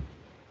to win.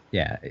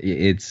 Yeah,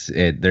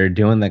 they're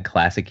doing the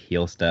classic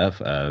heel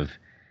stuff of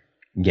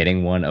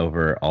getting one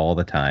over all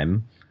the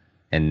time,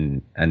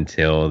 and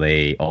until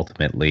they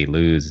ultimately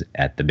lose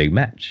at the big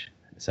match.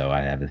 So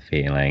I have a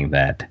feeling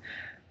that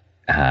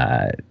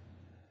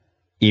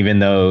even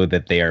though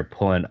that they are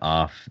pulling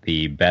off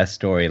the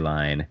best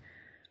storyline,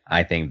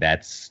 I think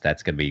that's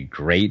going to be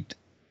great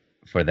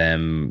for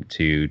them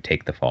to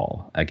take the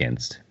fall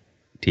against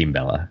Team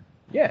Bella.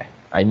 Yeah,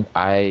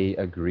 I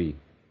agree.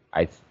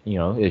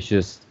 It's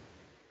just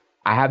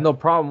I have no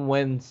problem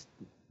when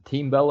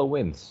Team Bella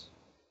wins.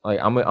 Like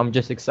I'm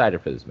just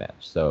excited for this match.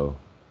 So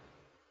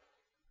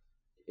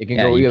it can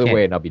go either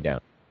way, and I'll be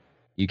down.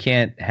 You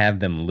can't have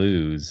them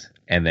lose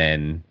and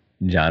then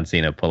John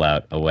Cena pull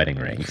out a wedding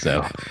ring.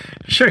 So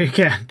sure you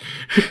can.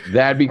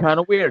 That'd be kind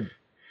of weird.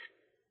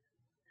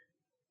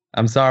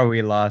 I'm sorry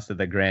we lost at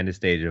the grandest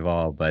stage of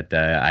all, but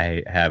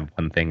I have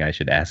one thing I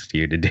should ask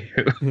you to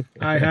do.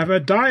 I have a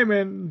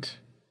diamond.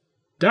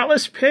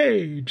 Dallas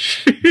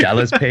Page.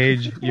 Dallas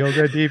Page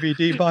yoga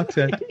DVD box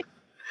set.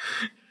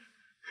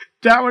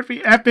 That would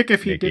be epic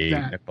if he Nikki, did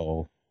that.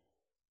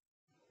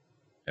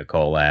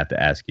 Nicole, I have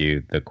to ask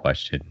you the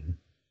question.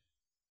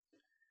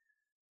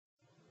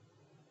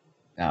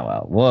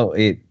 Oh well,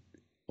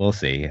 we'll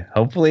see.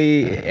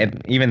 Hopefully,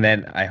 and even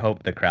then, I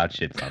hope the crowd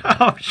shits on them.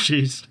 Oh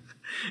jeez.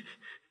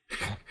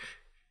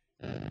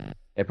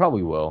 It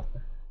probably will.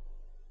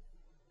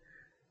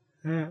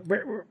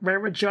 Where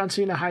would John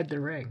Cena hide the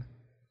ring?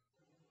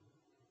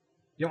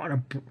 You don't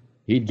want to.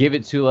 He'd give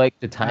it to like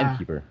the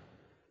timekeeper.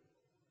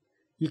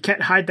 You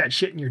can't hide that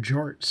shit in your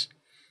jorts.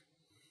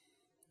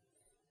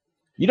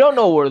 You don't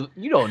know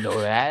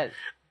that.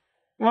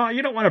 Well,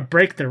 you don't want to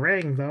break the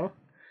ring though.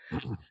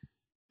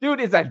 Dude,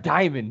 it's a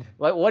diamond.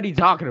 Like, what are you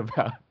talking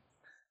about?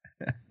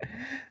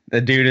 The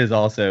dude is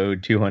also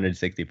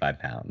 265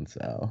 pounds,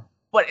 so.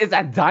 But it's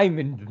a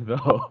diamond,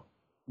 though.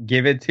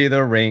 Give it to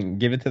the ring.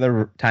 Give it to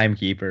the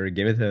timekeeper.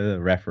 Give it to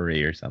the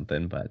referee or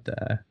something. But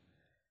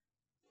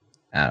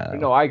I don't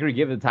know. No, I agree.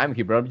 Give it to the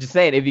timekeeper. I'm just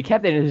saying, if he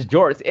kept it in his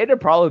jorts,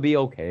 it'd probably be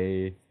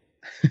okay.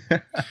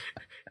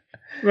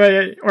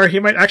 Right, or he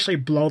might actually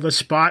blow the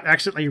spot,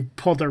 accidentally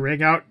pull the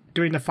ring out,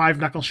 doing the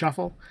 5-knuckle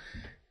shuffle.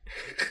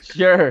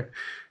 Sure.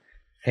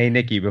 Hey,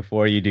 Nikki,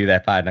 before you do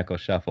that 5-knuckle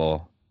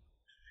shuffle,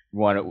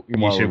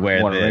 you should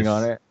wear this. Ring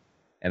on it?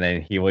 And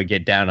then he would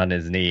get down on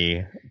his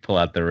knee, pull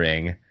out the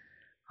ring.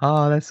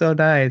 Oh, that's so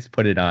nice.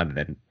 Put it on, and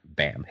then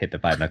bam, hit the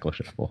 5-knuckle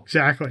shuffle.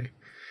 Exactly.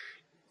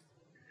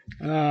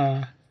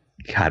 God,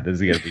 this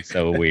is going to be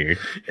so weird.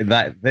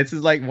 This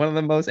is like one of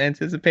the most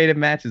anticipated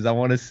matches I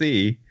want to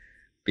see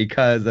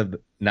because of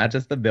not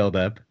just the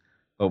build-up,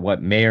 but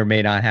what may or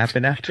may not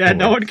happen afterwards. Yeah,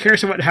 no one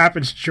cares what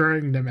happens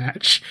during the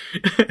match.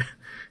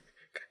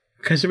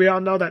 Because we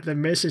all know that The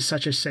Miz is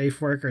such a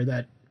safe worker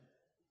that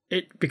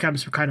it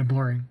becomes kind of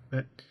boring.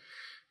 But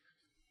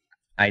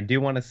I do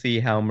want to see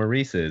how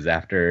Maurice is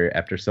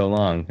after so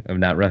long of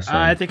not wrestling.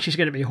 I think she's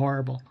going to be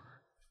horrible.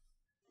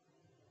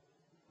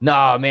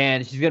 Nah,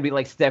 man, she's going to be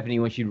like Stephanie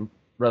when she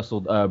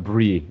wrestled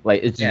Brie.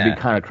 Like it's just been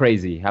kind of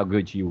crazy how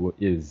good she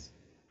is.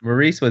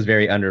 Maurice was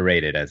very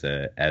underrated as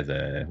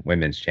a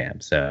women's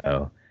champ,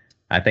 so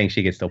I think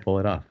she could still pull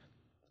it off.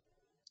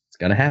 It's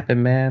gonna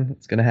happen, man.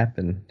 It's gonna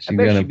happen. She's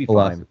gonna pull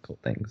off cool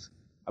things.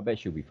 I bet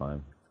she'll be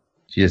fine.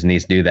 She just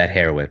needs to do that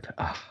hair whip.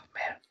 Oh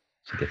man,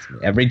 she gets me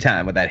every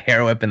time with that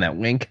hair whip and that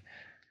wink.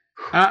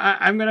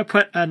 I'm gonna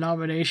put a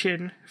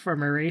nomination for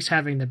Maurice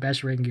having the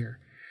best ring gear.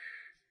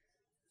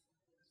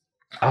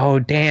 Oh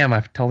damn!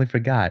 I totally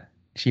forgot.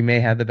 She may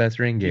have the best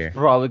ring gear. She's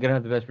probably gonna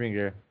have the best ring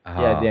gear.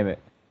 Oh. Yeah, damn it.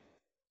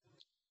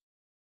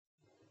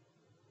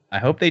 I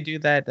hope they do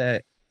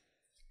that.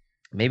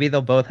 Maybe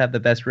they'll both have the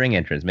best ring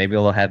entrance. Maybe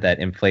they'll have that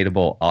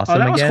inflatable awesome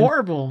again. Oh, that was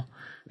horrible.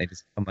 They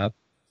just come up.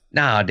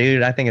 Nah,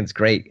 dude, I think it's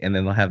great. And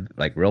then they'll have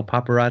like real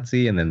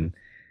paparazzi and then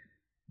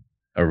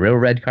a real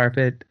red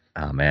carpet.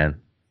 Oh man.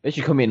 They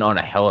should come in on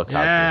a helicopter.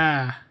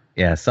 Yeah.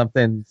 Yeah,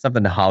 something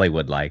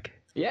Hollywood like.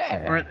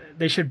 Yeah. Or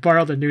they should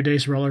borrow the New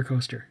Day's roller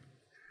coaster.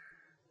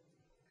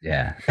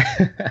 Yeah.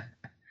 It's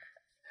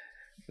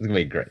gonna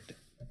be great.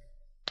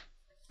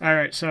 All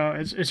right, so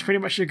it's pretty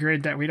much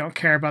agreed that we don't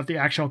care about the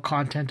actual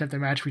content of the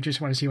match. We just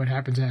want to see what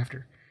happens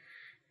after.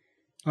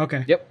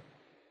 Okay. Yep.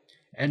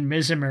 And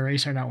Miz and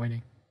Maurice are not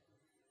winning.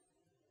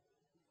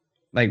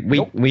 Like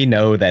we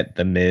know that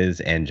the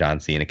Miz and John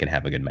Cena can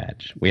have a good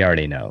match. We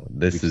already know.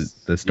 The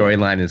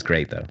storyline is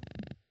great though.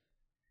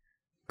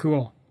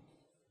 Cool.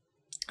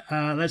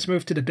 Let's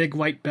move to the big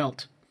white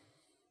belt.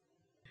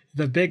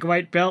 The big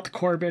white belt,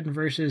 Corbin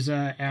versus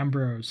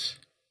Ambrose.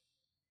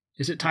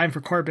 Is it time for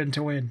Corbin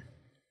to win?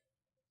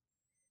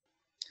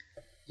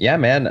 Yeah,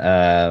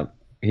 man.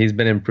 He's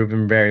been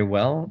improving very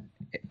well.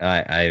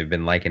 I've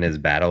been liking his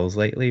battles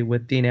lately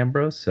with Dean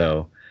Ambrose.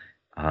 So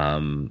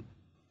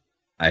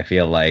I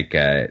feel like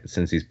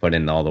since he's put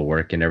in all the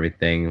work and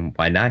everything,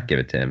 why not give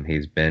it to him?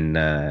 He's been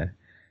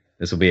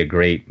this will be a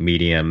great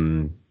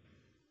medium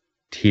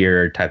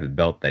tier type of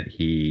belt that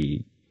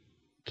he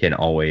can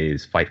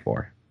always fight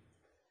for.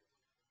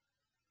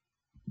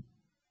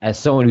 As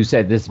someone who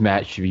said this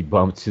match should be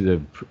bumped to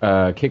the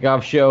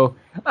kickoff show,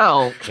 I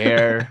don't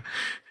care.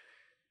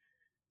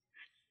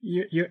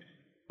 You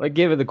like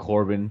give it to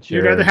Corbin. Sure.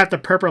 You'd rather have the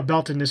purple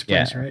belt in this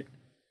place, right?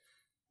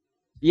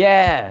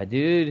 Yeah,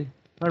 dude,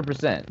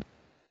 100%.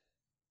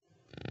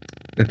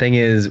 The thing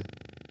is,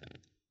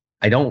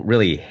 I don't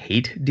really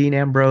hate Dean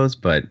Ambrose,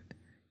 but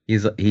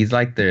he's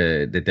like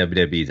the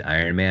WWE's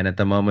Iron Man at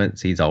the moment.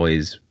 So he's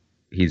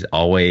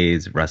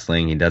always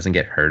wrestling. He doesn't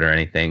get hurt or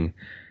anything.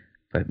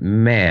 But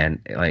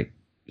man, like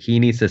he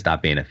needs to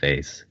stop being a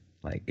face.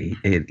 Like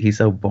he's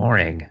so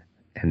boring.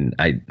 And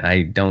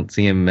I don't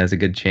see him as a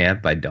good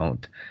champ. I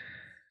don't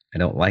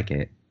like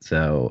it.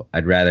 So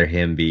I'd rather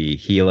him be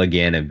heel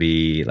again and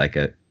be like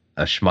a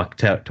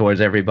schmuck towards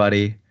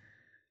everybody.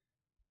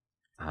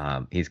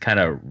 He's kind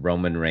of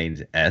Roman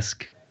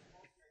Reigns-esque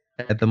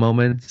at the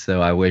moment,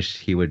 so I wish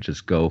he would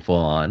just go full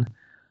on.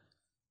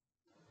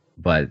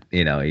 But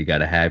you got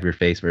to have your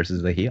face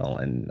versus the heel,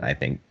 and I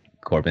think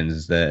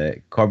Corbin's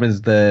the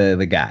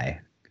guy.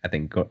 I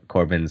think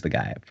Corbin's the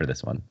guy for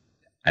this one.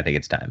 I think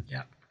it's time.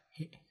 Yeah.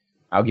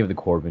 I'll give the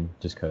Corbin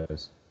just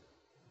because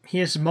he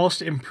is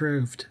most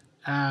improved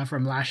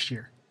from last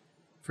year,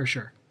 for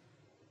sure.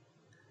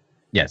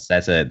 Yes,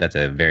 that's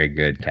a very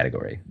good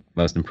category.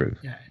 Most improved.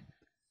 Yeah,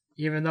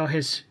 even though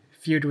his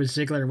feud with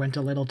Ziggler went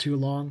a little too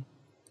long,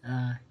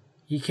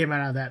 he came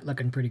out of that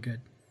looking pretty good.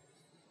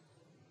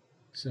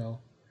 So,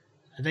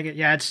 I think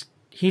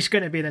he's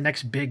going to be the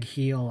next big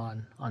heel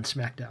on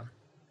SmackDown,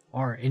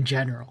 or in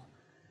general.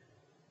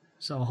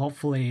 So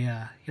hopefully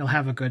he'll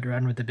have a good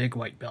run with the big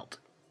white belt.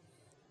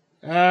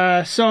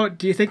 So,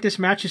 do you think this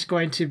match is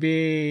going to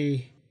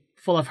be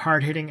full of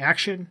hard-hitting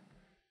action?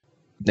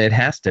 It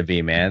has to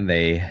be, man.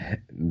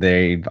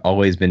 They've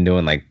always been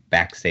doing like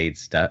backstage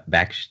stuff,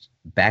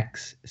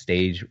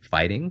 backstage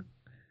fighting.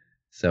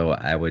 So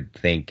I would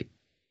think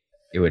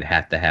it would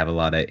have to have a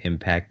lot of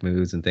impact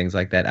moves and things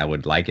like that. I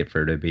would like it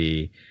for it to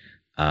be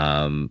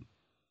no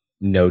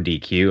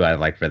DQ. I'd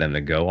like for them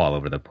to go all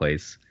over the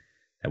place.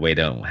 That way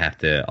they don't have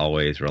to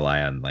always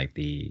rely on like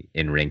the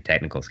in-ring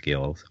technical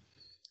skills.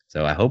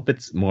 So I hope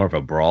it's more of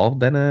a brawl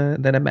than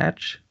a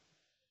match.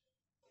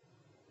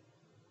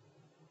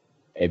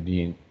 I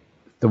mean,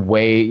 the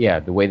way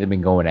they've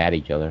been going at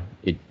each other.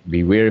 It'd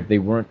be weird if they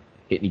weren't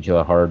hitting each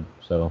other hard.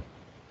 So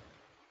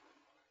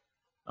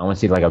I want to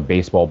see like a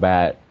baseball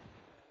bat.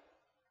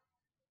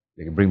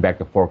 They can bring back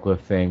the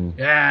forklift thing.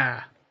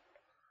 Yeah.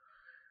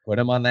 Put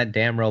them on that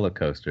damn roller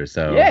coaster.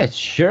 So yeah,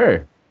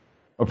 sure.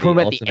 Or put them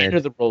at the end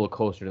of the roller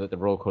coaster. Let the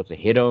roller coaster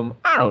hit them.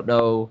 I don't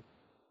know.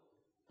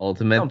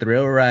 Ultimate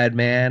thrill ride,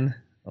 man.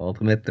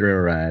 Ultimate thrill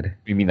ride.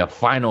 You mean the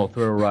final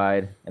thrill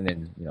ride, and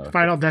then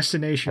final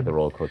destination at the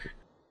roller coaster.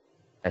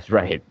 That's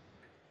right.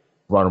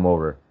 Run them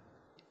over.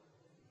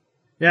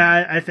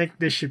 Yeah, I think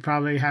this should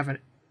probably have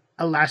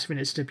a last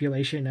minute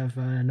stipulation of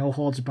no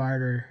holds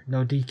barred or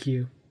no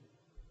DQ.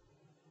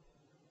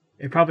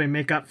 It'd probably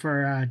make up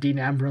for Dean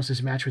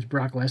Ambrose's match with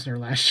Brock Lesnar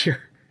last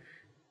year,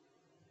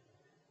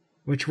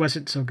 which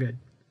wasn't so good.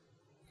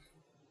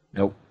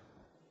 Nope.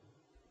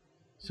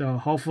 So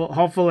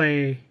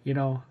hopefully,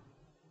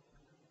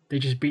 they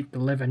just beat the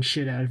living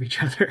shit out of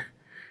each other.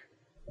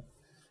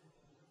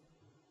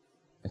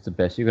 That's the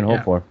best you can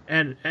hope for.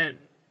 And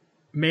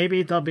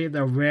maybe there'll be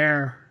the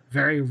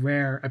very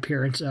rare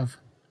appearance of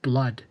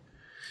blood.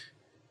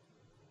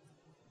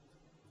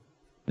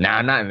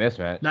 Nah, not in this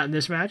match. Not in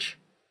this match?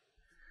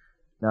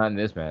 Not in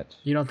this match.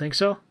 You don't think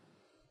so?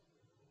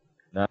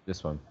 Not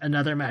this one.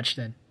 Another match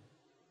then.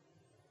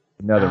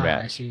 Another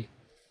match. I see.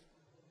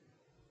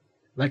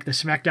 Like the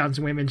SmackDown's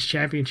Women's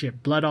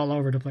Championship. Blood all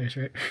over the place,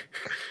 right?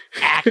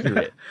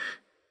 Accurate.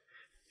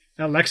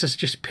 Alexa's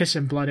just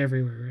pissing blood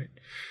everywhere, right?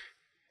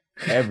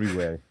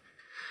 Everywhere.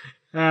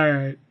 All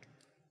right.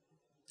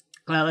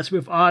 Let's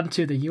move on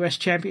to the U.S.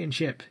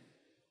 Championship.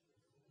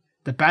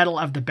 The Battle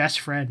of the Best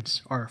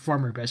Friends, or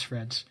former best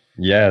friends.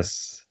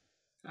 Yes.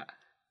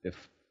 The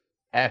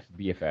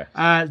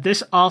FBFF.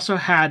 This also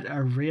had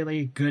a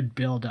really good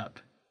build-up.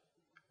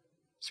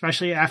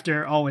 Especially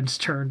after Owens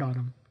turned on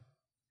him.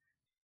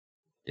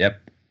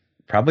 Yep.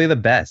 Probably the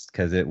best,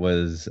 because it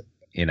was,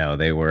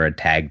 they were a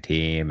tag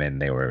team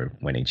and they were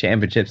winning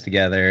championships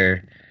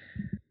together.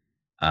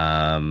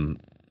 And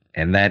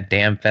that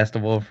damn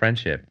Festival of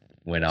Friendship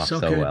went off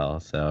so well.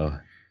 So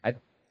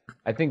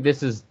I think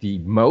this is the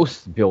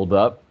most build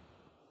up.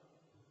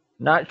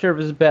 Not sure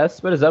if it's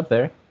best, but it's up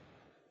there.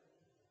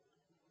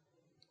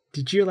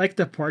 Did you like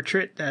the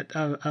portrait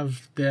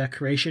of the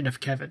creation of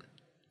Kevin?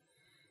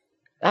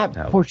 That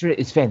portrait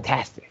is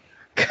fantastic.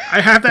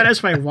 I have that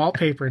as my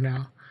wallpaper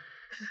now.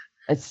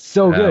 It's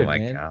so good. Oh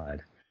my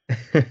god.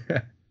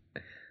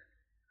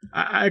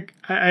 I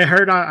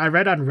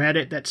read on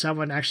Reddit that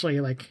someone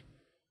actually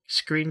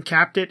screen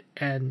capped it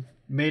and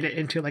made it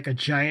into a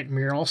giant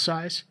mural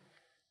size.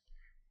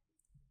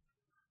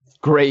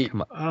 Great.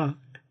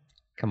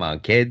 Come on,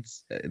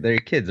 kids. There are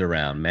kids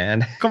around,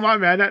 man. Come on,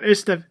 man.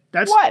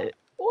 That's what?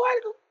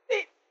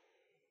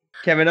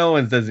 Kevin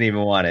Owens doesn't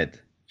even want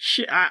it.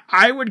 Shit,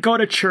 I would go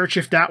to church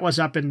if that was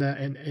up in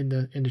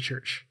the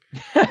church.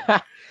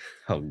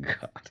 Oh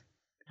god.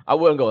 I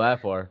wouldn't go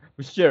that far.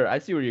 But sure, I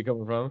see where you're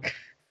coming from.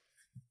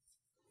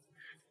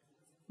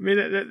 I mean,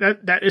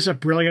 that is a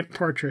brilliant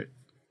portrait.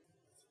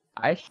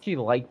 I actually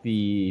like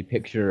the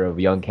picture of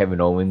young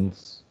Kevin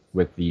Owens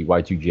with the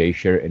Y2J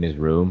shirt in his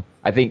room.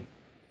 I think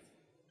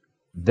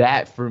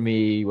that, for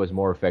me, was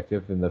more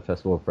effective than the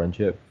Festival of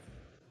Friendship.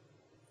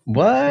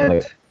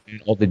 What?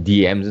 All the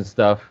DMs and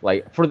stuff.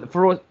 I felt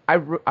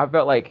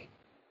like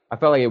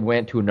it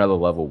went to another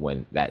level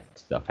when that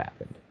stuff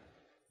happened.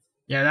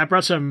 Yeah, that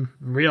brought some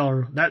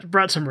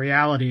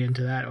reality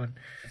into that one.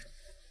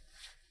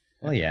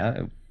 Well,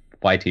 yeah,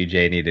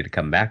 Y2J needed to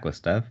come back with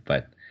stuff,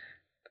 but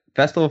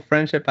Festival of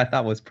Friendship I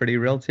thought was pretty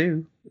real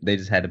too. They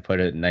just had to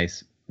put a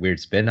nice weird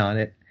spin on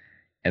it,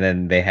 and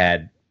then they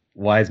had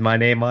 "Why is my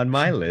name on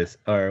my list?"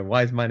 or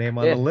 "Why is my name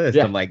on the list?"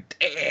 Yeah. I'm like,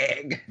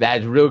 dang,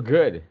 that's real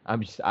good.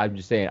 I'm just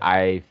saying.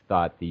 I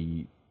thought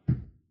the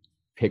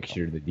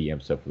picture, the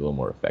DM stuff, was a little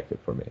more effective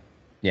for me.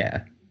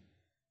 Yeah.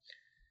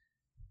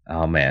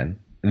 Oh man.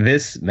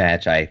 This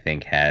match, I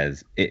think,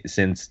 has it,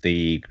 since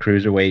the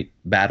cruiserweight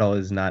battle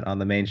is not on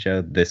the main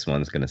show, this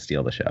one's going to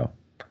steal the show.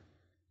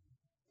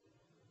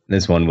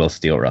 This one will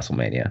steal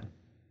WrestleMania.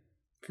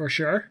 For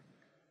sure?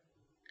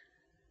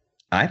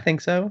 I think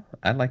so.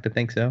 I'd like to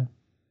think so.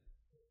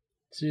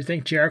 So you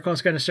think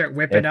Jericho's going to start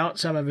whipping out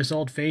some of his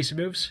old face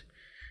moves?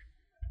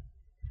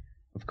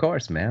 Of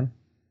course, man.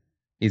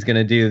 He's going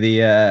to do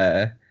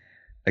the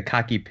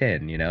cocky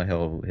pin,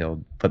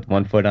 He'll put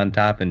one foot on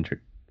top and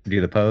do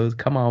the pose.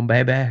 Come on,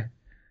 baby.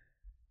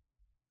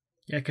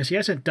 Yeah, because he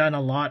hasn't done a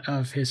lot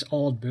of his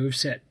old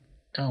moveset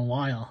in a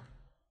while.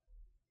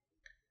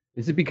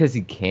 Is it because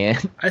he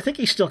can't? I think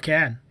he still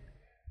can.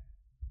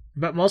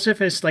 But most of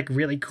his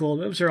really cool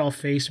moves are all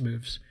face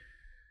moves.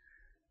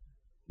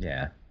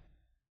 Yeah.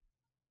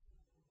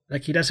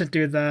 He doesn't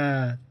do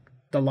the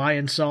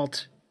lion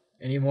salt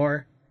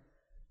anymore.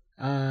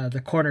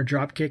 The corner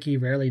drop kick, he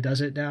rarely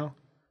does it now.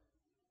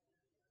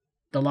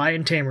 The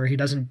lion tamer, he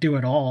doesn't do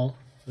at all.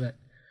 But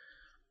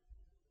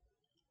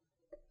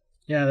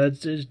yeah,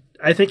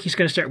 I think he's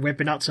going to start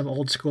whipping out some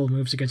old school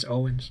moves against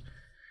Owens.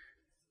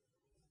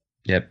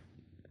 Yep.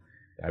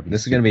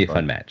 This is going to be a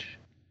fun match.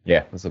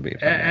 Yeah, this will be a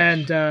fun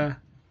match. And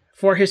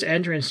for his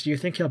entrance, do you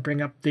think he'll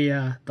bring up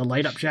the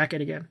light up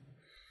jacket again?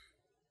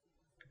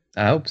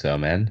 I hope so,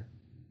 man.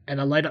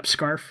 And a light up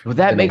scarf. Would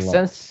that make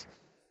sense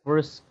for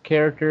his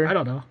character? I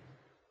don't know.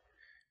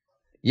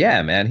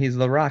 Yeah, man, he's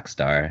the rock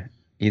star.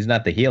 He's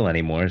not the heel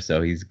anymore,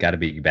 so he's got to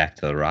be back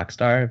to the rock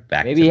star.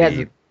 Maybe he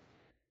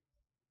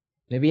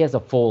has a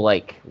full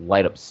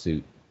light up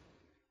suit.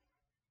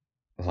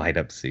 Light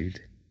up suit.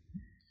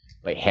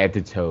 Head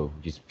to toe,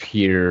 just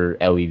pure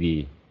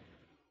LED.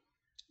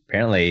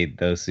 Apparently,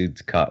 those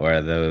suits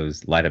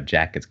those light up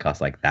jackets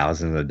cost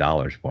thousands of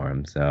dollars for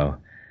him. So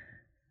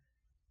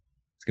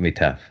it's gonna be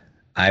tough.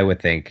 I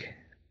would like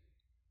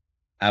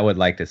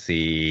to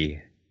see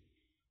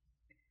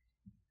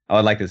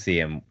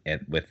him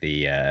with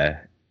the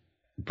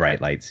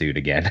bright light suit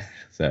again.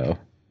 So,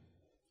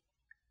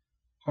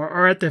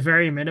 or at the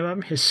very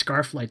minimum, his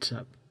scarf lights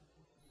up.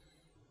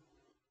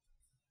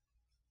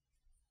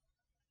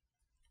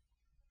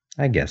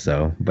 I guess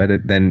so, but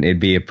then it'd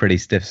be a pretty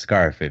stiff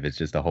scarf if it's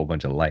just a whole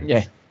bunch of lights.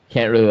 Yeah,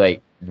 can't really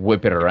like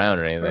whip it around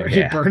or Or anything. he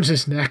Yeah. burns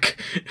his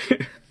neck.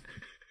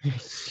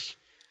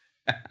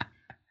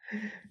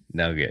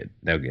 No good.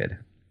 No good.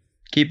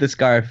 Keep the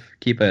scarf.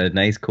 Keep a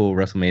nice, cool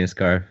WrestleMania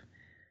scarf.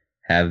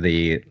 Have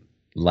the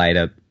light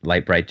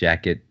bright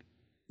jacket.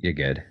 You're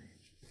good.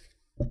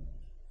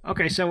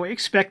 Okay, so we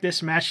expect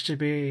this match to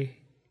be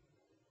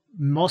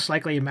most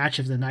likely a match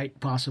of the night,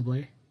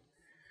 possibly.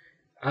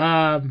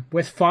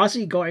 With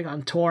Fozzy going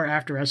on tour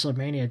after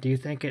WrestleMania, do you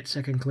think it's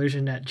a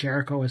conclusion that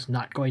Jericho is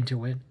not going to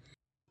win?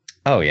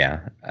 Oh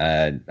yeah.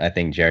 I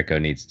think Jericho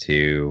needs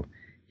to.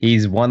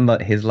 He's won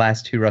his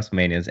last 2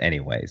 WrestleManias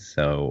anyway,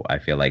 so I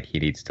feel like he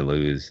needs to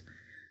lose.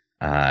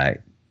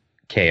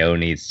 KO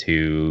needs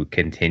to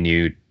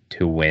continue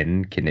to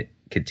win,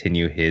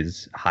 continue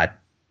his hot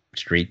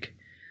streak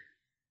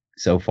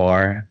so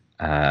far.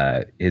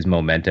 His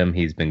momentum,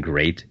 he's been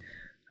great,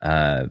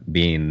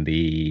 being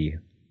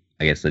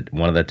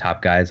one of the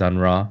top guys on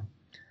Raw.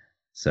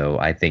 So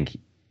I think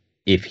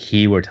if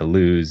he were to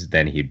lose,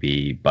 then he'd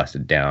be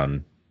busted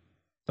down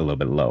a little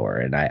bit lower,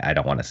 and I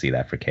don't want to see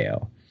that for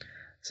KO.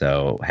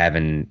 So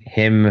having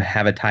him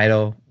have a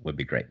title would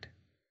be great.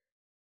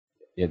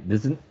 Yeah,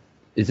 isn't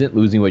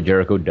losing what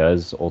Jericho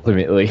does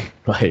ultimately.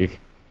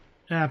 Like,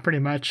 Yeah, pretty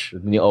much.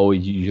 doesn't he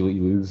always usually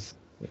lose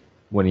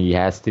when he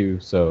has to?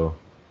 So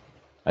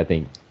I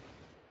think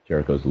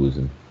Jericho's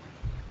losing.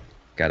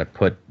 Gotta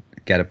put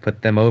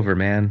them over,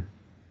 man.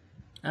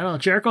 I don't know.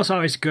 Jericho's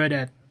always good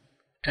at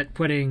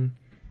putting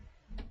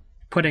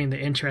the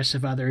interests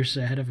of others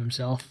ahead of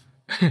himself.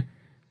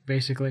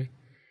 Basically,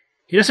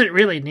 he doesn't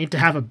really need to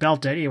have a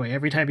belt anyway.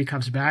 Every time he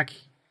comes back,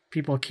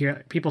 people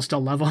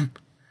still love him.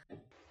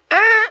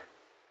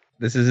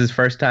 This is his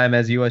first time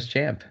as U.S.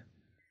 champ.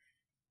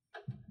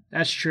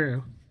 That's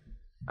true.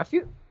 I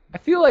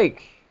feel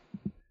like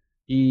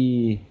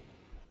it's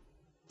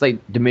like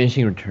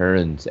diminishing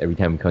returns every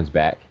time he comes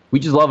back. We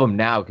just love him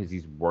now because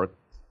he's worked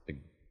to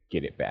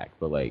get it back.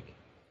 But like,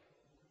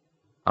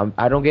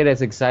 I don't get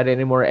as excited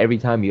anymore every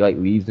time he like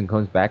leaves and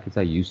comes back as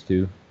I used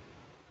to.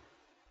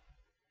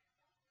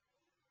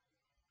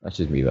 That's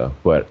just me though.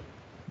 But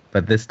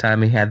this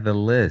time he had the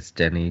list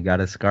and he got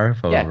a scarf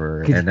Yeah,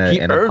 over 'cause and he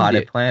a earned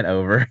potted it. plant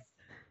over.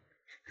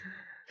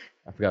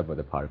 I forgot about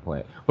the potted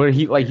plant. But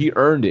he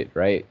earned it,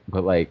 right?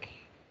 But like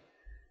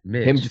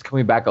Mitch. him just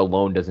coming back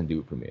alone doesn't do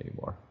it for me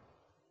anymore.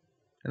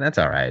 And that's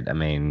all right. I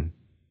mean,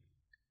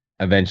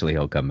 eventually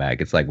he'll come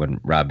back. It's like when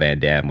Rob Van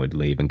Dam would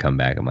leave and come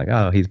back. I'm like,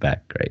 oh, he's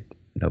back. Great.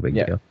 No big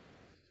Yeah. deal.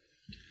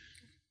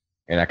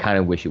 And I kind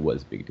of wish it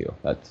was a big deal.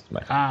 That's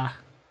my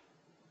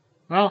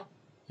Well,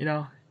 you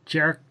know,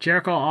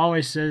 Jericho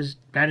always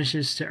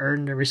manages to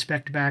earn the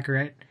respect back,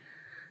 right?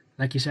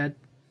 Like you said.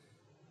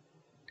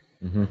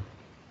 Mhm.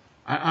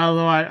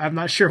 Although I'm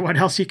not sure what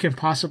else he can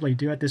possibly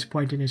do at this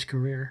point in his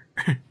career.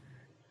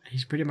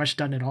 He's pretty much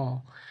done it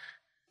all.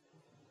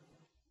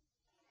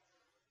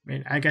 I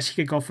mean, I guess he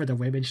could go for the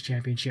women's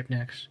championship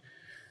next.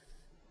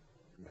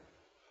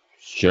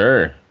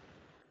 Sure.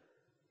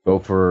 Go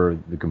for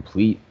the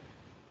complete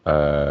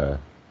whatever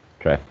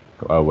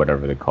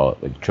they call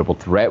it, like triple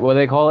threat. What do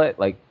they call it?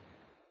 Like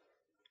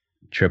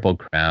Triple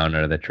Crown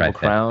or the Triple trifecta.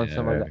 Crown,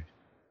 something like that.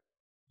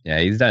 Yeah,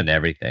 he's done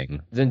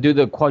everything. Then do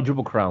the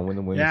quadruple crown, win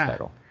the women's Yeah.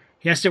 title.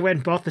 He has to win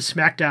both the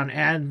SmackDown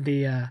and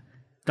the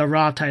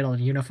Raw title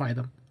and unify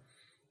them.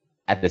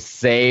 At the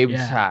same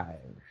Yeah. time.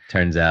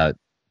 Turns out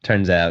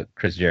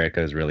Chris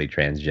Jericho is really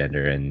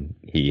transgender and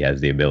he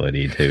has the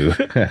ability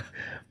to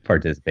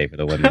participate for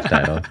the women's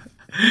title.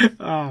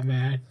 Oh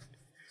man,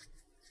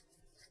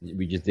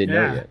 We just didn't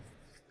know Yeah. yet.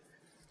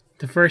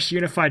 the first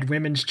unified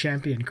women's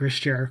champion, Chris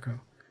Jericho.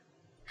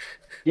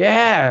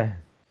 Yeah.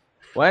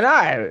 Why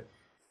not?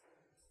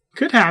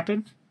 Could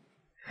happen.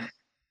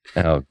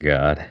 Oh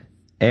God.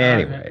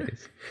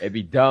 Anyways, It'd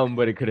be dumb,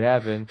 but it could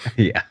happen.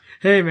 yeah.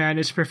 Hey man,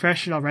 it's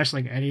professional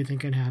wrestling. Anything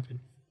can happen.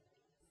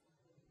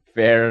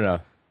 Fair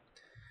enough.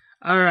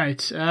 All right.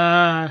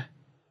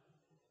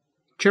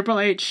 Triple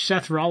H,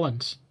 Seth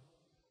Rollins.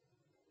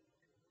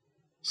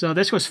 So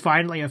this was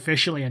finally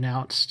officially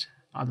announced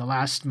on the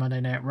last Monday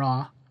Night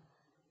Raw.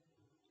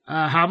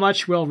 How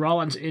much will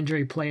Rollins'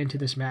 injury play into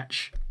this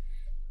match?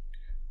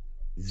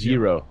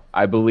 0.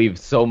 I believe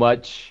so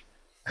much.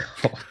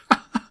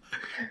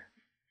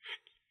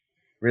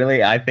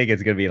 Really, I think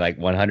it's gonna be like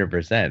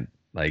 100%.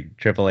 Like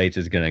Triple H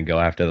is gonna go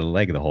after the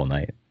leg the whole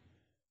night.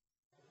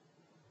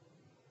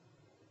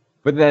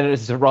 But then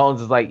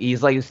Rollins is like,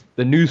 he's like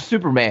the new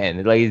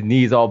Superman. Like his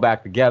knees all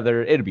back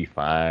together. It'll be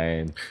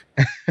fine.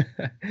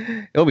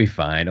 It'll be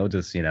fine. It'll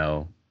just,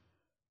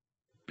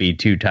 be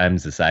 2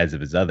 times the size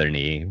of his other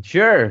knee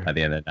Sure. by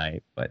the end of the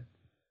night. But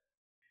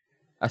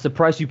That's the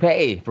price you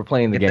pay for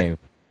playing the game.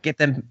 get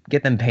them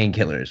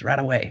painkillers right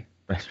away.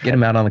 Get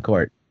them out on the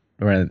court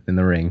or in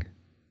the ring.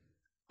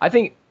 I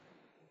think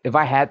if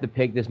I had to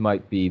pick, this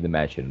might be the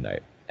match of the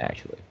night,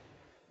 actually.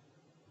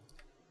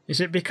 Is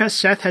it because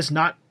Seth has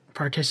not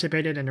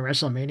participated in a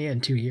WrestleMania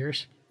in 2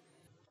 years?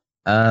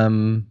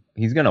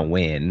 He's gonna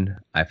win.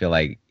 I feel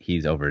like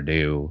he's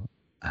overdue.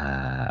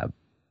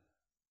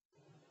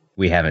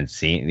 we haven't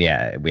seen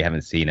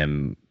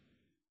him.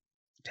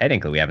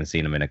 Technically, we haven't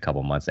seen him in a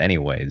couple months,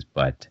 anyways.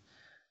 But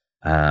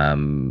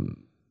for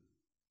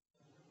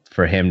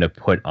him to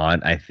put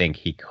on, I think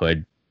he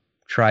could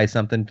try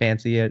something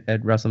fancy at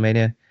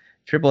WrestleMania.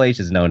 Triple H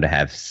is known to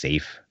have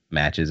safe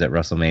matches at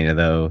WrestleMania,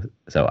 though,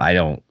 so I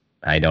don't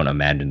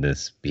imagine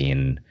this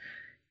being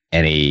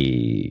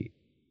anything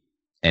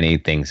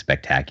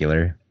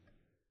spectacular.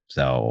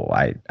 So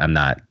I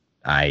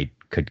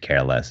could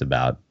care less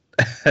about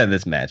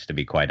this match, to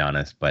be quite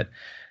honest. But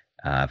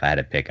if I had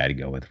to pick, I'd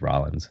go with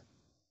Rollins.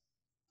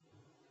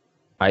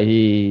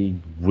 I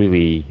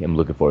really am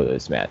looking forward to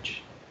this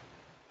match.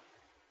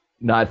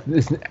 Not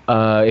this,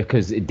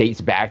 because it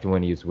dates back to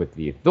when he was with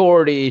the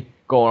Authority,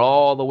 going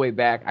all the way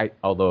back.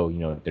 Although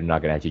they're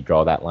not gonna actually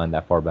draw that line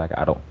that far back,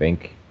 I don't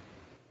think.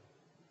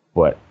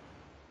 But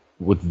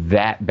with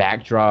that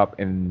backdrop,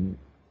 and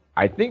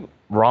I think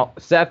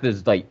Seth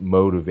is like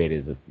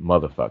motivated as a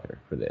motherfucker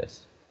for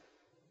this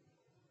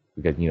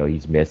because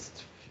he's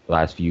missed the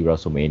last few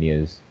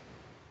WrestleManias,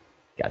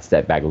 got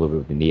stepped back a little bit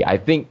with the knee. I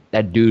think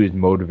that dude is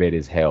motivated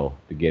as hell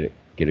to get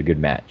a good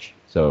match.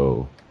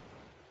 So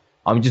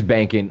I'm just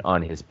banking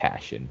on his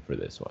passion for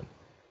this one.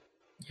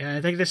 Yeah,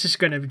 I think this is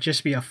going to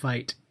just be a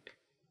fight.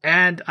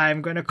 And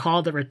I'm going to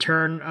call the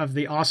return of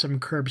the awesome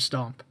curb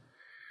stomp.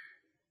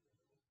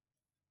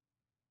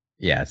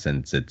 Yeah,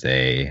 since it's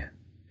a...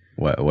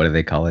 What do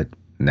they call it?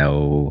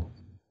 No...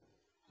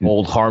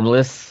 Hold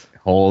harmless.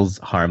 Holds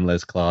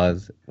harmless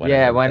clause.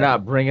 Yeah, why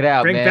not? Bring it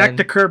out, Bring man. back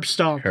the curb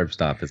stomp. Curb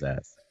stomp his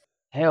ass.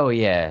 Hell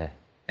yeah.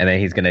 And then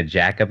he's going to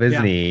jack up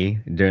his knee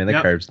during the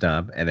curb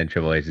stomp, and then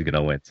Triple H is going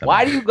to win.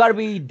 Why do you got to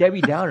be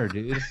Debbie Downer,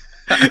 dude?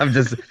 I'm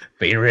just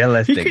being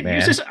realistic, he can man.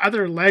 use his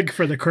other leg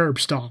for the curb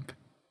stomp.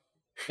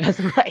 That's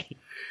right.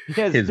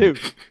 Yes,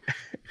 dude.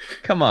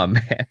 Come on,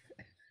 man.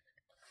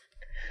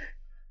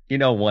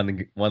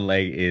 One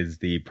leg is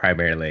the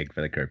primary leg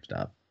for the curb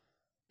stomp,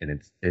 and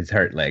it's his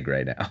hurt leg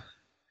right now.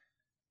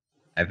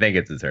 I think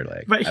it's his hurt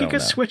leg. But he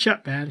could switch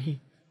up, man.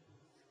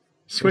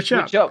 Switch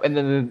up, and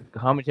then the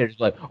commentator's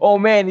like, "Oh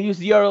man, he used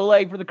the other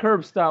leg for the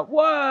curb stomp."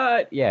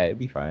 What? Yeah, it'd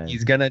be fine.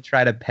 He's gonna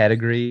try to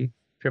pedigree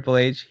Triple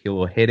H. He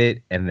will hit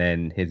it, and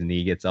then his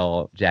knee gets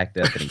all jacked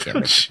up, and he can't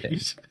make the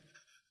pin.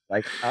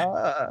 Like,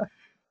 and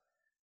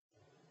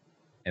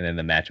then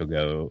the match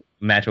will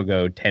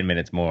go 10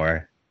 minutes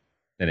more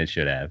than it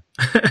should have,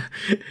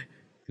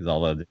 because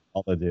all they'll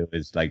do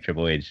is like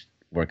Triple H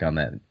work on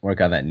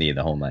that knee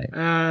the whole night.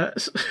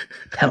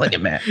 Telling you,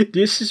 man.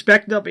 Do you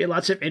suspect there'll be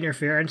lots of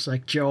interference?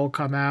 Like Joe will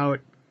come out,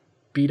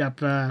 beat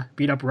up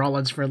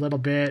Rollins for a little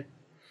bit.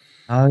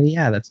 Oh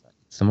yeah, that's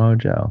Samoa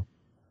Joe.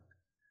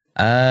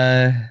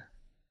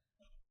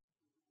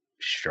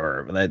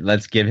 Sure.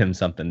 Let's give him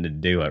something to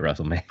do at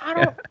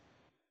WrestleMania.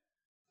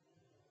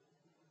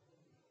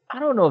 I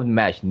don't know if the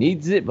match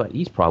needs it, but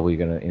he's probably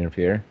gonna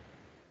interfere.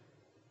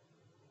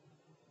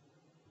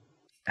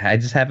 I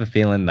just have a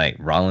feeling like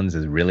Rollins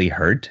is really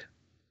hurt,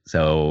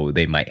 so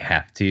they might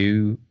have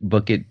to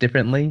book it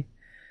differently.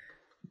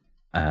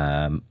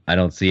 I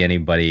don't see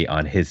anybody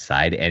on his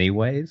side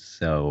anyways,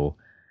 so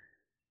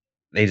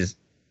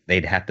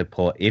they'd have to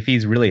pull. If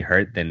he's really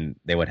hurt, then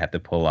they would have to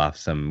pull off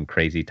some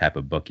crazy type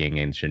of booking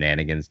and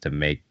shenanigans to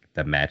make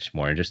the match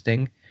more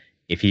interesting.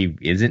 If he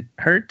isn't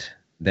hurt,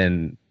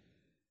 then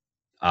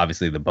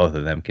obviously the both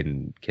of them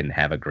can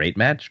have a great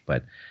match,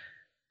 but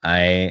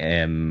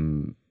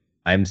I'm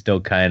still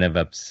kind of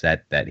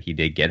upset that he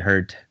did get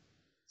hurt.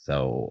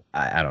 So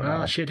I don't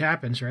know. Shit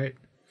happens, right?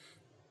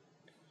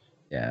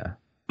 Yeah.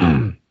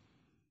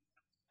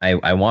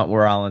 I want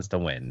Rollins to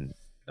win,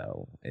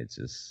 though. It's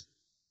just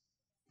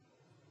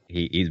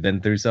he's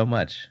been through so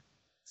much.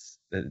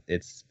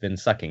 It's been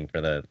sucking for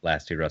the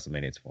last two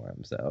WrestleManias for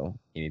him, so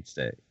he needs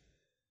to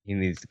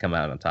come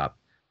out on top.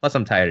 Plus,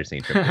 I'm tired of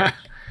seeing Triple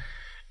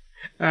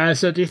H.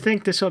 So do you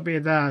think this will be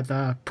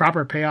the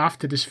proper payoff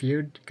to this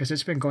feud? Because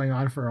it's been going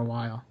on for a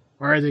while.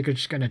 Or are they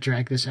just going to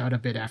drag this out a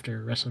bit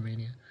after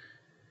WrestleMania?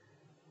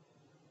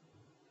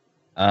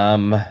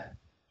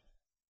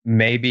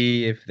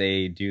 Maybe if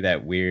they do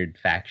that weird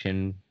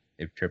faction,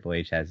 if Triple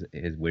H has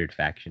his weird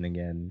faction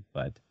again,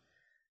 but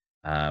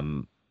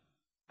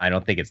I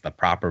don't think it's the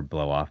proper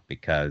blow off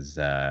because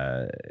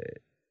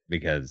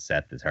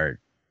Seth is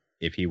hurt.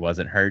 If he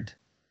wasn't hurt,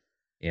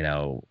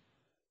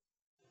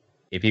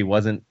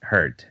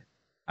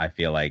 I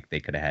feel like they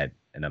could have had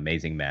an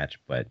amazing match,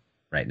 but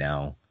right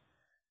now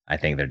I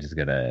think they're just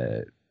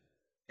gonna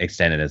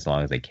extend it as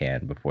long as they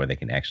can before they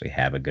can actually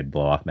have a good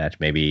blow-off match.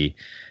 Maybe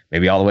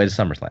all the way to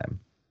SummerSlam.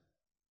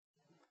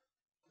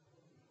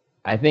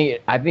 I think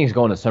he's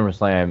going to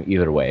SummerSlam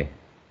either way.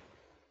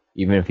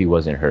 Even if he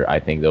wasn't hurt, I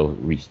think they'll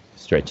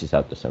stretch this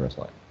out to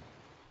SummerSlam.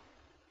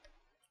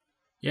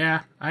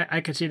 Yeah,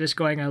 I could see this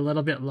going a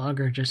little bit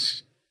longer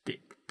just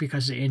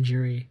because of the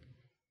injury.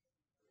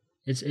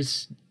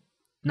 It's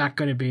not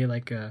going to be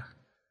like a...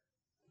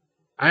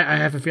 I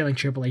have a feeling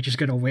Triple H is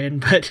going to win,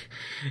 but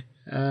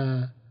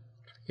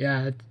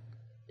yeah,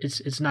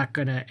 it's not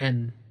going to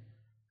end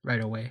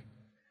right away.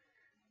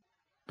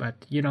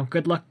 But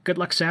good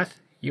luck, Seth.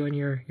 You and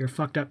your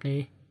fucked up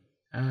knee.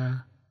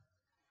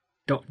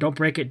 Don't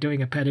break it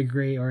doing a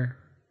pedigree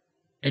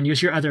and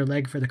use your other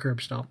leg for the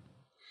curb stomp.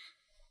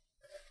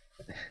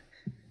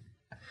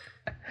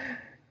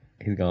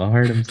 He's gonna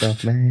hurt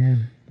himself,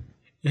 man.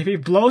 If he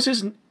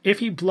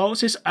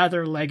blows his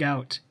other leg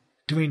out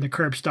doing the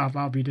curb stomp,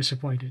 I'll be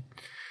disappointed.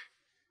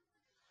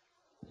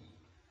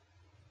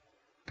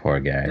 Poor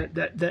guy.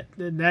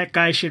 That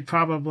guy should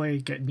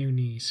probably get new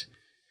knees.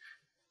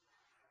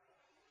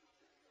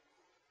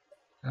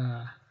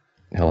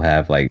 He'll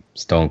have like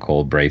Stone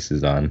Cold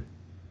braces on,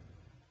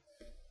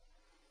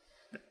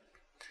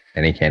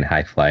 and he can't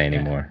high fly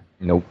anymore.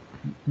 Nope.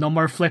 No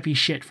more flippy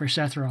shit for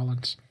Seth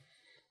Rollins.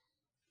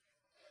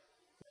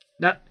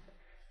 Not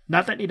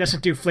that he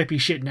doesn't do flippy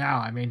shit now.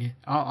 I mean,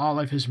 all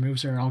of his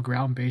moves are all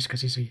ground based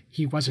because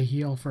he was a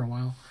heel for a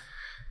while.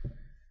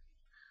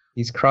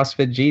 He's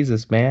CrossFit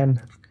Jesus,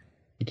 man.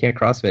 He can't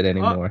CrossFit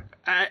anymore.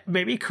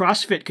 Maybe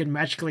CrossFit could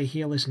magically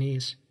heal his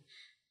knees.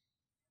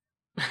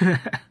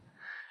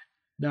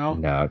 No.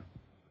 No.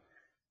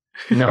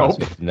 No.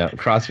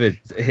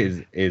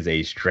 CrossFit is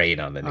a strain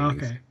on the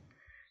knees. Okay.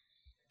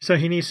 So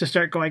he needs to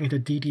start going into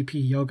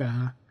DDP yoga,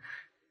 huh?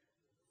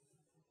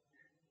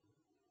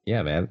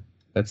 Yeah, man.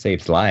 That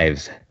saves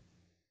lives.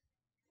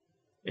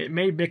 It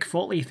made Mick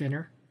Foley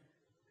thinner.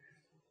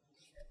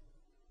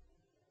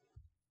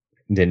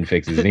 Didn't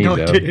fix his knees, No,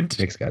 though. it didn't.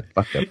 Mick's got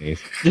fucked up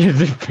knees.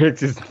 Didn't fix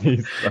his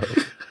knees,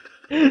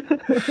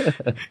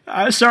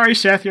 though. Sorry,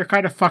 Seth. You're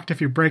kind of fucked if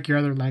you break your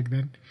other leg,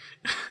 then.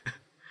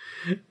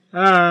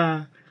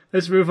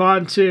 Let's move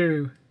on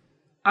to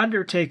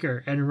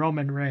Undertaker and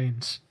Roman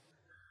Reigns.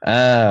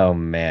 Oh,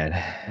 man.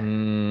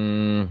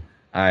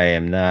 I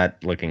am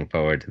not looking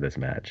forward to this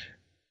match.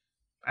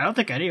 I don't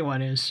think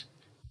anyone is.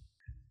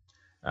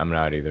 I'm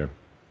not either.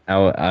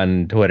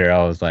 On Twitter,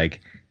 I was like,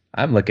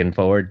 I'm looking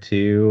forward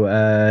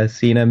to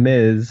Cena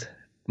Miz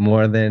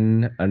more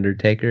than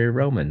Undertaker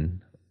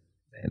Roman.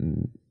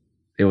 And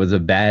it was a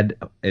bad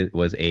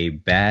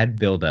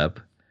build-up.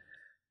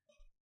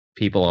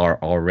 People are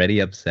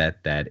already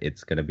upset that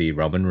it's going to be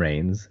Roman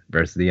Reigns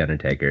versus The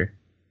Undertaker.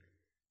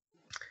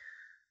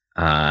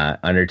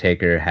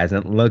 Undertaker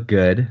hasn't looked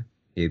good.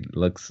 He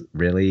looks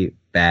really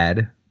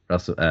bad.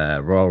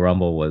 Royal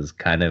Rumble was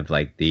kind of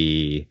like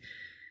the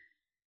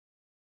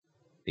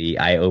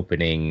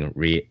eye-opening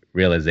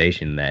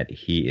realization that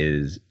he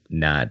is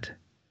not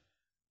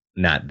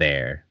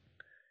there.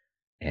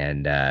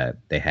 And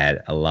they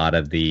had a lot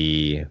of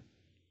the,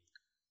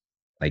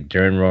 like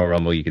during Royal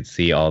Rumble, you could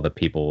see all the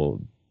people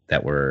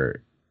that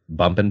were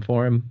bumping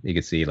for him. You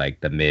could see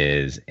like The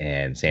Miz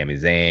and Sami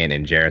Zayn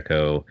and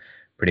Jericho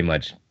pretty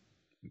much,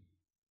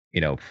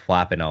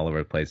 flopping all over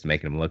the place,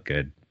 making him look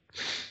good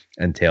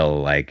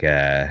until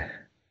Roman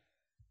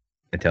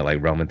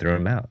threw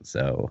him out.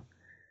 So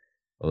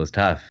it was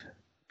tough.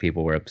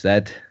 People were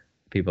upset.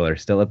 People are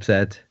still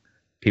upset.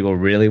 People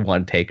really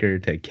want Taker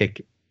to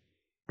kick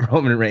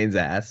Roman Reigns'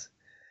 ass,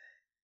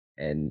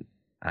 and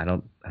I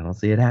don't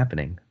see it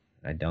happening.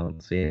 I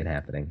don't see it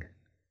happening.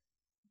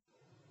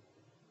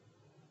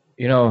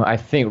 I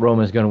think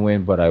Roman's gonna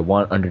win, but I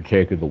want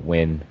Undertaker to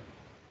win.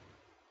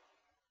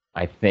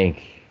 I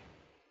think,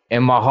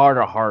 in my heart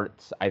of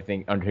hearts, I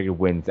think Undertaker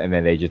wins, and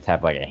then they just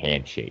have like a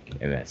handshake,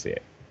 and that's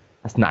it.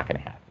 That's not gonna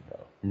happen,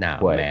 though. No,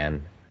 But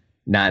man.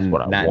 Not in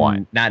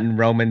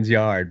Roman's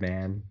yard,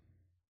 man.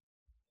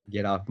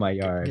 Get off my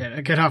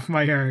yard. Get off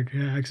my yard.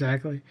 Yeah,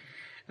 exactly.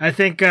 I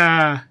think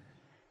I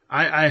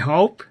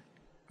hope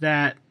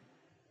that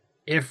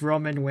if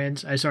Roman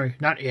wins,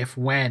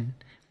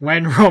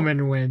 when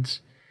Roman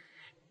wins,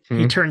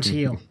 he turns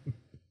heel.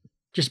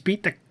 Just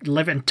beat the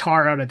living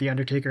tar out of The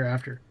Undertaker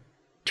after.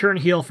 Turn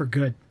heel for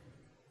good.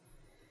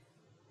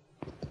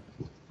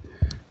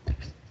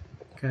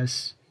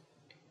 Because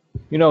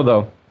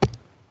though,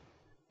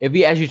 if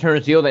he actually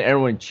turns heel, then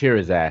everyone cheer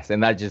his ass,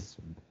 and that just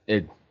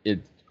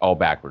it's all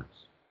backwards.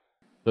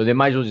 So they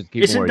might as well just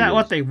keep. Isn't that heels.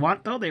 what they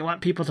want, though? They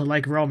want people to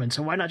like Roman,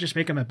 so why not just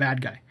make him a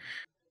bad guy?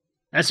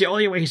 That's the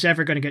only way he's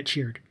ever going to get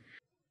cheered.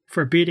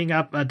 For beating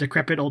up a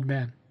decrepit old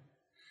man.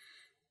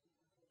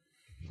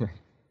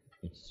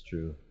 It's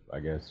true, I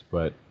guess,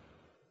 but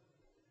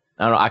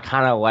I don't know. I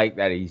kind of like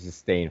that he's just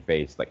staying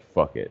face. Like,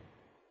 fuck it,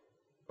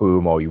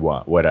 boom, all you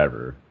want,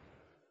 whatever.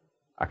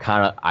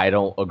 I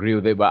don't agree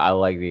with it, but I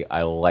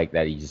like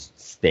that he's just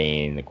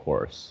staying the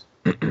course.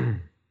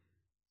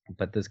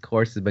 But this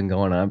course has been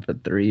going on for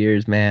 3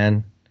 years,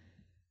 man.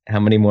 How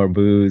many more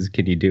boos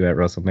can you do at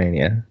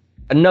WrestleMania?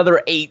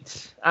 Another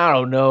 8. I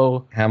don't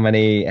know. How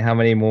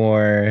many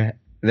more?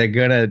 They're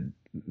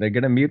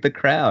gonna mute the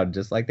crowd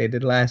just like they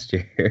did last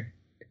year.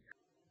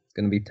 It's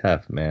gonna be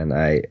tough, man.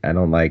 I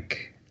don't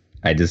like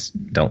this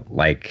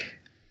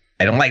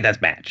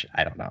match.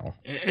 I don't know.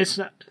 It's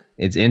not.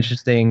 It's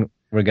interesting.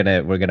 We're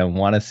gonna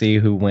want to see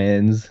who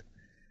wins.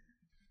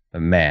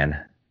 But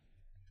man,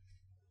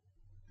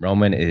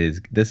 Roman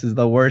this is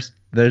the worst.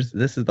 This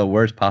is the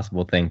worst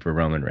possible thing for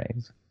Roman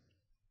Reigns.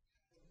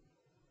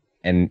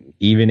 And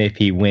even if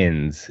he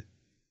wins,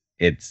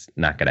 it's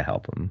not going to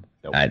help him.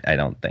 Nope. I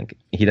don't think.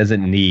 He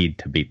doesn't need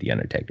to beat The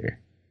Undertaker.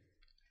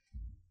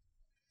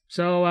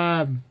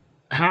 So,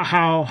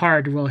 How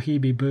hard will he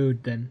be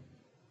booed then?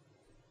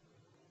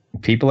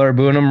 People are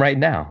booing him right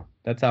now.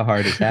 That's how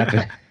hard it's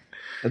happening.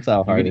 That's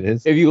how hard it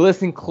is. If you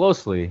listen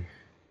closely,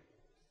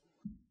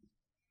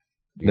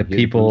 The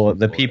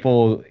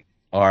people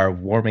are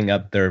warming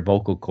up their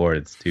vocal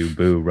cords to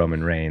boo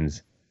Roman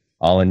Reigns,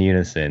 all in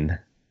unison.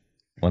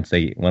 Once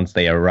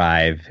they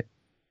arrive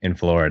in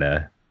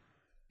Florida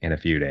in a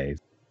few days,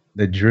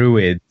 the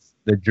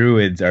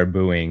druids are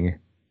booing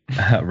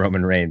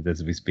Roman Reigns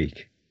as we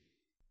speak.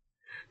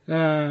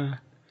 So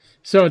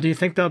do you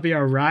think there'll be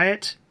a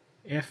riot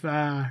if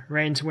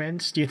Reigns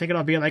wins? Do you think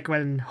it'll be like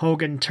when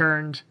Hogan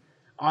turned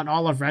on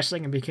all of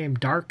wrestling and became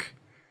dark?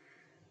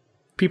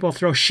 People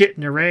throw shit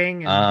in the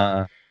ring.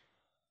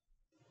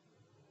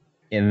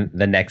 In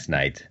the next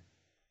night,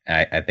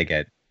 I think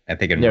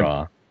in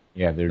Raw.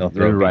 Yeah, they'll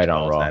throw right beach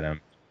on balls Raw. at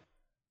him.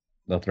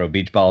 They'll throw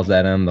beach balls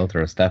at him. They'll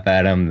throw stuff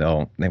at him.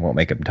 They won't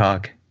make him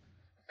talk.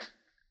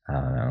 I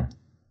don't know.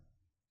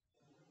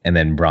 And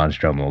then Braun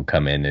Strowman will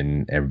come in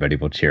and everybody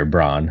will cheer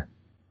Braun.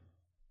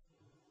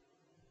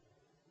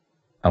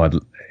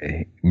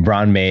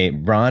 Braun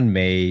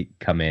may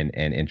come in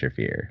and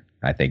interfere.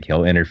 I think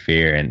he'll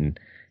interfere and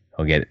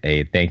he'll get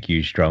a thank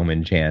you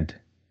Strowman chant.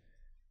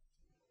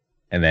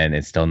 And then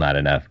it's still not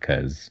enough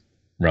because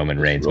Roman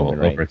Reigns will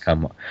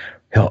overcome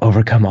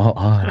all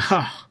odds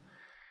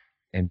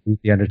and beat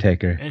the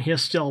Undertaker. And he'll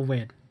still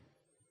win.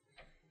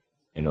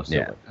 And he'll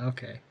still win.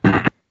 Okay.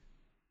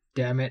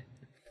 Damn it.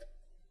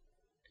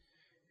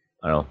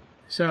 I don't know.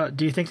 So,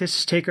 do you think this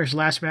is Taker's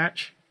last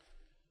match?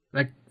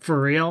 Like,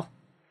 for real?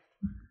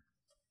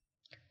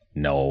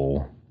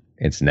 No.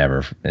 It's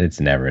never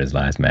his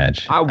last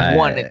match. I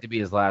want it to be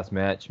his last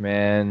match,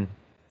 man.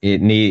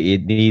 It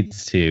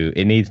needs to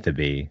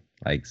be.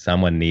 Like,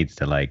 someone needs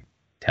to, like,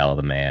 tell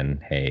the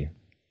man, hey,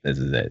 this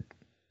is it.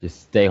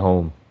 Just stay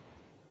home.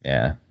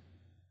 Yeah.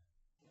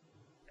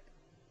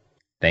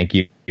 Thank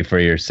you for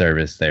your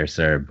service there,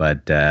 sir,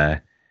 but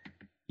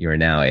you are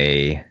now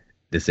a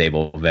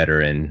disabled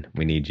veteran.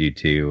 We need you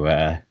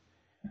to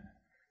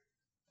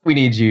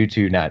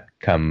not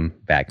come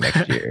back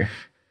next year.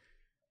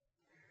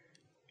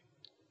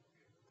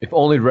 If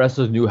only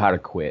wrestlers knew how to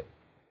quit.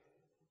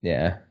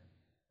 Yeah.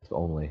 If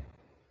only.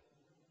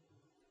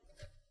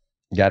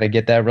 Got to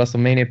get that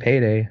WrestleMania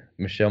payday.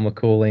 Michelle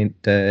McCool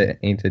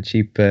ain't a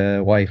cheap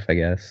wife, I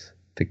guess,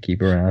 to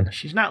keep around.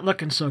 She's not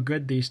looking so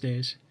good these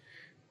days.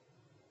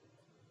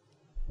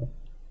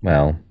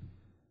 Well,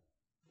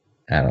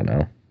 I don't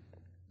know.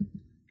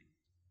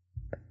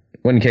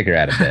 Wouldn't kick her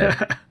out of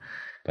bed,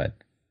 but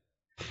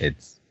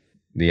it's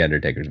the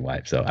Undertaker's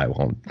wife, so I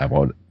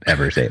won't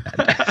ever say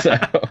that.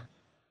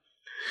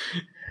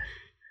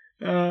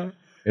 So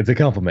it's a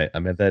compliment. I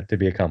meant that to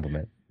be a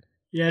compliment.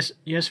 Yes,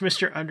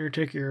 Mr.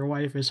 Undertaker, your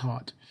wife is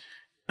hot.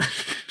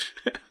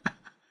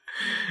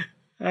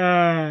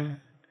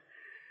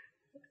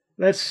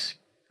 Let's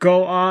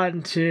go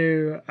on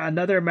to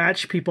another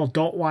match people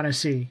don't want to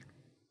see.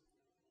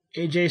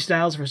 AJ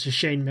Styles versus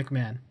Shane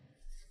McMahon.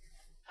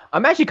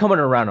 I'm actually coming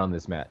around on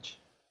this match.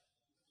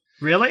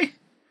 Really?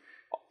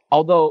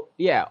 Although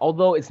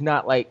it's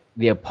not like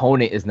the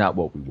opponent is not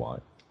what we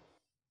want.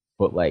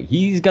 But like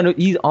he's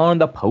on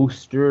the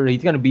poster,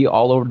 he's gonna be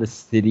all over the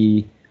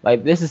city.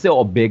 Like, this is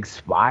still a big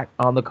spot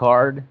on the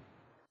card.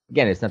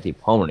 Again, it's not the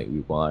opponent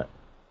we want.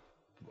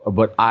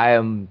 But I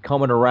am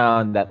coming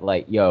around that,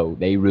 like,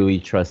 they really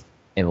trust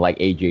and like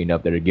AJ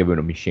enough that they're giving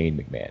him Shane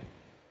McMahon.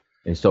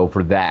 And so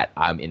for that,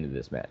 I'm into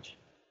this match.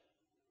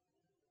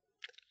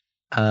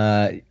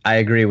 I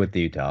agree with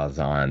the Utahs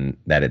on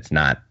that it's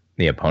not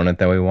the opponent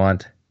that we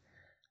want.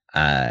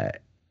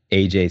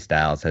 AJ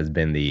Styles has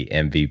been the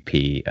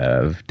MVP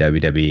of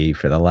WWE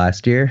for the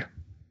last year.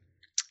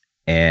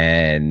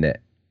 And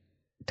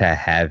to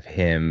have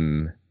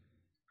him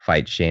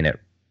fight Shane at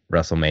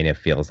WrestleMania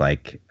feels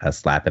like a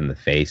slap in the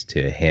face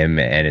to him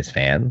and his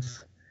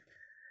fans.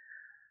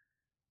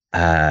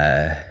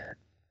 I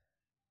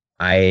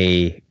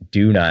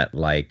do not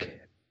like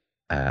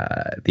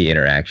the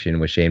interaction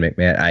with Shane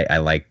McMahon. I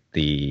like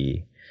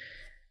the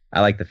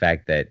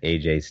fact that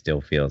AJ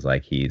still feels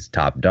like he's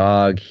top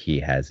dog. He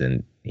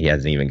hasn't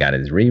even got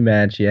his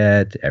rematch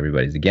yet.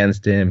 Everybody's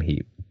against him.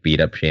 He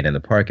beat up Shane in the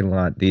parking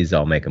lot. These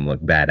all make him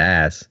look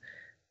badass.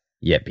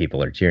 Yet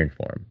people are cheering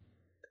for him.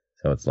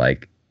 So it's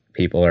like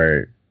people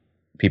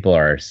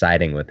are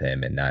siding with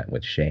him and not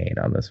with Shane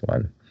on this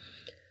one.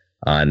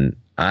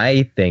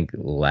 I think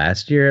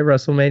last year at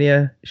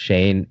WrestleMania,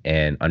 Shane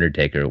and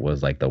Undertaker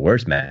was like the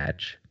worst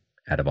match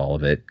out of all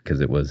of it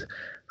because it was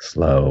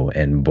slow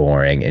and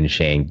boring, and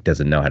Shane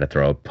doesn't know how to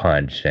throw a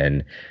punch,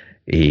 and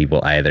he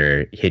will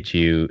either hit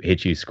you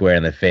square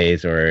in the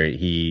face or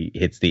he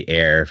hits the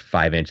air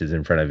 5 inches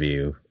in front of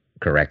you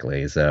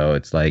correctly. So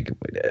it's like,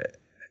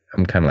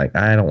 I'm kind of like,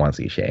 I don't want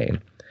to see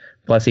Shane.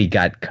 Plus, he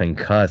got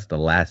concussed the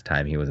last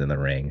time he was in the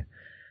ring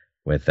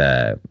with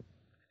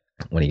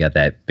when he got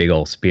that big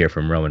old spear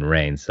from Roman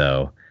Reigns.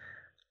 So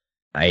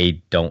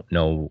I don't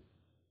know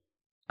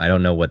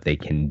what they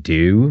can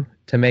do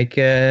to make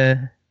this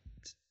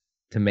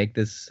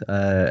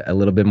a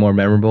little bit more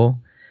memorable.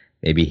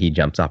 maybe he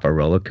jumps off a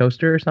roller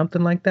coaster or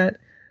something like that.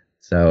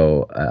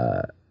 So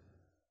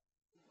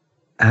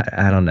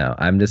I don't know.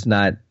 I'm just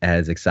not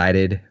as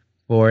excited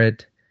for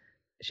it.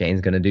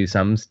 Shane's gonna do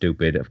something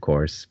stupid, of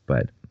course,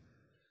 but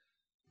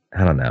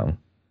I don't know.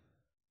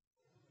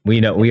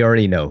 We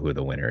already know who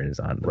the winner is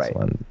on this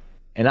one.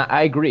 And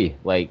I agree.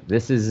 Like,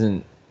 this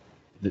isn't.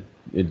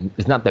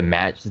 It's not the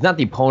match. It's not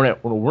the opponent.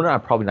 We're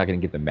probably not going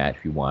to get the match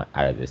we want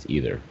out of this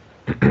either.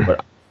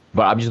 but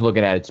I'm just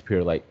looking at it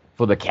pure like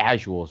for the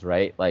casuals,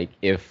 right? Like,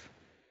 if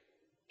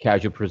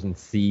casual person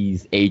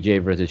sees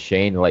AJ versus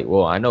Shane, they're like,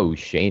 well, I know who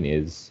Shane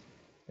is,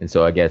 and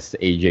so I guess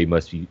AJ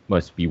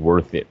must be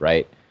worth it,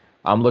 right?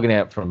 I'm looking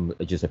at it from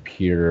just a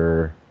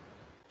pure,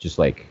 just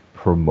like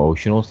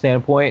promotional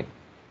standpoint.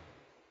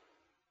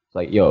 It's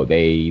like, yo,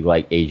 they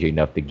like AJ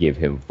enough to give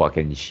him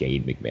fucking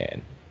Shane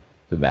McMahon,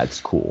 so that's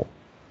cool.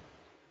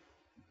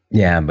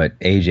 Yeah, but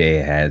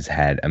AJ has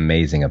had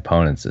amazing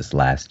opponents this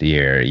last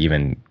year,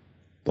 even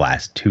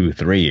last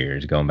 2-3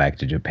 years, going back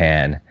to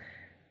Japan.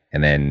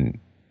 And then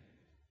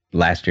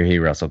last year he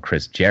wrestled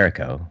Chris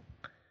Jericho.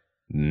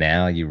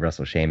 Now you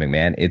wrestle Shane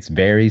McMahon. It's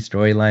very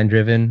storyline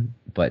driven,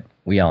 but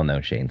we all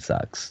know Shane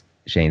sucks.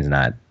 Shane's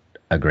not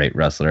a great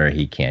wrestler.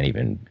 He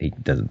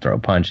doesn't throw a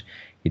punch.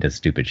 He does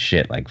stupid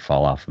shit like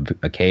fall off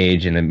a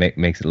cage and it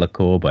makes it look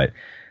cool. But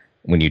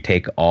when you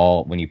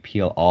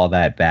peel all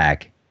that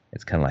back,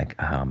 it's kind of like,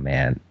 oh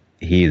man,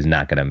 he is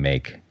not going to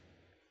make,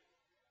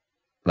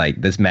 like,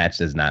 this match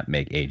does not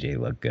make AJ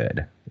look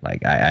good.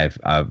 Like, I've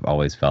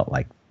always felt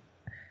like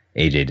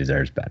AJ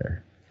deserves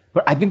better.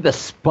 But I think the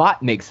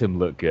spot makes him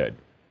look good.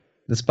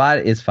 The spot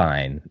is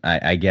fine,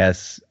 I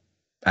guess,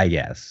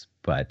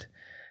 but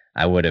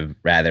I would have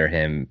rather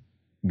him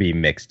be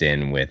mixed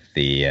in with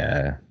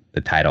the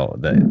title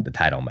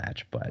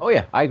match. But oh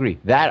yeah, I agree.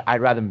 That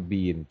I'd rather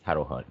be in the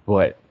title hunt.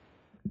 But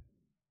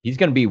he's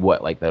gonna be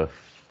what, like the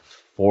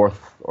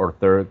fourth or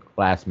third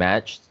last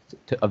match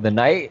of the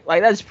night?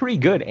 Like, that's pretty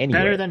good anyway.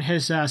 Better than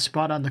his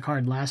spot on the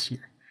card last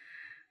year.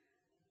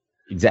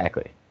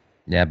 Exactly.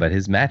 Yeah, but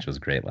his match was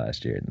great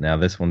last year. Now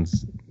this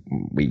one's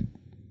we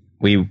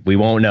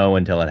won't know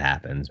until it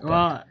happens. But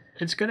well,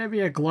 it's gonna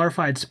be a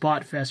glorified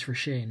spot fest for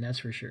Shane, that's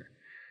for sure.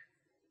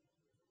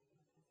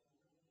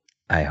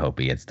 I hope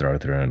he gets thrown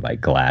through in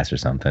like glass or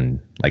something.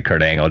 Like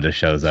Kurt Angle just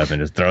shows up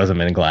and just throws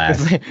him in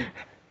glass.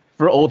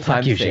 For old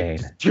time's you,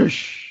 sake. Shane.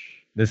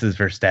 This is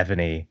for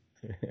Stephanie.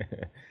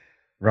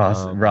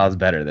 Raw's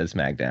better than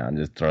SmackDown.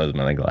 Just throws him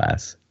in the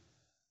glass.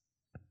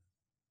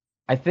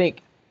 I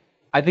think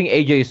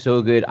AJ is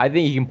so good. I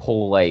think he can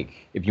pull, like,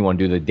 if you want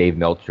to do the Dave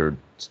Meltzer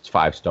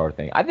 5-star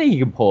thing, I think he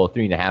can pull a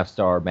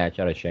 3.5-star match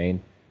out of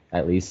Shane,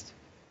 at least.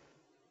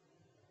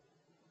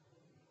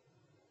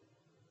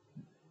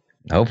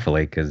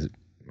 Hopefully, because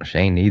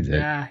Shane needs it.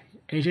 Yeah,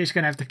 AJ's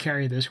gonna have to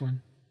carry this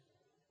one.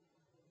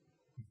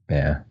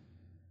 Yeah.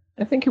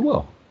 I think he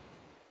will.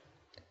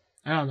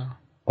 I don't know.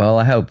 Well,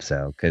 I hope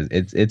so, because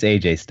it's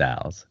AJ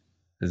Styles.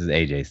 This is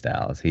AJ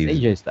Styles. He's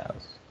AJ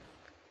Styles.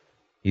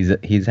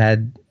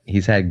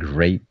 He's had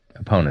great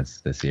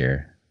opponents this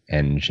year,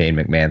 and Shane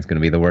McMahon's going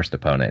to be the worst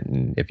opponent.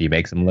 And if he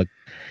makes Shane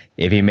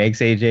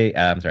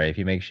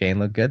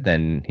look good,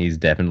 then he's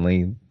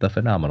definitely the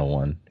phenomenal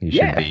one.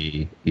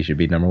 He should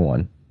be number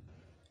one.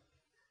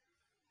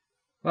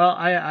 Well,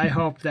 I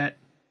hope that,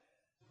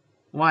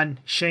 one,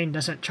 Shane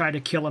doesn't try to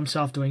kill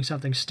himself doing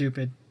something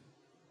stupid.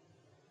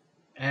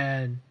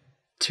 And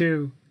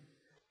two,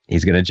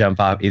 he's gonna jump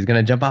off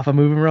a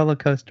moving roller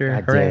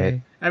coaster.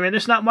 Hooray! I mean,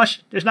 there's not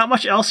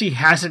much else he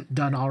hasn't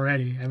done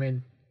already. I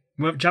mean,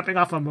 jumping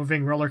off a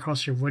moving roller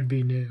coaster would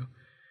be new.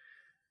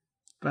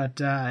 But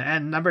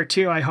and number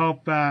two, I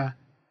hope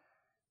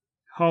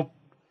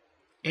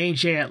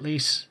AJ at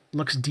least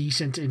looks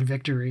decent in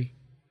victory.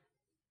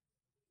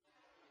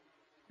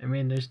 I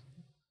mean,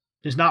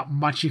 there's not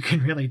much you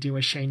can really do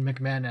with Shane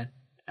McMahon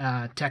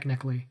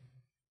technically,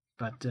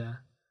 but.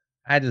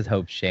 I just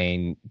hope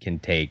Shane can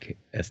take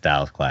a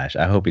Styles Clash.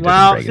 I hope he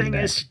doesn't break his neck. Well, the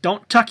thing is,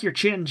 don't tuck your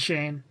chin,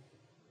 Shane.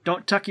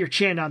 Don't tuck your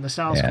chin on the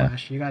Styles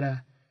Clash. You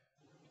gotta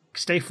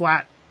stay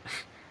flat.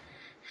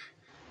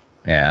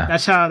 Yeah.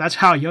 That's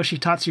how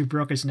Yoshitatsu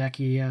broke his neck.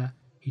 He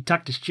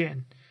tucked his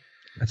chin.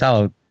 That's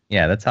how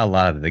a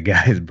lot of the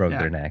guys broke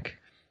their neck.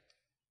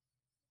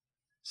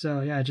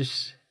 So yeah,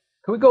 just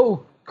Can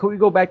we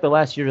go back to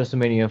last year's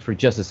WrestleMania for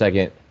just a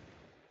second?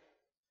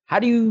 How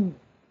do you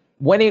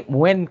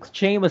when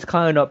Shane was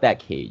climbing up that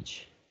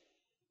cage,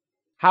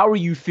 how are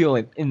you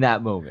feeling in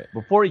that moment?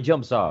 Before he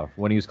jumps off,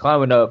 when he was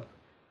climbing up,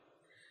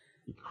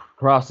 he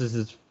crosses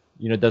his,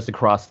 does the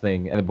cross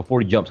thing, and then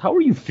before he jumps, how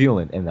are you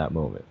feeling in that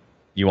moment?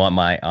 You want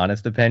my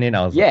honest opinion?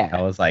 I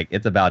was like,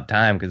 it's about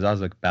time, because I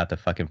was about to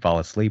fucking fall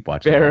asleep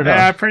watching it.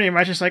 Yeah, pretty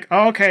much. It's like,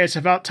 oh, okay, it's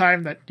about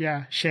time that,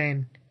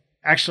 Shane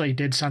actually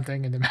did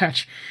something in the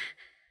match.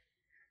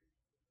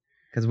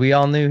 Because we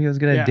all knew he was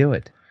going to do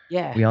it.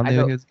 Yeah. We all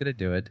knew he was going to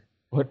do it.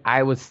 But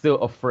I was still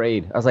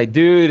afraid. I was like,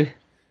 dude,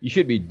 you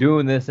shouldn't be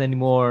doing this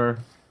anymore.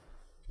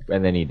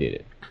 And then he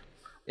did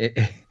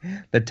it.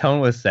 The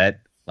tone was set,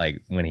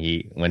 like, when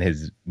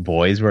his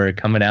boys were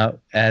coming out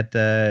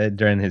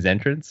during his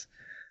entrance.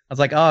 was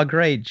like, oh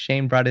great,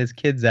 Shane brought his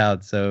kids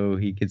out so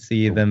he could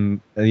see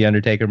them, the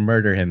Undertaker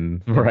murder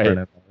him in Right. front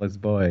of all his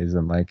boys.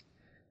 I'm like,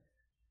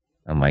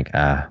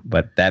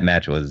 but that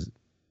match was.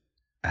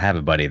 I have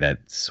a buddy that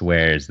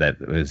swears that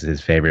it was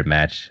his favorite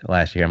match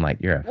last year. I'm like,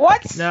 you're a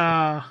What? fucking-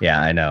 No. Yeah,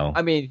 I know.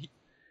 I mean,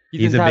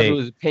 he's He's a entitled big- to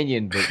his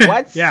opinion, but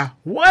what? Yeah.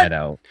 I What?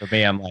 know. For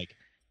me, I'm like,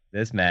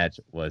 this match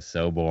was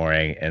so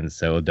boring and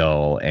so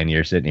dull, and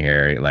you're sitting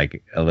here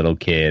like a little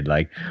kid,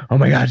 like, oh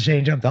my god,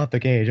 Shane jumped off the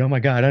cage. Oh my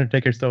god,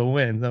 Undertaker still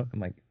wins. I'm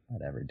like,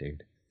 whatever,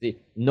 dude. See,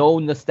 no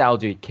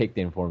nostalgia kicked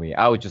in for me.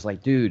 I was just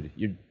like, dude,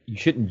 you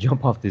shouldn't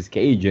jump off this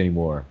cage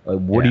anymore. Like,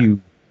 what Yeah. do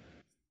you?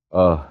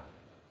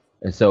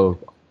 And so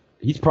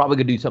he's probably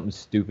gonna do something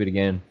stupid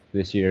again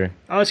this year,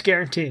 Oh, it's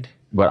guaranteed.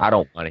 but I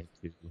don't want him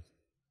to.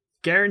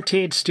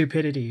 Guaranteed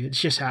stupidity. It's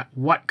just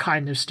what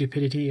kind of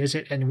stupidity is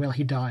it, and will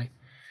he die?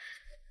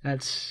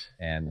 That's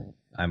And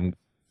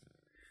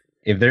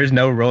if there's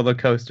no roller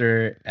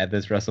coaster at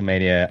this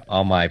WrestleMania,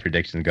 all my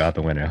predictions go out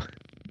the window.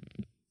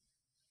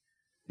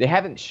 They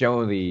haven't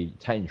shown the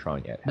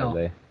Titantron yet, have No.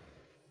 they?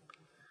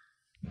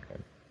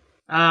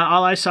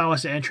 all I saw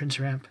was the entrance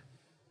ramp.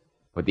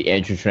 But the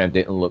entrance ramp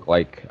didn't look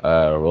like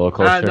a roller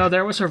coaster. No,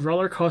 there was a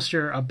roller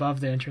coaster above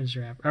the entrance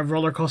ramp, a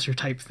roller coaster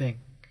type thing.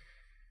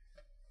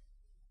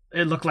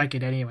 It looked like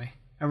it anyway.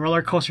 A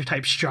roller coaster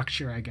type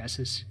structure, I guess,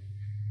 is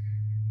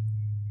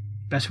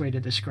best way to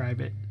describe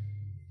it.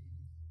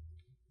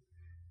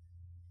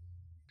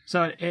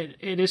 So it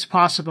is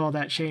possible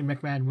that Shane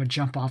McMahon would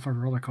jump off a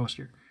roller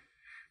coaster,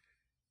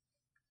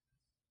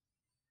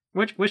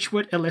 which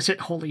would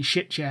elicit holy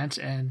shit chants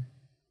and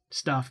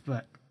stuff.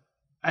 But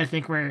I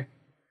think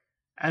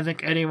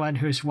anyone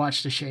who's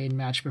watched a Shane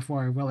match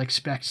before will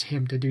expect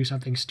him to do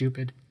something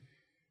stupid,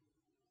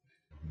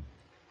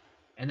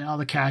 and all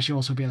the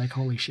casuals will be like,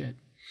 "Holy shit!"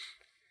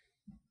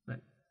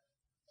 But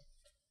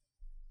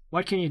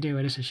what can you do?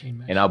 It is a Shane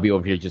match. And I'll be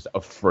over here just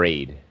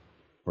afraid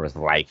for his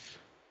life.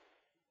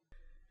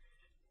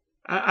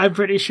 I'm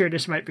pretty sure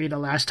this might be the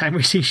last time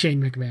we see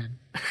Shane McMahon.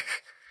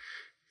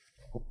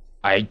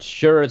 I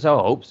sure as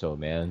hell hope so,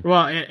 man.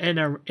 Well, in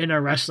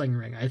a wrestling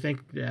ring, I think.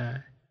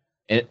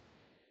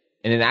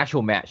 In an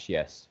actual match,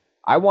 yes.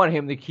 I want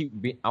him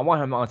to I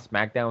want him on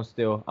SmackDown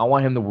still. I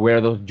want him to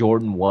wear those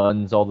Jordan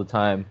 1s all the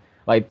time.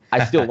 Like,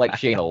 I still like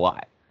Shane a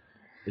lot.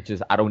 It's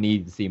just I don't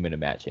need to see him in a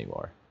match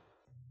anymore.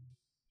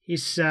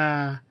 He's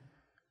not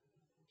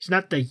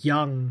the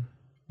young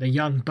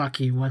buck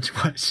he once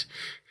was.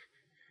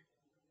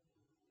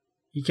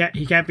 He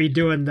can't be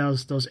doing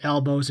those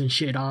elbows and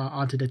shit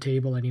onto the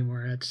table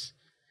anymore. That's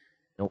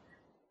Nope.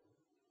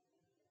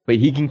 But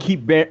he can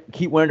keep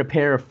wearing a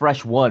pair of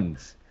fresh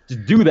 1s.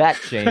 Just do that,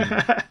 Shane.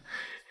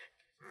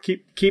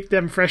 keep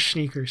them fresh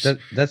sneakers.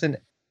 Doesn't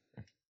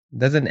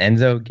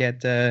Enzo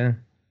get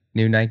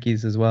new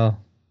Nikes as well?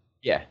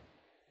 Yeah,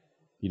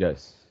 he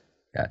does.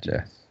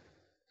 Gotcha.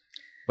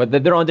 But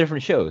they're on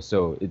different shows,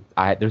 so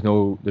there's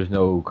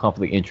no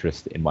conflict of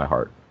interest in my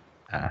heart.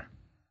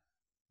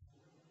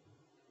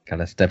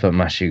 Gotta step up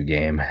my shoe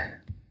game.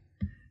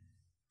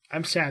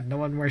 I'm sad no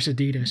one wears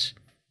Adidas.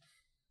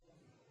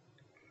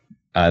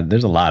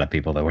 There's a lot of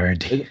people that wear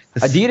Adidas.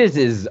 Adidas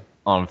is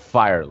on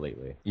fire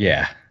lately.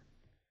 Yeah.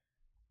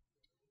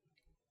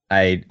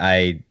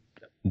 I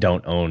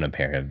don't own a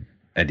pair of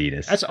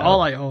Adidas. That's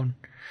all I own.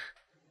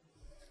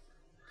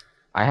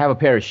 I have a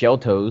pair of shell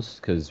toes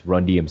because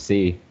Run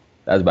DMC.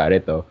 That's about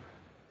it, though.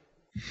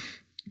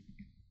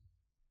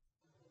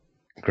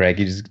 Greg,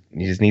 you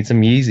just need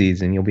some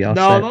Yeezys and you'll be all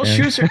No, set. those man.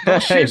 shoes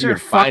are You'll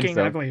find fucking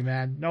some. ugly,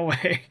 man. No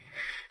way.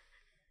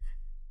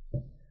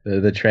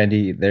 They're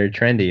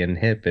trendy and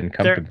hip and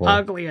They're comfortable.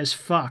 ugly as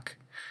fuck.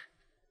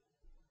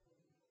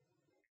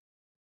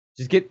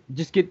 Just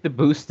get the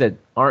boosts that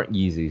aren't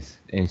Yeezys,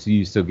 and so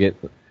you still get.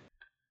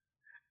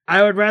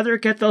 I would rather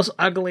get those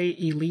ugly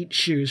elite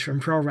shoes from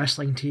Pro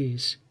Wrestling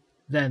Tees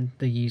than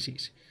the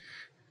Yeezys.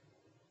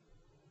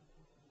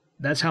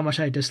 That's how much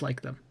I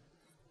dislike them.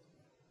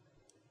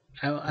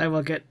 I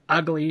will get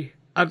ugly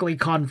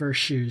Converse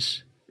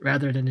shoes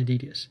rather than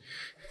Adidas.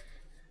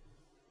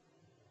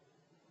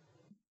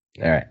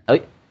 All right.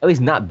 At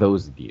least not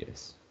those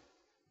Adidas.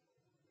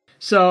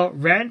 So,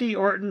 Randy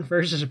Orton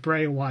versus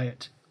Bray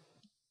Wyatt.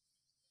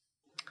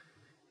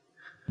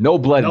 No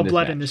blood. No in this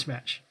blood match. in this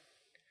match.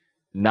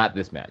 Not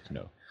this match.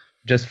 No.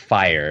 Just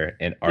fire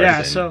and arson.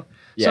 Yeah, so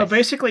Yes.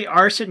 basically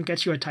arson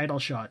gets you a title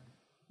shot.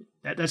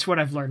 That's what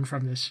I've learned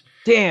from this.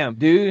 Damn,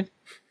 dude.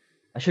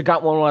 I should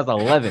got one when I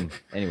was 11.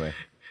 Anyway.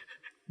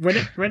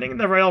 Winning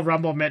the Royal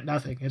Rumble meant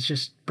nothing. It's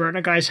just burn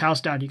a guy's house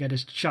down, you get a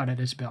shot at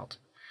his belt.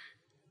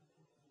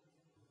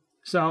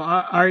 So,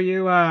 are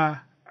you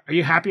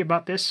happy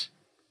about this?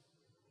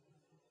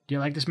 Do you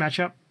like this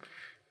matchup?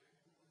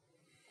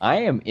 I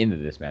am into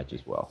this match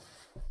as well.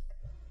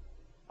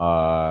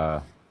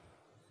 I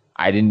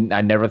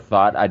never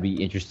thought I'd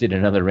be interested in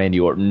another Randy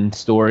Orton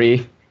story,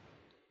 to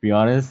be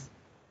honest.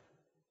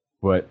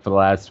 But for the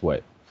last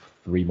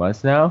 3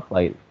 months now,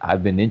 like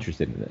I've been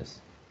interested in this,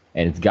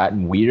 and it's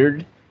gotten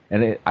weird,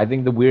 and I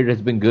think the weird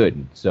has been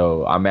good.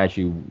 So I'm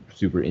actually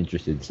super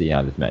interested to see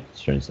how this match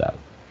turns out.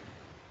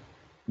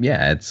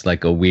 Yeah, it's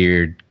like a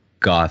weird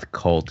goth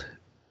cult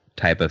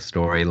type of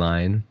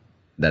storyline.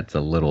 That's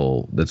a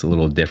little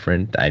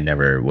different. I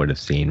never would have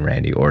seen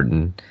Randy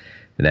Orton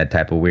in that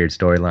type of weird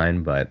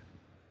storyline, but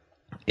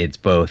it's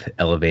both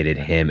elevated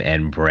him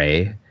and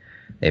Bray.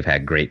 They've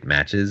had great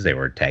matches. They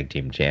were tag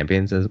team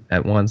champions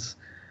at once.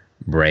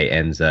 Bray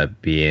ends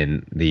up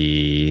being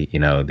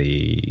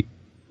the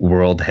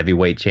world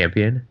heavyweight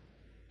champion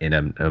in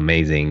an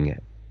amazing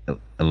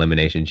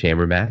elimination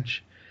chamber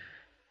match.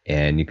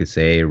 And you could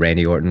say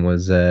Randy Orton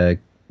was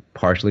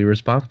partially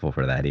responsible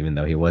for that, even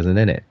though he wasn't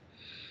in it.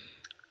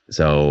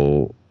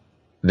 So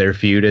their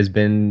feud has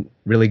been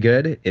really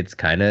good. It's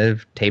kind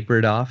of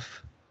tapered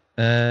off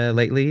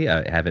lately.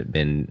 I haven't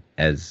been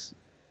as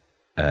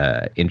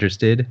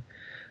interested.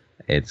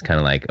 It's kind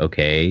of like,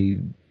 okay,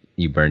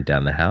 you burnt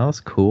down the house,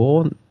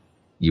 cool.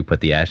 You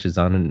put the ashes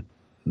on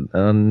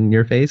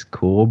your face,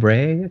 cool,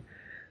 Bray.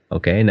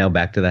 Okay, now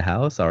back to the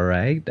house. All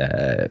right,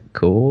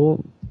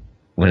 cool.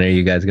 When are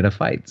you guys gonna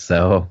fight?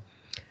 So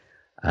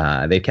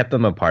they kept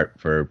them apart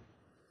for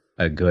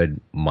a good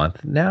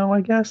month now,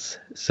 I guess.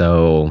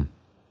 So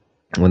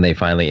when they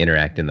finally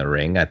interact in the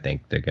ring, I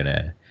think they're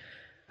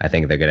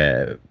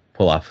gonna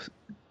pull off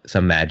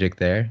some magic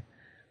there.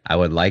 I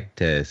would like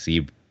to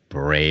see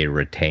Bray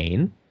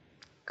retain,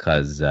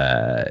 because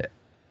I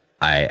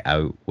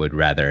would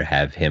rather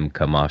have him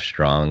come off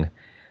strong.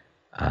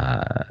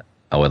 I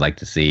would like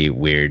to see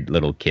weird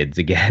little kids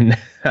again.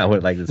 I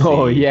would like to see.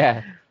 Oh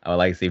yeah. I would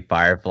like to see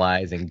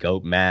fireflies and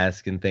goat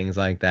masks and things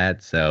like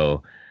that.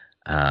 So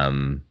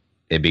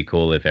it'd be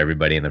cool if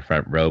everybody in the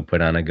front row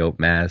put on a goat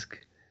mask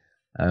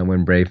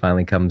when Bray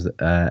finally comes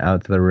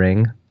out to the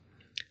ring.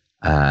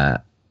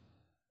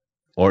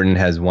 Orton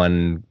has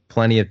won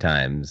plenty of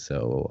times,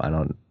 so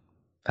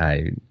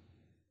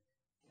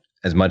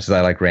as much as I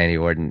like Randy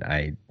Orton,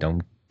 I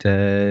don't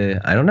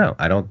know.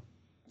 I don't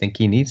think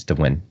he needs to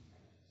win.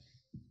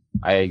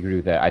 I agree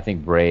with that. I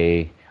think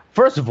Bray.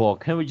 First of all,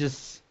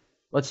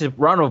 let's just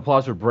round of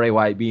applause for Bray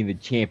Wyatt being the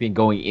champion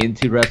going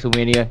into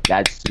WrestleMania.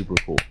 That's super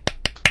cool.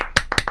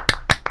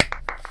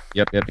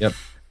 Yep.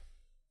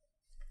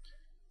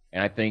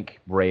 And I think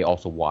Bray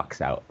also walks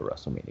out of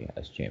WrestleMania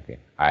as champion.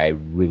 I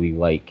really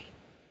like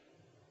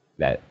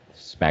that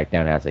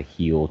SmackDown has a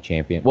heel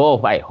champion. Well,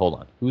 wait, hold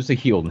on. Who's the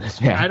heel in this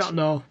match? I don't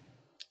know.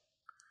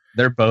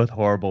 They're both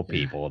horrible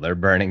people. They're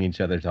burning each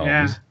other's homes.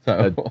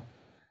 Yeah. So.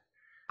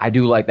 I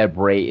do like that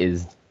Bray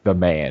is the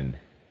man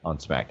on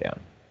SmackDown.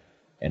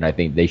 And I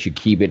think they should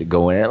keep it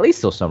going at least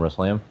till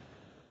SummerSlam.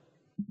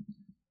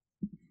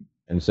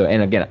 And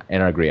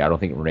I agree. I don't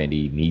think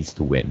Randy needs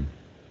to win,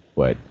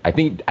 but I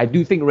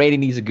do think Randy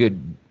needs a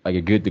good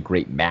to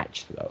great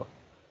match though.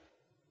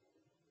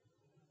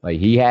 Like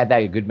he had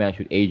that good match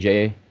with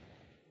AJ,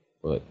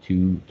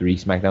 2-3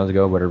 SmackDowns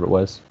ago, whatever it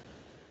was.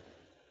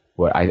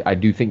 But I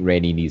do think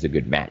Randy needs a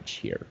good match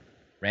here.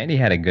 Randy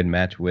had a good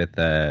match with Luke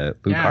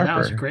Harper. Yeah, that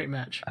was a great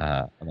match.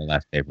 On the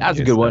last pay-per-view. That was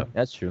a good one.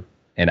 That's true.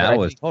 And I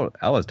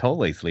was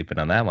totally sleeping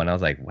on that one. I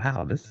was like,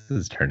 wow, this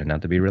is turning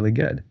out to be really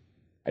good.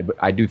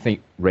 I do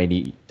think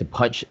Randy to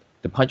punch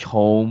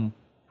home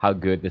how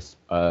good this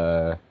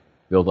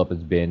build-up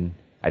has been.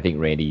 I think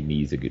Randy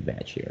needs a good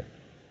match here.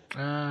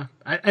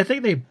 I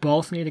think they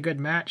both need a good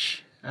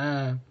match.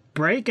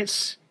 Bray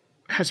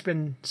has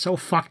been so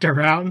fucked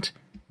around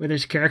with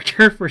his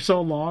character for so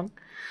long.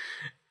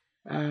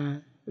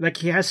 Like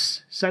he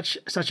has such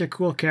a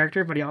cool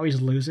character, but he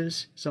always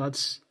loses. So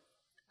it's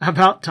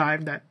about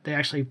time that they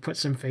actually put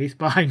some faith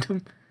behind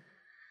him.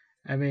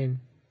 I mean,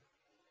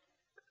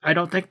 I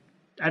don't think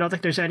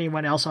there's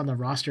anyone else on the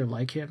roster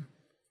like him.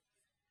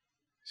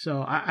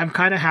 So I'm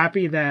kind of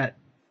happy that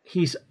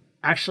he's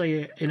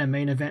actually in a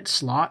main event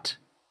slot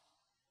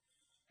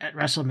at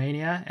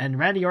WrestleMania, and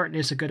Randy Orton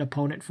is a good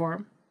opponent for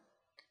him.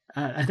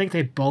 I think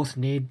they both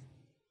need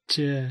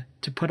to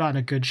put on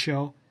a good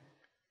show.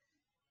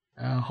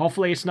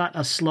 Hopefully it's not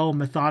a slow,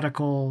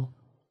 methodical,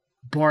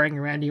 boring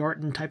Randy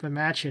Orton type of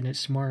match, and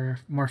it's more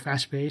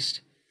fast-paced.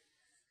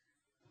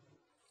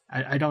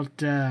 I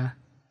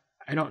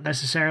don't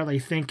necessarily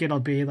think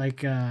it'll be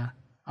like a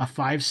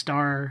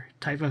 5-star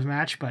type of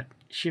match, but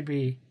should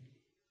be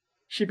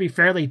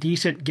fairly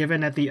decent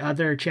given that the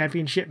other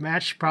championship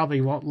match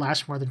probably won't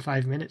last more than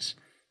 5 minutes.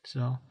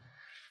 So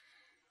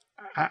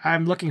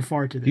I'm looking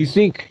forward to this.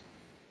 Do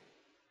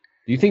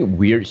you think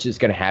weird shit's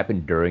gonna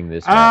happen during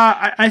this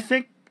match? I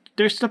think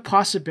there's the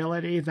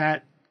possibility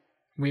that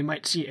we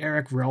might see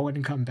Eric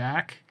Rowan come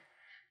back.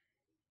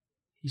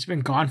 He's been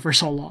gone for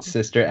so long.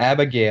 Sister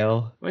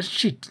Abigail. Wasn't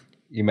she?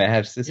 You might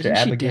have Sister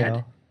Isn't Abigail. She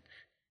dead?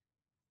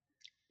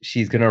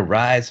 She's gonna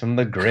rise from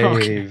the grave.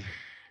 Okay.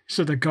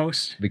 So the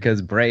ghost.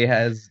 Because Bray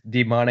has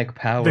demonic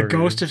powers. The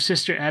ghost of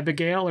Sister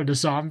Abigail, or the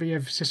zombie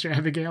of Sister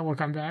Abigail, will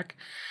come back.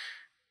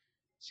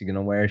 She's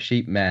gonna wear a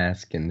sheep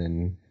mask, and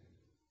then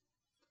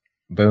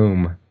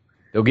boom.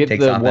 They'll get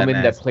the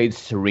woman that played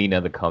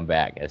Serena to come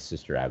back as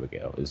Sister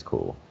Abigail. Is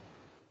cool.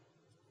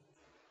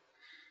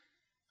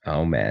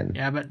 Oh man.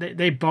 Yeah, but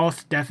they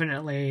both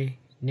definitely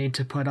need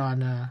to put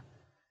on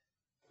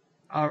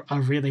a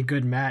really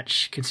good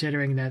match,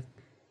 considering that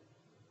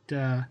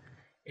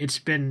it's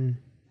been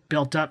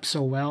built up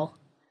so well.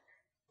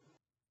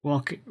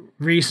 Well,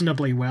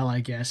 reasonably well, I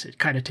guess. It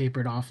kind of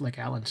tapered off, like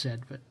Alan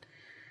said, but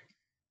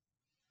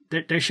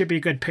there should be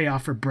a good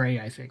payoff for Bray,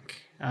 I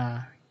think.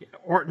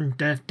 Orton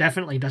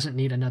definitely doesn't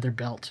need another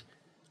belt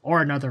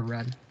or another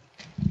run.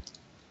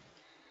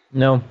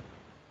 No,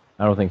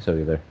 I don't think so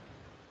either.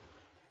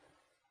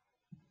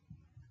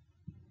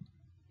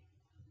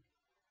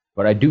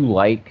 But I do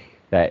like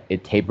that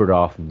it tapered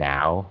off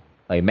now.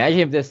 Like, imagine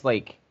if this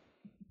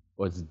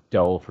was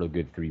dull for a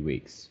good 3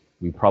 weeks.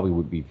 We probably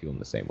would be feeling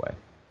the same way.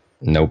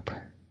 Nope.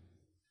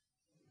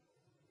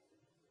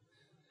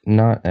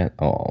 Not at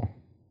all.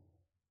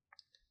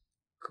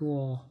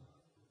 Cool.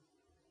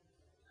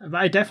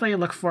 I definitely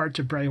look forward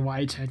to Bray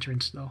Wyatt's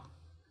entrance, though.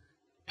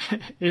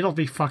 It'll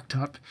be fucked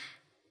up.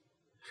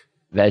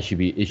 It should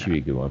be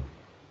a good one.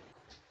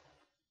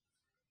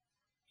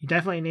 He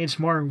definitely needs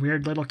more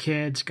weird little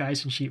kids,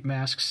 guys in sheep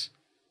masks.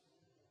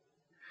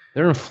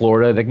 They're in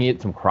Florida. They can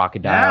get some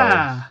crocodiles.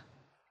 Yeah.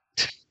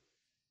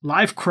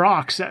 Live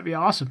crocs. That'd be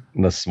awesome.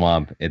 The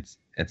swamp. It's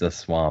a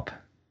swamp.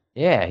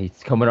 Yeah,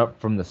 he's coming up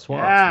from the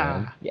swamp,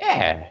 man.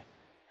 Yeah.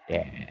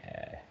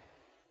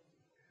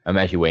 I'm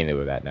actually waiting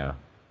with that now.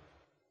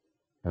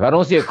 If I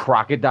don't see a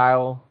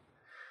crocodile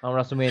on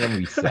WrestleMania, I'm going to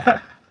be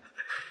sad.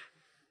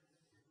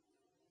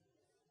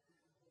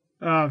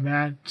 Oh,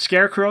 man.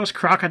 Scarecrows,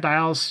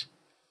 crocodiles,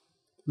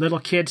 little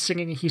kids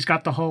singing He's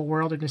Got the Whole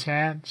World in His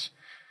Hands.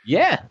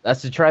 Yeah,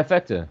 that's the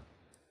trifecta.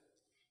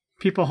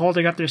 People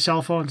holding up their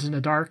cell phones in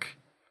the dark.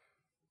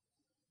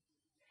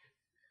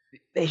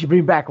 They should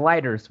bring back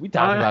lighters. We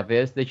talked about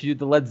this. They should do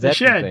the Led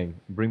Zeppelin thing.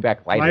 Bring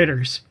back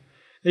lighters.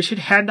 They should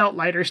hand out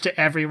lighters to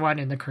everyone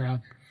in the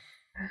crowd.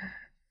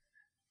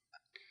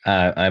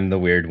 I'm the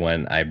weird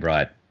one. I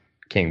brought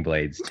King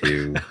Blades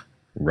to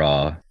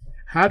Raw.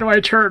 How do I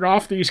turn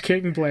off these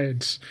King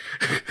Blades?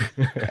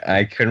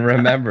 I couldn't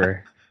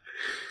remember.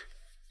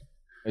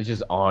 It's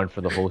just on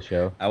for the whole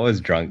show. I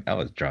was drunk.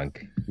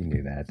 You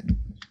knew that.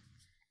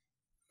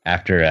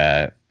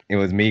 After it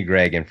was me,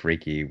 Greg, and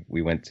Freaky.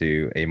 We went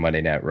to a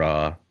Monday Night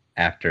Raw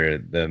after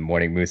the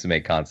Morning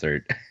Musume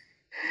concert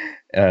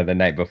the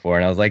night before,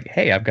 and I was like,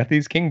 "Hey, I've got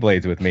these King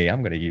Blades with me.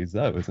 I'm going to use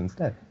those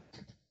instead."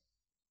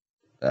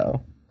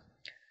 So,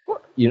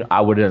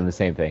 I would have done the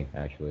same thing.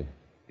 Actually,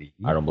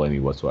 I don't blame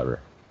you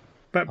whatsoever.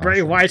 But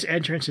Bray Wyatt's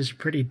entrance is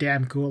pretty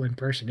damn cool in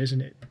person,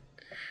 isn't it?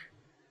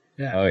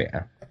 Yeah. Oh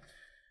yeah,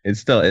 it's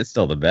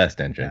still the best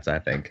entrance. I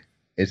think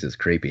it's just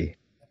creepy.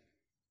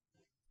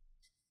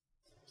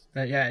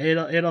 But yeah,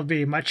 it'll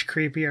be much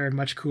creepier and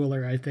much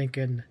cooler, I think,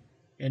 in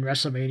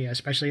WrestleMania,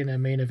 especially in the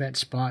main event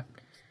spot.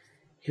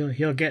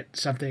 He'll get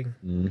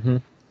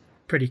something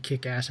pretty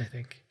kick-ass, I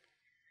think.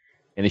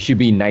 And it should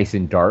be nice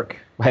and dark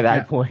by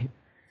that point.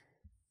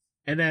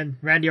 And then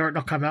Randy Orton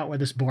will come out with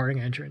this boring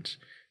entrance.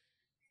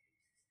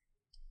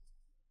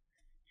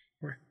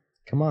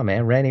 Come on,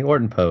 man. Randy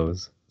Orton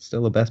pose.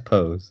 Still the best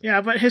pose.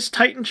 Yeah, but his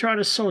Titantron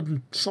is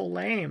so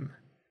lame.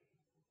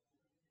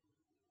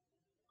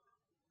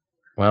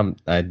 Well,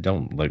 I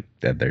don't look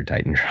at their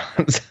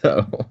Titantron,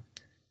 so...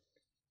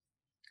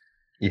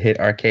 You hit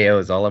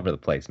RKOs all over the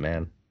place,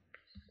 man.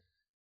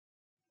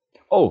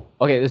 Oh,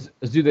 okay, let's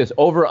do this.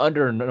 Over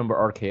under number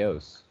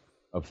RKOs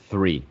of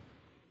 3.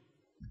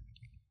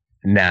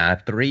 Nah,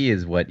 3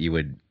 is what you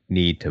would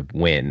need to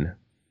win.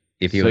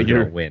 If you were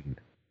going to win.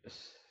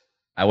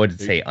 I would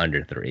say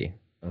under 3.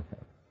 Okay.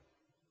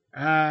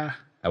 I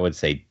would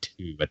say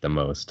 2 at the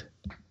most.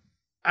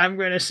 I'm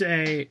going to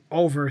say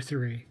over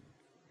 3.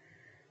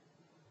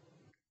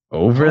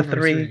 Over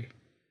 3?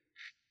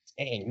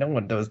 Dang, no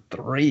one does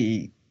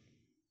 3.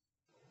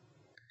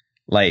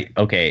 Like,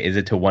 okay, is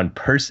it to one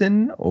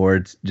person or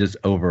it's just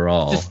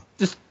overall?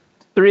 Just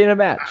 3 in a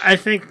match. I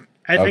think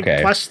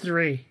plus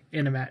 3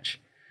 in a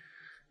match.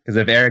 Because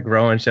if Eric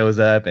Rowan shows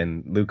up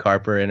and Luke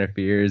Harper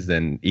interferes,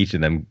 then each of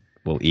them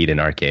will eat an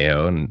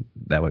RKO, and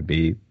that would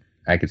be,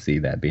 I could see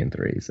that being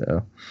 3.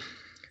 So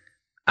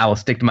I will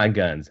stick to my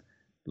guns.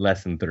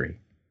 Less than 3.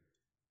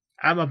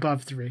 I'm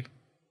above 3.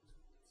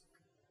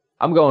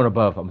 I'm going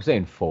above. I'm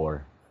saying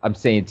 4. I'm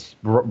saying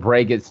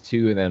Bray gets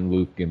 2, and then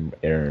Luke and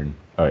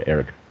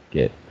Eric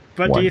get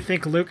But 1. do you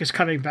think Luke is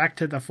coming back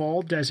to the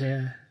fold as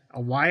a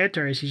Wyatt,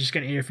 or is he just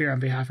going to interfere on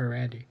behalf of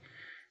Randy?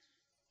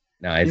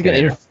 No, he's going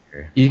to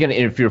interfere. He's going to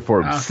interfere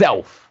for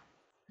himself.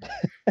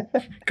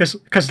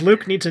 Because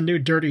Luke needs a new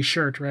dirty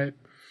shirt, right?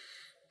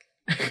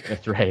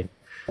 That's right.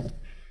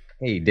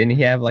 Hey, didn't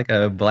he have like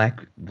a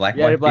black wife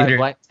beater?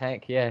 Black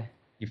tank, yeah.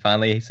 He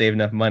finally saved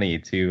enough money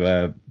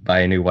to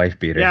buy a new wife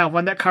beater. Yeah,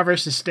 one that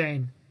covers the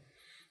stain.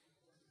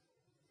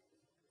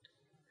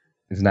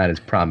 It's not as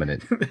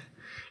prominent.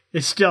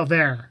 It's still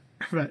there,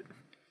 but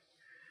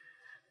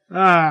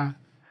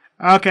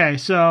okay.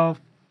 So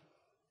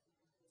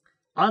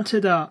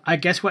onto I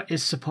guess what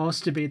is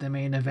supposed to be the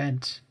main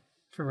event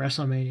for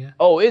WrestleMania.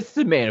 Oh, it's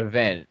the main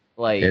event.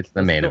 Like it's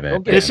the main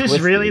event. This is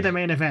really the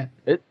main event.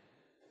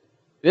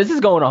 This is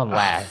going on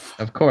last.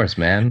 Of course,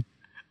 man.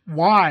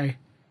 Why?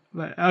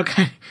 But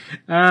okay.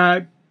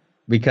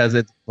 Because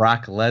it's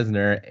Brock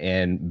Lesnar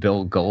and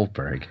Bill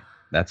Goldberg.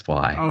 That's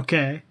why.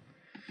 Okay.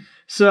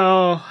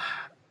 So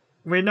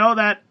we know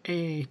that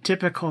a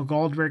typical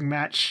Goldberg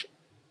match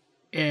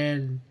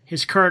in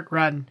his current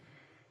run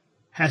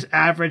has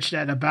averaged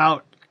at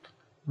about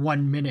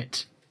 1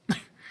 minute.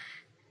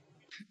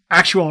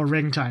 Actual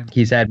ring time.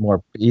 He's had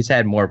more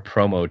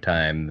promo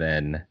time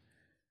than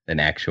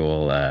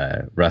actual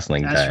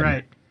wrestling time. That's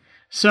right.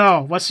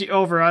 So, what's the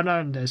over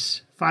on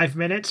this? 5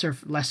 minutes or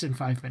less than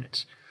 5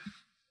 minutes?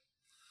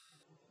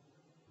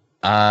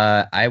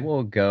 I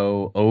will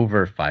go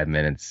over 5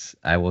 minutes.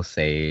 I will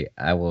say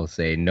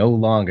no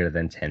longer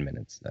than 10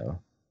 minutes though.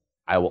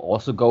 I will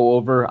also go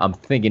over. I'm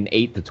thinking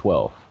 8 to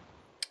 12.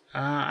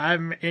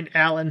 I'm in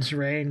Alan's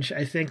range.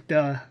 I think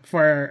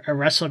for a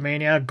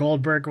WrestleMania,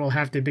 Goldberg will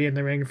have to be in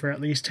the ring for at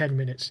least 10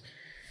 minutes.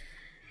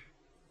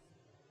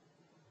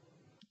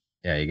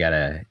 Yeah, you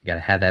gotta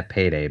have that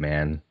payday,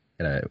 man.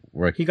 Gotta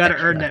work. You gotta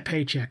earn that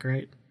paycheck,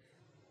 right?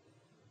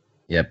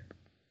 Yep.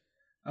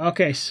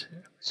 Okay,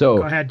 so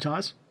go ahead,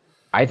 Jaws.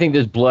 I think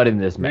there's blood in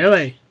this match.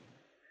 Really?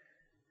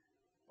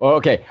 Well,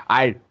 okay,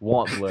 I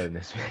want blood in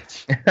this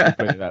match.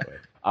 Put it that way.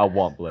 I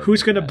want blood.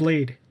 Who's gonna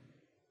bleed?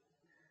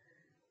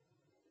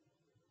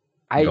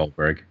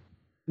 Goldberg.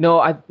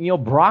 No,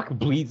 Brock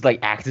bleeds like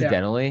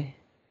accidentally. Yeah.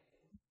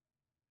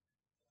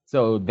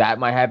 So that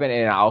might happen,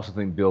 and I also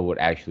think Bill would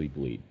actually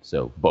bleed.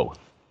 So both.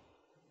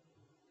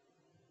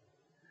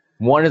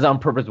 One is on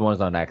purpose, one is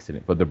on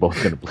accident, but they're both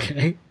going to bleed.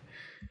 Okay.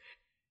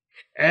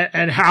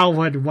 And how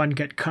would one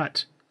get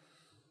cut?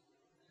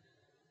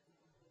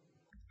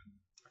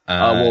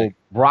 Well,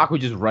 Brock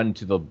would just run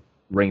to the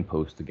ring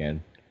post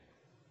again.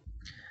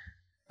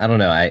 I don't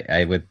know.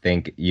 I would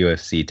think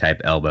UFC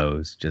type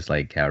elbows, just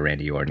like how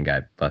Randy Orton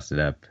got busted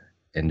up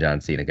and John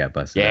Cena got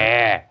busted up.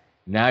 Yeah,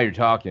 now you're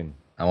talking.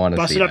 I want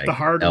to see up the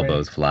hard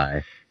elbows way.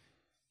 Fly.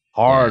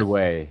 Hard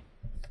way.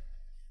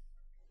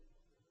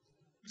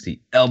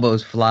 See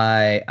elbows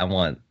fly. I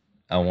want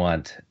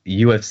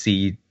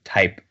UFC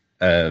type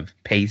of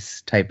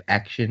pace type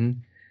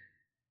action.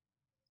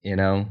 You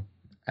know,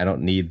 I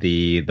don't need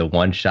the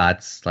one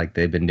shots like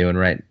they've been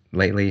doing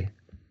lately.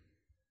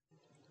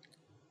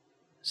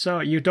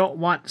 So you don't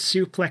want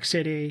Suplex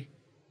City,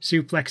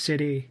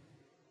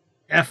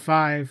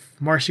 F5,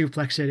 more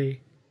Suplex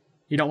City.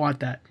 You don't want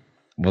that.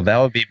 Well, that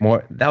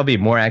would be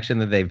more action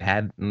than they've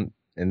had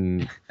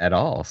in at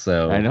all.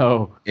 So I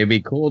know it'd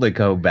be cool to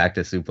go back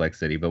to Suplex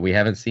City, but we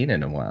haven't seen it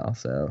in a while.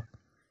 So,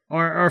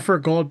 or for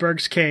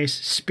Goldberg's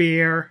case,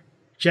 spear,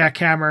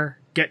 jackhammer,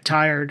 get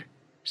tired,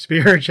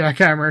 spear,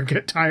 jackhammer,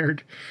 get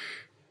tired,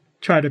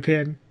 try to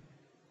pin.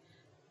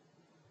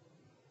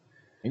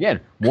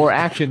 Again, more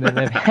action than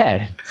they've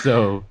had.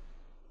 So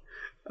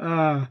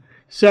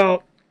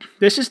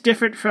this is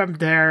different from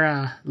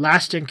their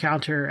last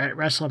encounter at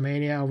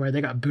WrestleMania where they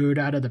got booed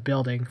out of the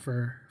building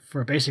for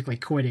basically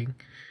quitting.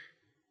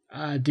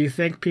 Do you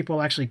think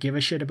people actually give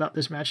a shit about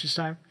this match this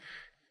time?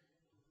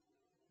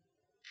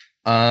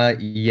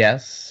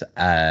 Yes.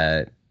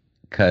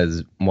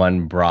 Because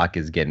one, Brock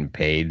is getting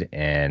paid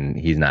and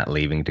he's not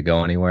leaving to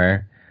go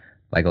anywhere.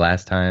 Like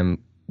last time,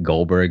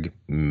 Goldberg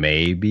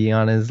may be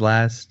on his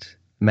last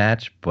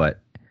match, but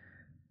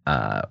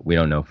we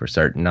don't know for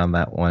certain on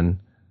that one.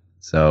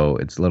 So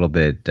it's a little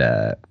bit,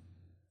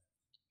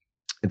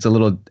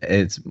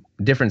 it's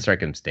different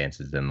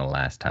circumstances than the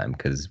last time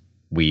because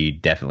we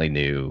definitely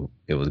knew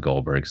it was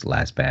Goldberg's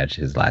last match,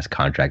 his last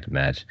contract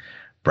match.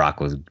 Brock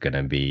was going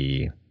to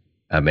be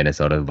a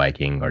Minnesota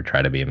Viking or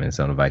try to be a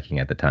Minnesota Viking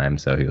at the time.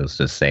 So he was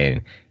just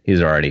saying, he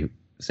was already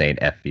saying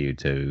F you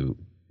to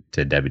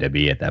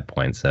WWE at that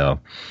point. So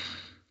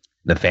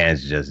the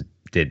fans just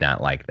did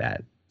not like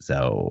that.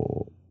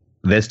 So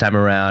this time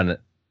around,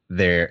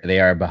 they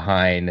are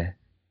behind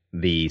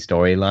the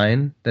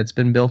storyline that's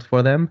been built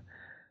for them.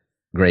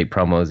 Great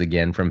promos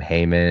again from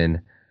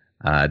Heyman,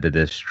 the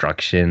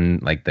destruction,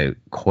 like the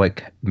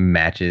quick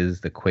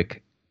matches, the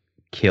quick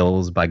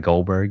kills by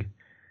Goldberg.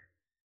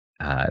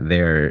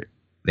 They're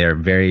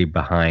very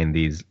behind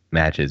these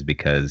matches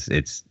because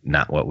it's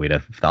not what we'd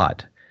have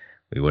thought.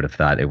 We would have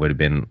thought it would have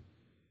been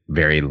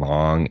very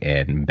long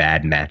and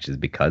bad matches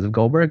because of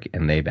Goldberg,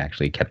 and they've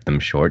actually kept them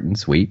short and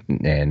sweet,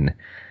 and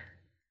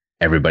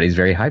everybody's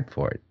very hyped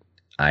for it.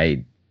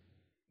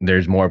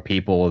 There's more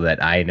people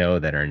that I know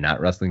that are not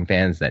wrestling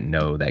fans that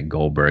know that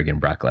Goldberg and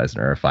Brock Lesnar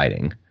are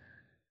fighting,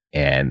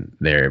 and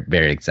they're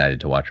very excited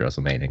to watch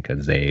WrestleMania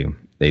because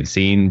they've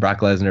seen Brock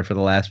Lesnar for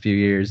the last few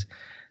years.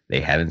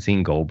 They haven't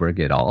seen Goldberg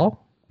at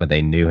all, but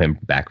they knew him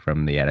back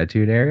from the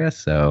Attitude Era,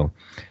 so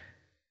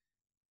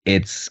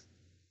it's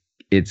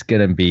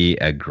gonna be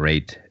a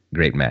great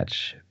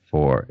match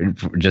for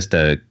just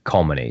to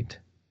culminate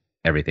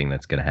everything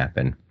that's gonna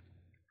happen.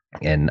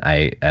 And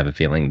I have a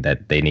feeling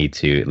that they need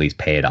to at least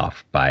pay it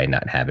off by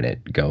not having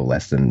it go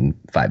less than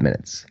 5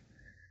 minutes.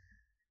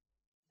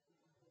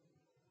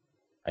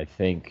 I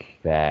think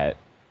that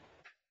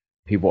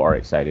people are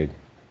excited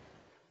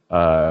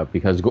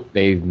because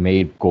they've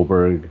made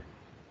Goldberg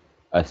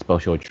a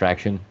special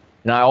attraction.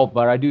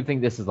 But I do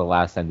think this is the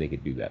last time they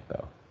could do that,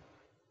 though.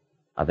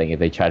 I think if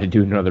they try to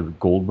do another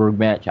Goldberg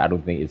match, I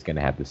don't think it's going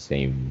to have the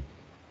same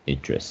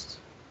interest.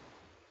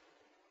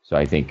 So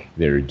I think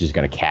they're just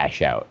going to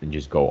cash out and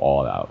just go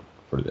all out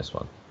for this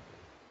one.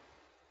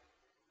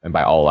 And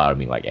by all out, I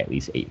mean like at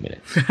least 8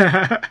 minutes.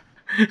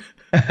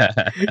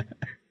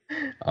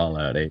 All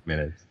out 8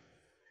 minutes.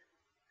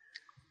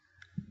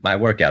 My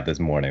workout this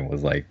morning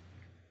was like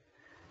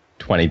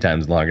 20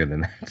 times longer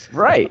than that.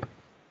 Right.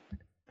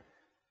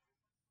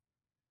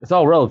 It's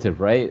all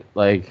relative, right?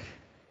 Like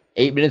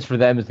 8 minutes for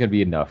them is going to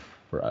be enough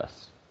for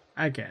us.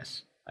 I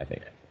guess. I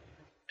think.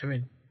 I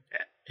mean,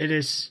 it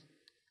is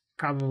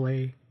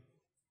probably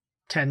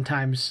 10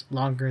 times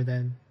longer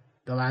than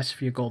the last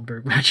few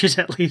Goldberg matches,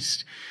 at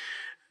least.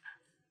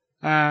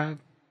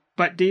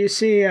 But do you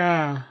see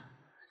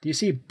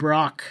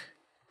Brock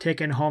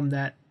taking home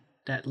that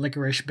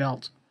licorice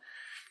belt?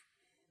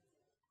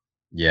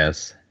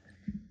 Yes.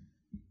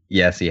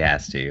 Yes, he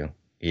has to.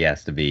 He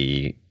has to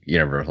be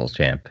Universal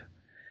Champ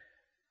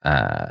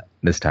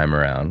this time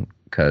around,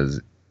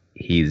 because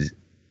he's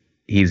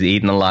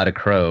eaten a lot of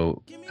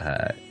crow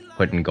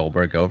putting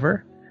Goldberg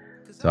over.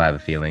 So I have a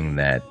feeling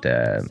that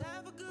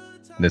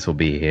this will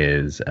be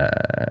his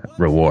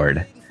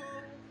reward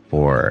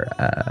for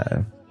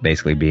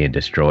basically being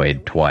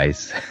destroyed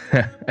twice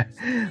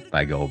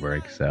by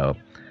Goldberg. So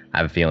I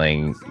have a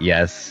feeling,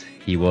 yes,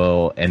 he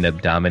will end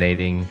up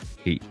dominating.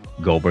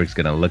 Goldberg's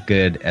going to look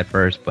good at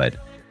first, but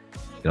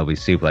it'll be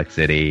Suplex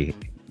City.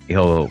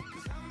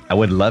 I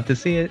would love to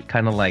see it,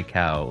 kind of like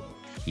how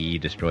he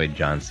destroyed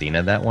John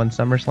Cena that one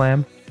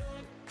SummerSlam.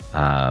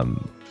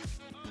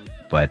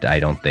 But I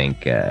don't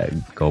think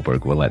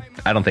Goldberg will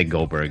I don't think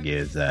Goldberg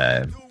is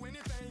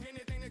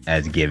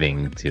as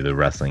giving to the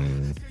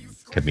wrestling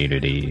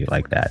community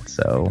like that.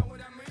 So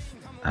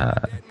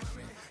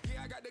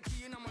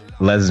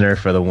Lesnar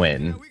for the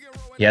win.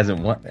 He hasn't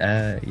won.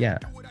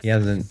 He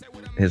hasn't.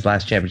 His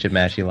last championship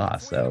match he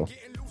lost. So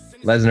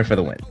Lesnar for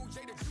the win.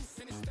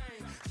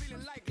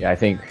 Yeah, I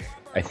think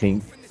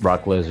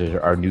Brock Lesnar is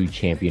our new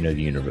champion of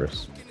the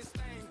universe.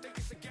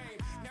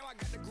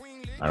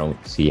 I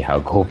don't see how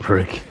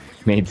Goldberg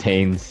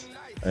maintains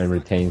and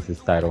retains his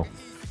title.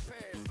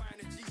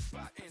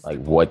 Like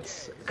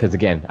because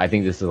again, I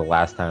think this is the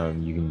last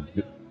time you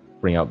can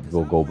bring out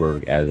Bill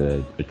Goldberg as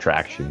an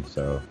attraction.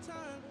 So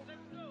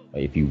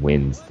like, if he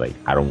wins, like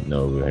I don't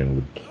know if anyone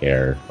would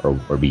care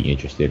or be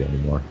interested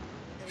anymore.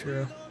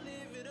 True.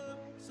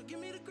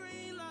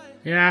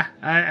 Yeah,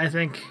 I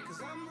think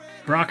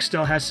Brock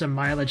still has some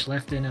mileage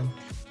left in him.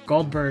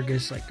 Goldberg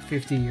is like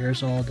 50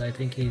 years old. I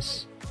think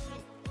he's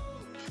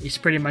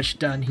pretty much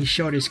done. He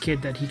showed his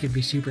kid that he could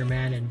be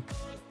Superman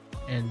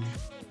and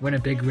win a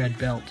big red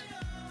belt.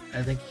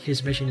 I think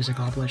his mission is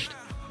accomplished.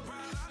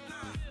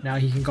 Now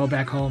he can go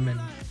back home and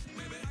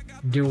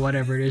do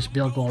whatever it is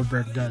Bill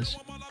Goldberg does.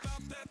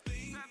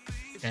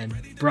 And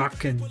Brock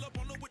can,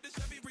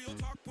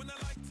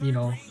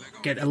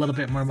 get a little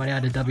bit more money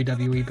out of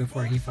WWE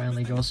before he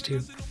finally goes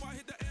to.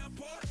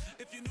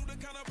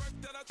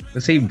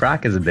 But see,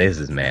 Brock is a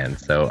businessman,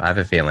 so I have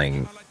a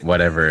feeling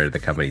whatever the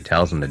company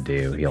tells him to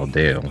do, he'll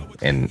do.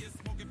 And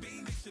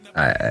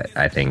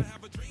I think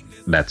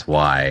that's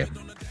why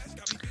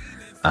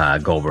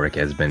Goldberg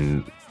has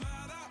been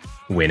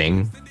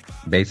winning,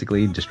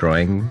 basically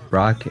destroying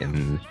Brock.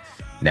 And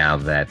now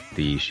that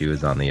the shoe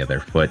is on the other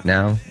foot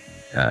now,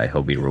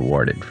 he'll be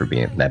rewarded for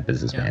being that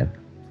businessman. Yeah.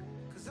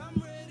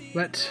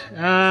 But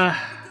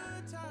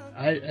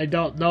I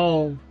don't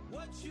know.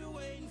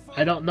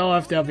 I don't know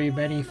if there'll be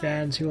many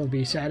fans who will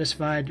be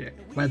satisfied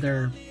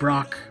whether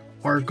Brock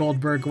or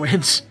Goldberg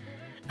wins.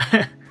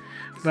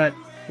 But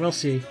we'll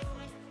see.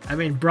 I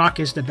mean, Brock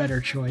is the better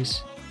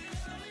choice.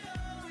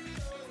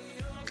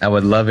 I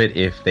would love it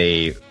if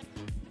they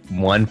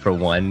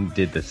 1-for-1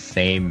 did the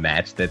same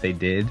match that they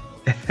did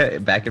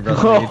back in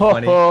WrestleMania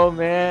 20. Oh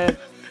man!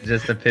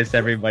 Just to piss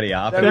everybody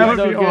off. That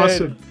would be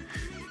awesome.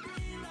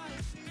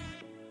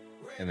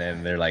 And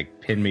then they're like,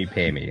 "Pin me,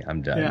 pay me,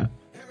 I'm done." Yeah.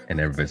 And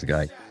everybody's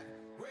like,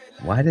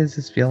 "Why does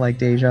this feel like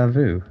deja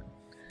vu?"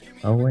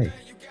 Oh wait.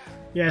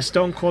 Yeah,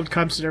 Stone Cold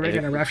comes to the ring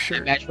in a ref shirt.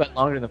 That match went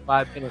longer than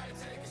 5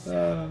 minutes.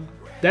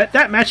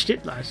 That match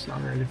did last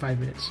longer than 5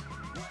 minutes.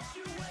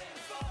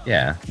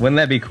 Yeah, wouldn't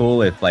that be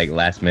cool if like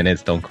last minute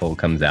Stone Cold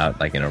comes out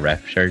like in a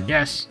ref shirt?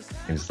 Yes.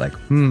 And it's like,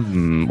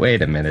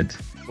 wait a minute.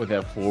 With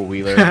that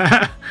four-wheeler.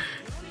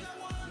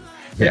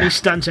 Then he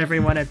stuns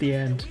everyone at the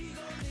end.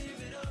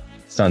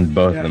 Stuns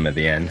both of them at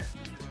the end.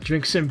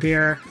 Drink some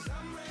beer.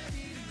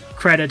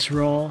 Credits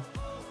roll.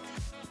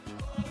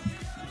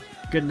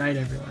 Good night,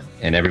 everyone.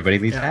 And everybody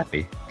leaves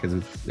happy because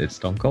it's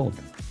Stone Cold.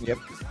 Yep.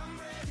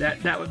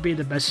 That would be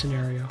the best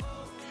scenario.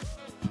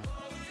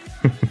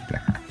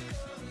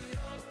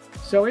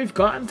 So we've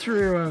gotten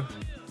through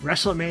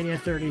WrestleMania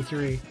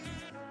 33.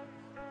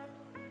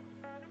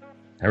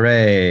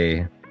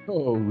 Hooray!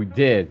 Oh, we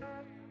did.